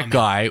 That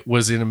guy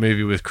was in a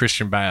movie with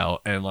Christian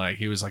Bale, and like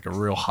he was like a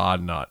real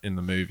hard nut in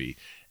the movie.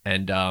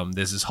 And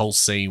there's this whole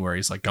scene where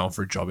he's like going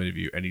for a job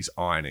interview and he's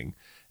ironing,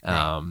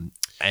 and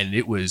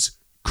it was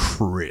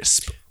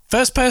crisp.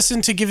 First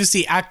person to give us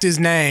the actor's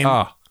name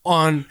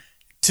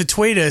to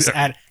tweet us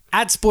at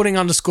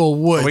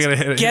 @sporting_woods We're gonna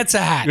hit it. gets a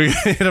hat. We're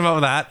gonna hit him up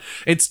with that.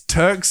 It's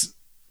Turk's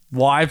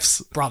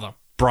wife's Brother.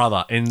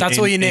 brother in That's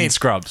all you in need.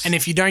 Scrubs. And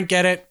if you don't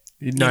get it,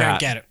 you know don't how-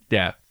 get it.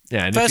 Yeah,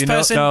 yeah. And First if you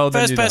person, know,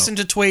 then first you know. person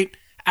to tweet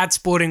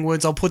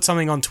 @sportingwoods. I'll put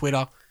something on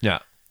Twitter. Yeah.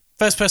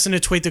 First person to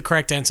tweet the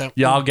correct answer.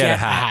 Yeah, will I'll get a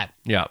hat.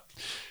 Yeah.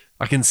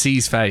 I can see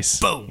his face.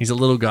 Boom. He's a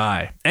little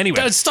guy. Anyway.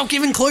 Don't stop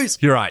giving clues.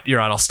 You're right.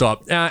 I'll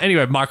stop.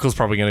 Anyway, Michael's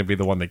probably going to be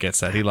the one that gets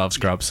that. He loves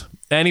Scrubs.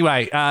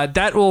 Anyway,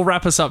 that will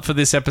wrap us up for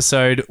this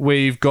episode.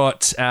 We've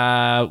got two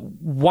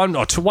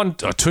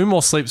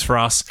more sleeps for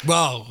us,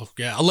 Well,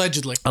 yeah,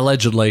 allegedly.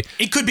 allegedly.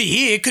 It could be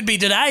here. It could be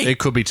today. It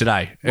could be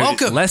today.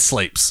 Welcome. Less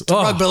sleeps.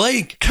 Rugby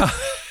league.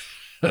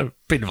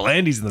 Bit of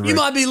Landy's in the room. You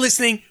might be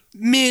listening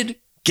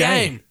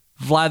mid-game.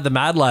 Vlad the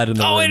Mad Lad in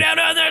the Oh, room. no.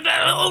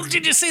 Oh,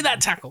 did you see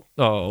that tackle?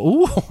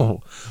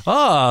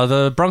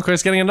 The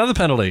Broncos getting another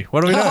penalty.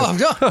 What do we know? Oh,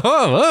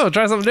 God.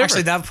 Try something different.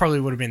 Actually, that probably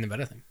would have been the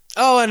better thing.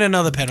 Oh, and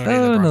another penalty. to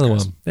the another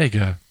Broncos. one. There you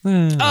go.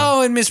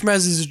 Oh, and Miss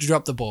Moses has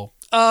dropped the ball.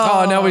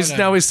 Oh, now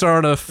no. he's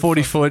throwing a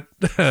 40-foot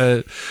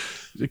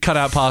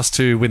cutout pass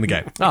to win the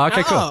game. Oh,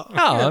 okay, cool.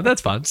 Oh,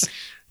 that's fun.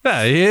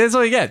 Yeah, here's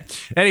what you get.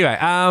 Anyway,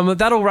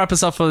 that'll wrap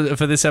us up for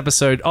this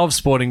episode of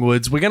Sporting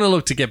Woods. We're going to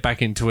look to get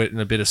back into it in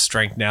a bit of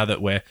strength now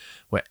that we're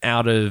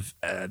out of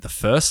the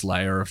first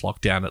layer of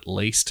lockdown at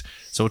least.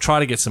 So we'll try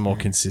to get some more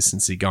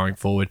consistency going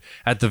forward.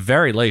 At the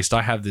very least,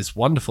 I have this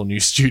wonderful new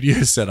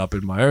studio set up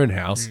in my own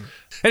house.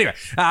 Anyway,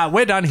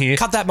 we're done here.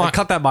 Cut that, Michael.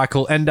 Cut that,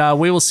 Michael. And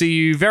we will see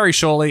you very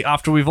shortly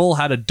after we've all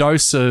had a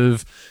dose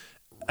of...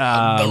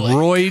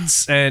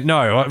 roids and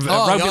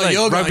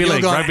rugby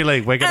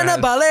league. We're gonna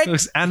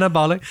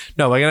anabolic.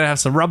 No, we're gonna have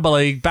some rugby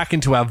league back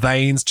into our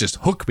veins. Just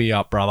hook me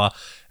up, brother.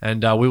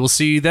 And we will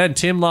see you then.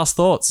 Tim, last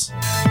thoughts.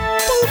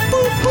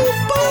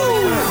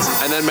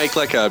 And then make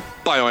like a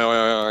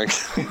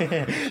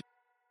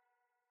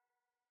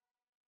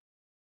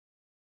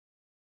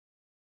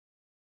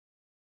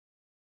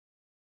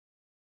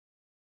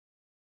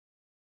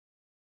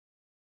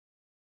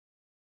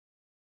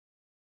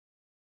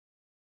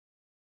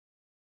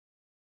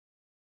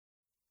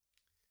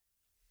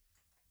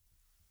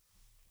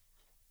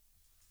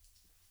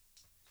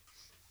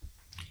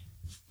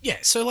Yeah,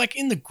 so like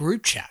in the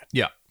group chat,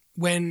 Yeah.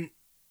 when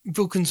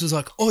Vilkins was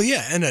like, oh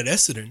yeah, and at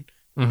Essendon.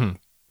 Mhm.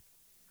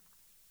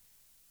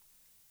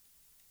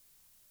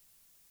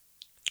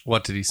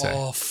 What did he say?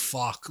 Oh,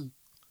 fuck.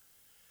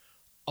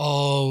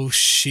 Oh,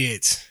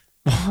 shit.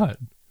 What?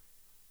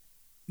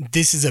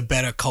 This is a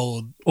better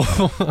cold.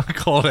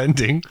 Cold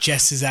ending.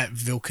 Jess is at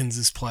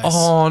Vilkins' place.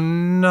 Oh,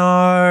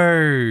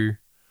 no.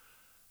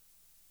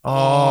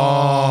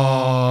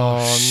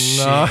 Oh,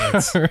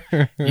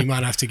 no. You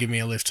might have to give me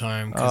a lift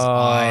home because Oh,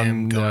 I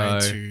am no.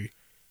 going to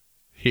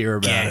Hear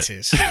about get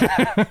it.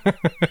 it.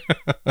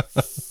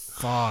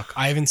 Fuck.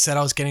 I even said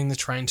I was getting the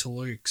train to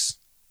Luke's.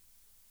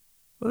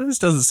 Well, this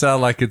doesn't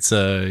sound like it's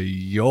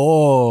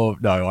your...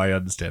 No, I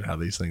understand how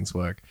these things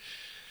work.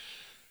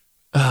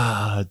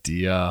 Ah,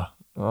 dear.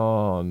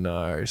 Oh,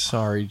 no.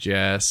 Sorry,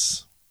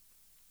 Jess.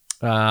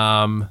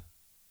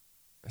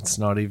 It's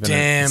not even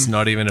Damn. it's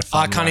not even a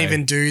fun I can't way.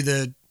 even do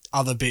the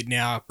other bit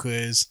now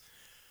because...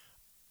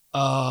 It's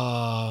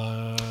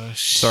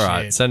all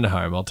right. Send her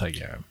home. I'll take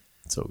you home.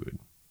 It's all good.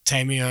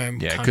 Take me home,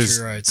 Yeah, country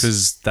roads.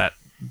 because that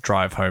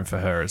drive home for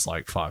her is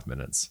like 5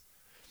 minutes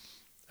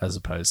as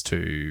opposed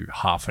to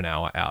half an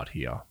hour out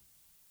here.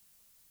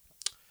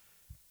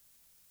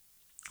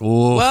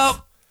 Ooh.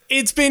 Well,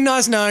 it's been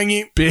nice knowing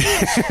you.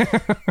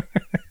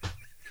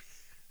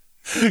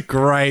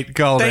 Great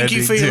goal. Thank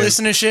you for your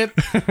listenership.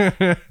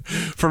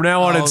 From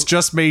now on, I'll- it's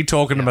just me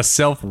talking to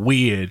myself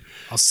weird.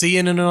 I'll see you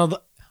in another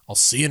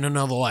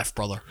life,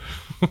 brother.